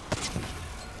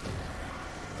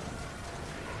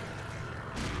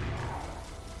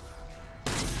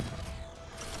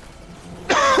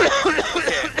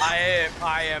 Okay,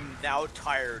 I am now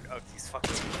tired of these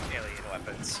fucking alien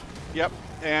weapons. Yep,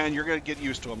 and you're gonna get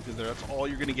used to them because that's all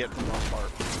you're gonna get from the most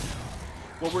part.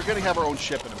 Well, we're gonna have our own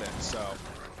ship in a bit, so.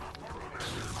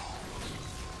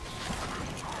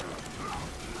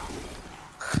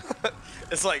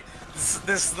 It's like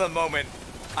this is the moment.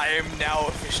 I am now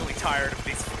officially tired of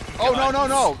these. Oh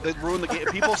no! They ruined the game.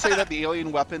 People say that the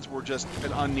alien weapons were just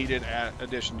an unneeded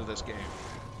addition to this game.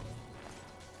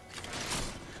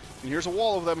 And here's a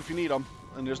wall of them if you need them.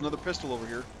 And there's another pistol over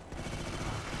here.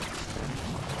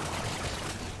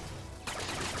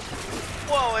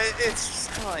 Well, it's just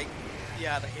kind of like,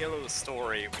 yeah, the Halo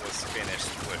story was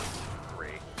finished with 3.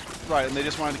 Right, and they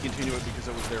just wanted to continue it because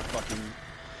it was their fucking...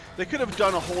 They could have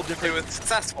done a whole different... It was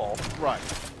successful. Right.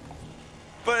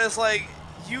 But it's like,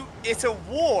 it's a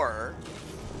war.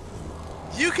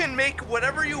 You can make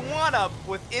whatever you want up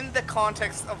within the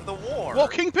context of the war. Well,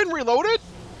 Kingpin Reloaded?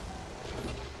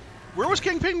 Where was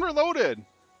Kingpin Reloaded?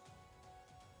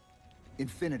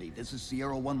 Infinity, this is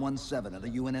Sierra 117 of the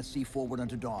UNSC forward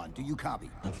unto dawn. Do you copy?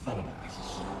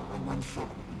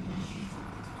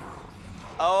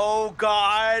 Oh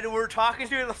god, we're talking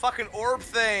to the fucking orb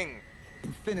thing.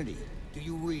 Infinity, do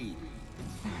you read?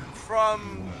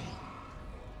 From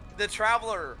the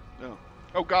Traveler. No.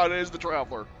 Oh god, it is the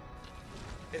Traveler.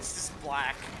 It's just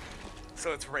black,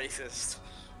 so it's racist.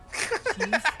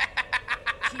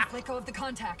 Chief, let go of the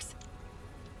contacts.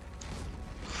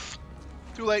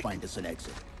 Too late. Find us an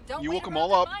exit. Don't You wait woke them around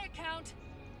all on up. my account.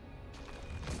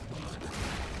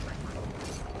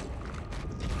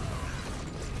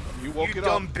 You woke You it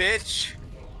dumb up. bitch.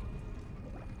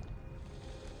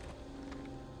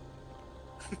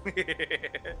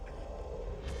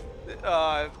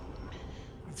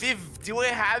 Viv, do I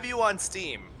have you on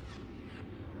Steam?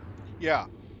 Yeah.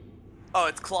 Oh,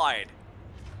 it's Clyde.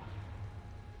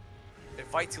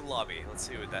 Invite to lobby. Let's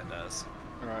see what that does.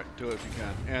 Alright, do it if you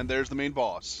can. And there's the main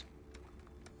boss.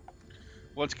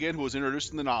 Once again, who was introduced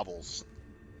in the novels.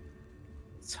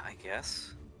 I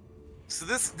guess. So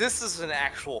this is an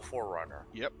actual Forerunner.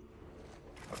 Yep.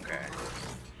 Okay.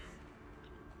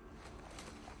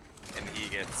 And he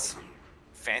gets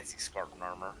fancy Spartan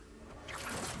armor.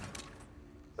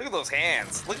 Look at those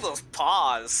hands. Look at those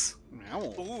paws.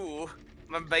 Ow. Ooh,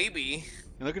 my baby.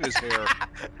 And look at his hair.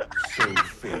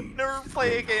 Never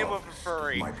play a game of a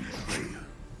furry.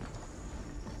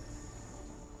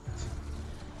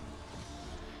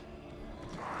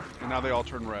 And now they all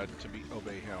turn red to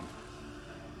obey him.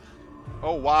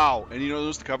 Oh wow! And you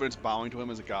notice the Covenant's bowing to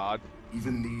him as a god.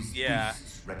 Even these Yeah.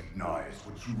 beasts recognize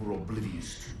what you were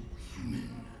oblivious to,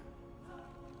 human.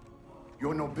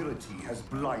 Your nobility has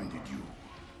blinded you,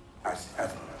 as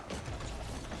ever.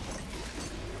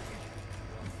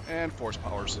 And force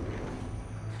powers.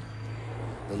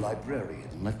 The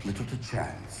librarian left little to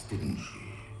chance, didn't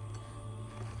she?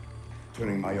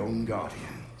 Turning my own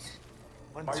guardians.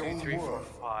 1, My 2, own 3, 4, world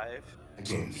 5.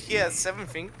 against He has 7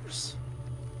 fingers.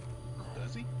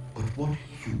 Does he? But what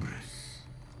hubris.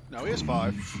 No, he has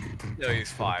 5. No, he's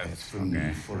 5. From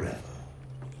me forever.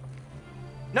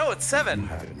 No, it's 7. You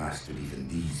haven't mastered even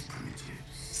these primitives.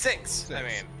 6. I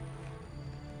mean,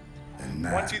 And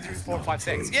 1, 2, 3, 4, 5,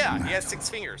 6. Yeah, he has 6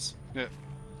 fingers. Yeah.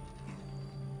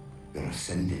 Your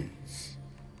ascendance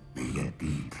may yet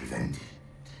be prevented.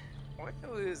 Why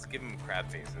do we just give him crab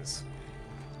faces?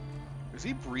 Is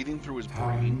he breathing through his brain?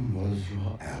 Time was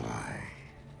your ally,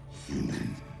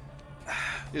 human.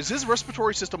 Is his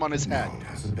respiratory system on his head? Now it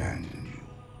has abandoned you.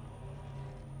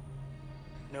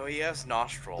 No, he has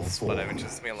nostrils, but I mean,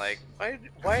 just mean like,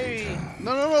 why?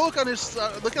 No, look on his,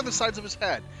 look on the sides of his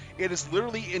head. It is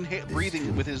literally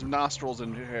breathing with his nostrils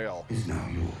and inhale. Is now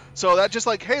yours. So that just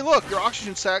like, hey, look, your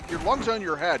oxygen sac, your lungs are on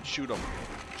your head. Shoot them.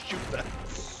 Shoot them.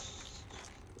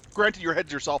 Granted, your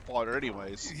head's your soft water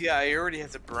anyways. Yeah, he already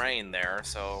has a brain there,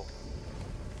 so.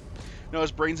 No,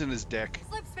 his brain's in his dick.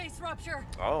 Slip space rupture.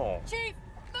 Oh. Chief,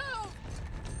 move!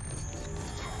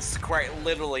 It's quite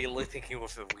literally thinking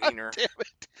with a wiener. God damn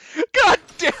it! God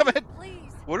damn it!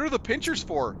 Please. What are the pinchers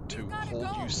for? To hold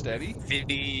you steady?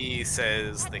 Vivi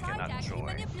says they cannot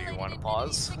join. Do you want to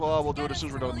pause? Well, we'll do it as soon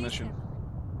as we're done with the mission.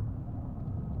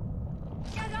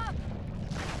 Get up!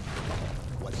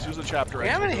 As soon as the chapter We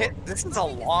ends. haven't we'll do hit. This is a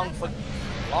long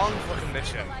fucking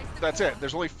mission. it. That's it.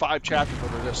 There's only 5 chapters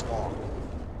that are this long.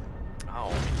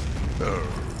 Oh.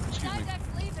 Excuse me.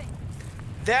 Didact's leaving.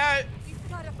 That We've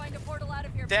gotta find a portal out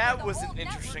of here that before the was whole an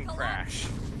interesting network crash.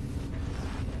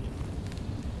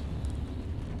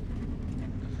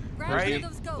 Grab Right. one of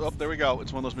those ghosts. Oh, there we go.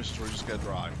 It's one of those missions where you just gotta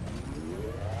drive.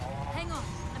 Hang on.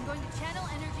 I'm going to channel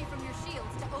energy from your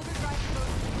shields to overdrive the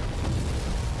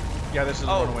ghost. Yeah, this is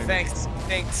a Oh, runaway thanks,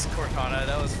 Cortana.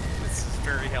 This is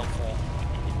very helpful.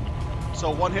 mission. So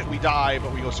one hit we die,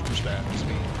 but we go super speed. Keep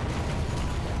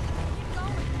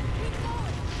going.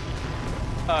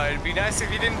 Keep going. It'd be nice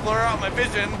if you didn't blur out my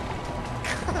vision.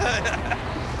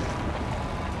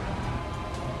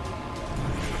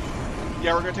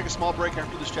 Yeah, we're gonna take a small break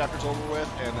after this chapter's over with,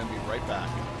 and then be right back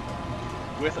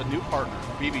with a new partner.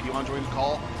 Vivi, do you want to join the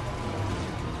call?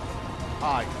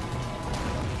 Hi.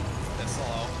 That's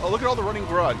hello. Oh, look at all the running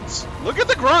grunts. Look at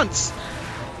the grunts!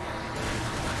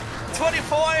 20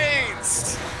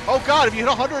 points! Oh god, if you hit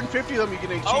 150 of them, you get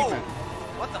an Oh, achievement.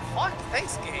 what the fuck?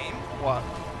 Thanks, game. What?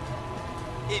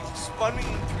 It spun me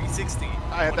 360.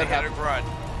 I had when that I hit a happen. grunt.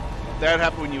 That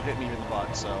happened when you hit me in the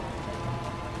butt, so.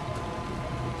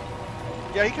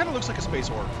 Yeah, he kind of looks like a space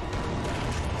orc.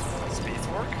 Space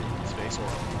work? Space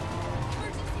orc.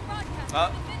 Emergency broadcast.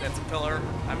 Oh, that's a pillar.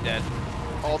 I'm dead.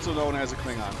 Also known as a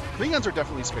Klingon. Klingons are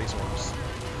definitely space orcs.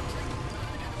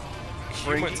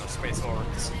 Humans are space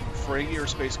orcs. Fragi or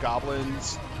space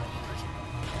goblins.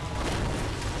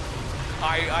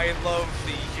 I love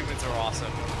the humans are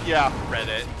awesome. Yeah.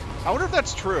 Reddit. I wonder if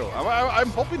that's true. I'm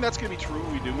hoping that's going to be true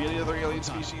when we do meet any other alien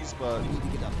species, but...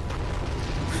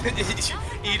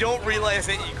 You don't realize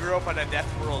that you grew up on a death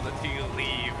world until you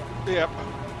leave. Yep.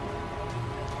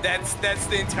 That's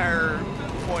the entire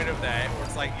point of that. Where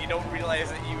it's like you don't realize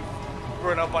that you've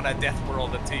grown up on a death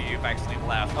world until you've actually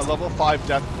left. A level 5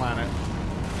 death planet.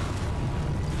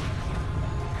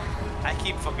 I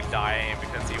keep fucking dying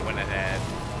because he went ahead.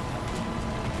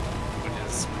 Which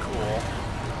is cool.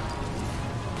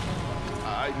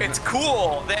 It's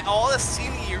cool that all the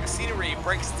scenery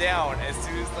breaks down as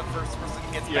soon as the first person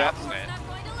gets past it. Not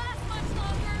going to last much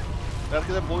longer. That's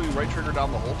going to blow you right trigger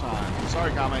down the whole time.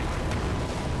 Sorry, Kame.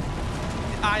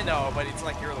 I know, but it's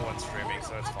like you're the one streaming,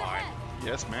 so it's fine.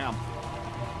 Yes, ma'am.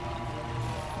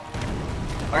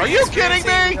 Are you kidding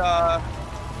me? Are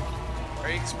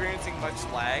you experiencing much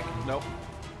lag? Nope.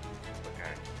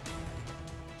 Okay.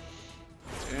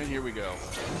 And here we go.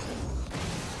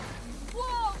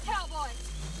 Whoa, cowboy!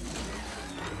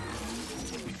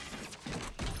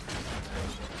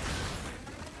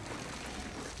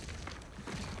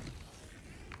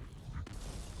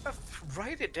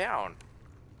 Write it down.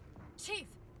 Chief,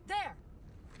 there.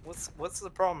 What's the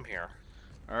problem here?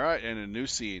 All right, and a new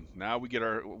scene. Now we get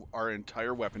our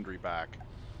entire weaponry back.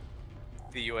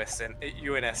 The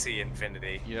UNSC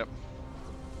Infinity. Yep.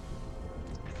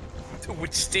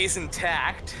 Which stays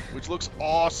intact. Which looks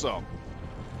awesome.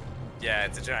 Yeah,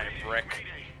 it's a giant brick.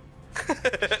 This is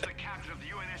the captain of the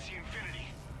UNSC Infinity.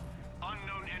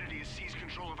 Unknown entity has seized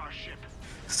control of our ship.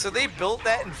 So they built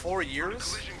that in 4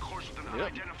 years? Collision course with an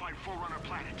Yep. unidentified Forerunner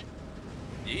planet.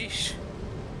 Yeesh.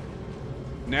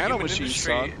 Nano Human machine,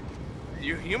 industry- son.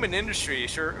 Human industry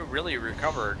sure really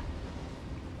recovered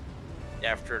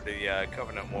after the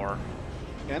Covenant War.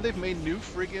 And they've made new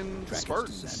friggin' Track its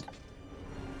Spartans. descent.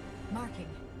 Marking.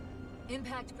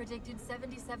 Impact predicted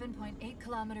 77.8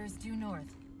 kilometers due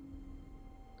north.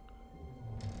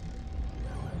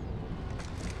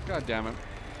 God damn it.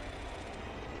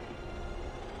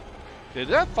 Did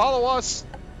that follow us?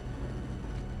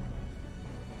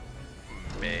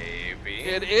 Maybe.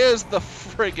 It is the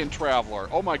friggin' Traveler.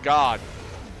 Oh my god.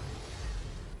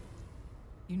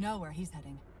 You know where he's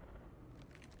heading.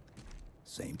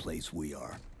 Same place we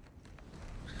are.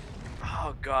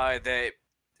 Oh god, they.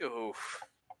 Oof.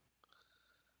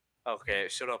 Okay,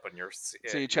 it showed up on your.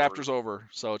 See, chapter's over,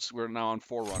 so we're now on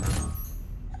Forerunner.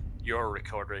 Your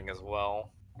recording as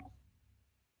well.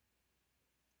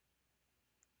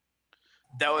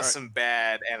 That was some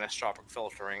bad anisotropic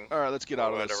filtering. All right, let's get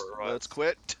out of this. Let's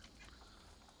quit.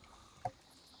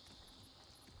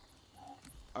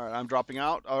 All right, I'm dropping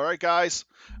out. All right, guys.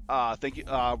 Thank you.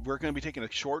 We're going to be taking a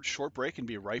short break and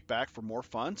be right back for more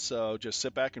fun. So just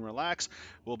sit back and relax.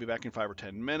 We'll be back in 5 or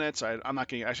 10 minutes. I'm not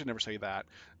getting. I should never say that.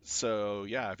 So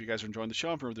yeah, if you guys are enjoying the show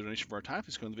and for the donation for our time,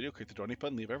 please go in the video, click the donate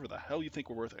button, leave whatever the hell you think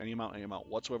we're worth, any amount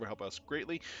whatsoever, help us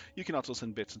greatly. You can also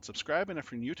send bits and subscribe. And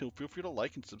if you're new to, feel free to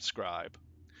like and subscribe.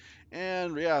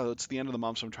 And yeah, it's the end of the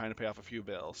month, so I'm trying to pay off a few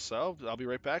bills. So I'll be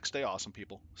right back. Stay awesome,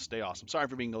 people. Stay awesome. Sorry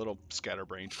for being a little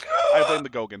scatterbrained. I blame the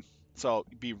Gogan. So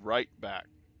be right back.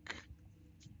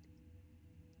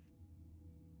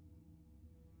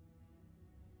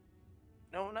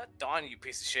 No, not Dawn, you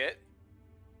piece of shit.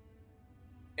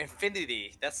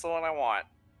 Infinity. That's the one I want.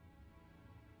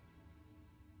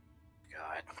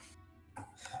 God.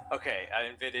 Okay, I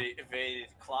invaded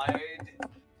Clyde.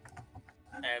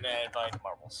 And then invite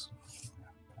Marbles.